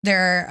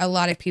there are a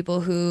lot of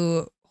people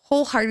who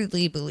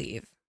wholeheartedly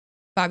believe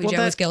Bobby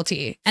Joe was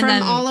guilty. And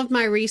from all of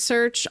my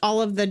research,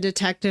 all of the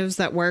detectives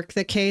that work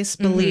the case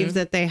believe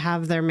that they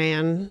have their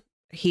man.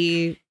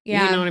 You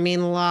know what I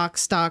mean? Lock,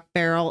 stock,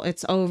 barrel.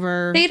 It's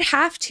over. They'd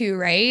have to,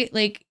 right?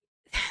 Like,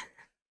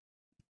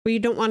 well, you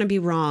don't want to be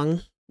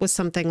wrong with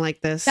something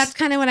like this. That's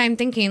kind of what I'm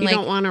thinking. You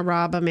don't want to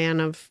rob a man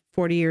of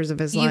 40 years of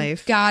his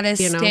life. You've got to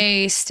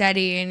stay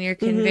steady in your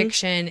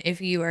conviction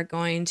if you are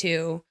going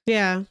to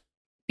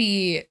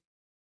be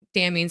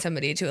damning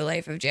somebody to a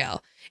life of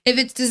jail. If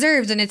it's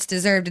deserved, then it's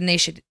deserved and they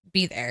should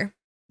be there.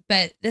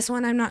 But this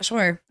one, I'm not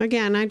sure.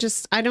 Again, I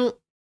don't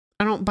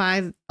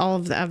buy all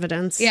of the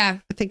evidence. Yeah.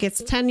 I think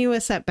it's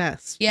tenuous at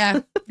best.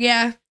 Yeah.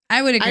 Yeah.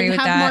 I would agree with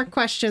that. I have more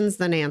questions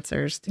than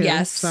answers too.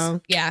 Yes.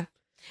 So yeah.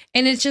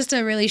 And it's just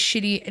a really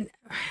shitty, and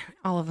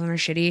all of them are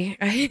shitty.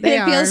 They It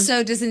are. feels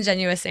so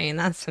disingenuous saying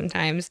that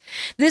sometimes.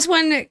 This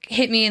one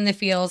hit me in the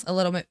feels a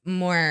little bit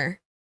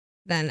more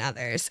than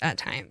others at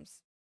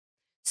times.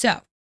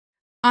 So,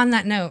 on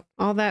that note,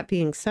 All that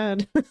being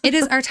said, it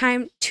is our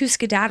time to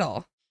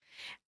skedaddle.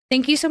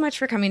 Thank you so much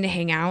for coming to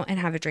hang out and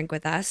have a drink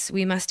with us.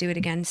 We must do it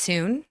again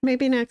soon.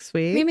 maybe next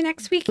week. Maybe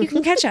next week you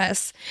can catch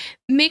us.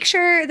 Make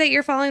sure that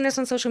you're following us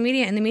on social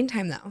media in the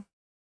meantime, though.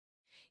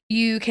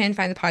 You can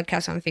find the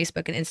podcast on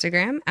Facebook and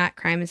Instagram at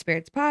Crime and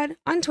Spirits Pod.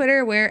 On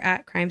Twitter, we're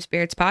at Crime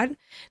Spirits Pod.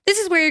 This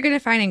is where you're going to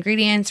find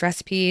ingredients,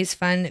 recipes,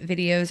 fun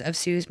videos of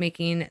Sue's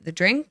making the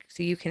drink,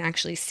 so you can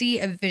actually see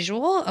a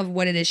visual of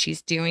what it is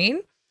she's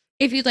doing.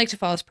 If you'd like to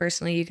follow us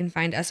personally, you can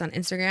find us on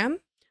Instagram.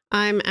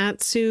 I'm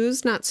at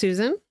Sue's, not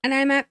Susan. And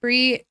I'm at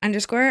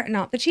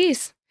Brie_not the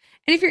cheese.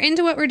 And if you're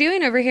into what we're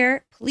doing over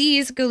here,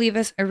 please go leave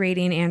us a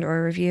rating and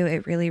or review.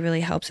 It really,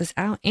 really helps us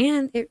out.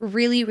 And it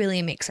really,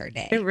 really makes our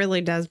day. It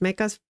really does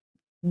make us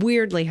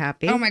weirdly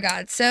happy. Oh my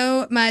God.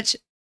 So much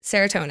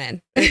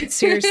serotonin.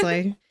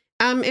 Seriously.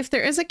 If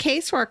there is a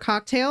case or a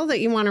cocktail that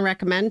you want to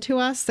recommend to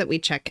us that we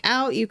check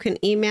out, you can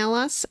email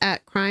us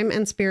at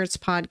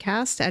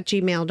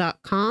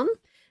crimeandspiritspodcast@gmail.com.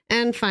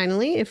 And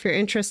finally, if you're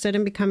interested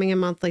in becoming a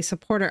monthly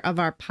supporter of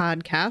our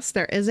podcast,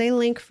 there is a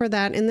link for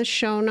that in the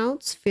show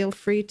notes. Feel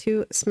free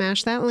to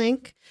smash that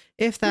link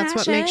if that's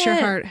what makes your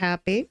heart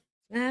happy.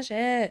 Smash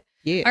it.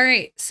 Yeah. All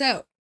right.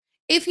 So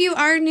if you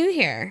are new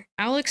here,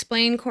 I'll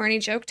explain corny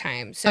joke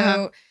time.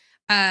 So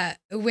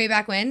way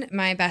back when,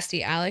 my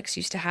bestie Alex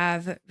used to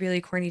have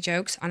really corny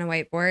jokes on a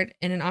whiteboard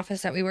in an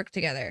office that we worked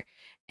together.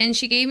 And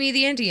she gave me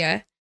the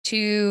idea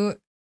to...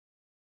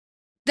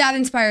 That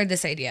inspired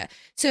this idea.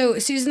 So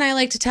Susan and I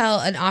like to tell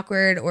an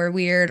awkward or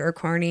weird or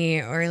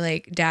corny or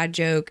like dad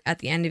joke at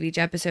the end of each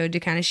episode to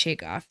kind of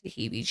shake off the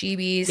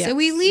heebie-jeebies. Yes. So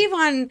we leave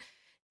on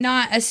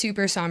not a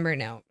super somber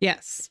note.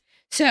 Yes.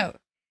 So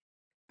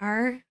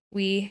are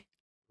we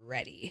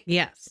ready?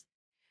 Yes.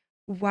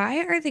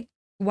 Why are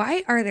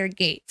there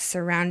gates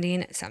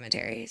surrounding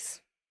cemeteries?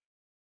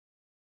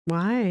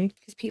 Why?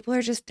 Because people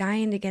are just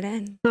dying to get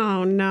in.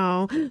 Oh,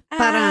 no.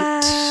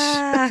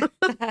 Ah.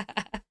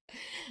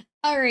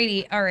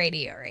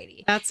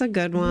 Alrighty. That's a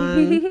good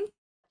one.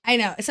 I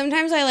know.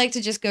 Sometimes I like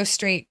to just go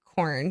straight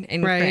corn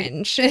and Right.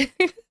 cringe.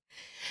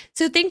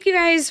 So thank you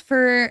guys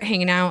for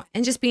hanging out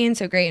and just being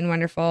so great and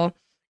wonderful.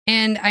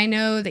 And I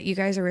know that you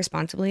guys are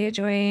responsibly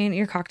enjoying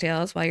your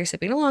cocktails while you're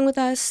sipping along with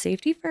us.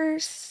 Safety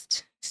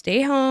first.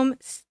 Stay home.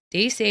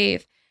 Stay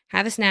safe.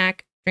 Have a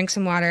snack. Drink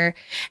some water.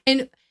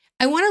 And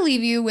I want to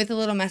leave you with a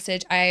little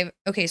message.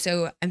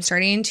 So I'm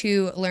starting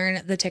to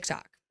learn the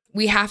TikTok.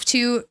 We have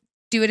to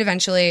do it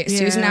eventually. Yeah.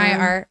 Susan and I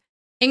are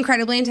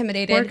incredibly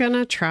intimidated. We're going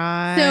to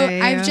try. So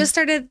I've just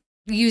started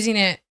using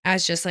it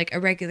as just like a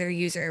regular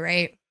user,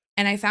 right?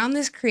 And I found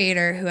this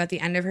creator who at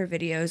the end of her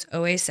videos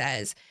always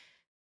says,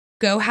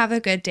 go have a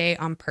good day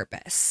on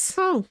purpose.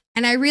 Oh,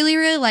 And I really,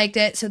 really liked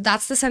it. So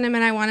that's the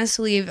sentiment I want us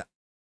to leave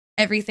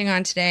everything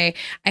on today.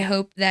 I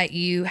hope that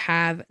you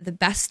have the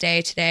best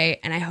day today,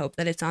 and I hope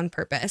that it's on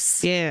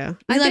purpose. yeah.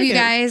 I love dig you it.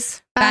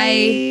 guys.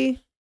 Bye.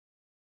 Bye.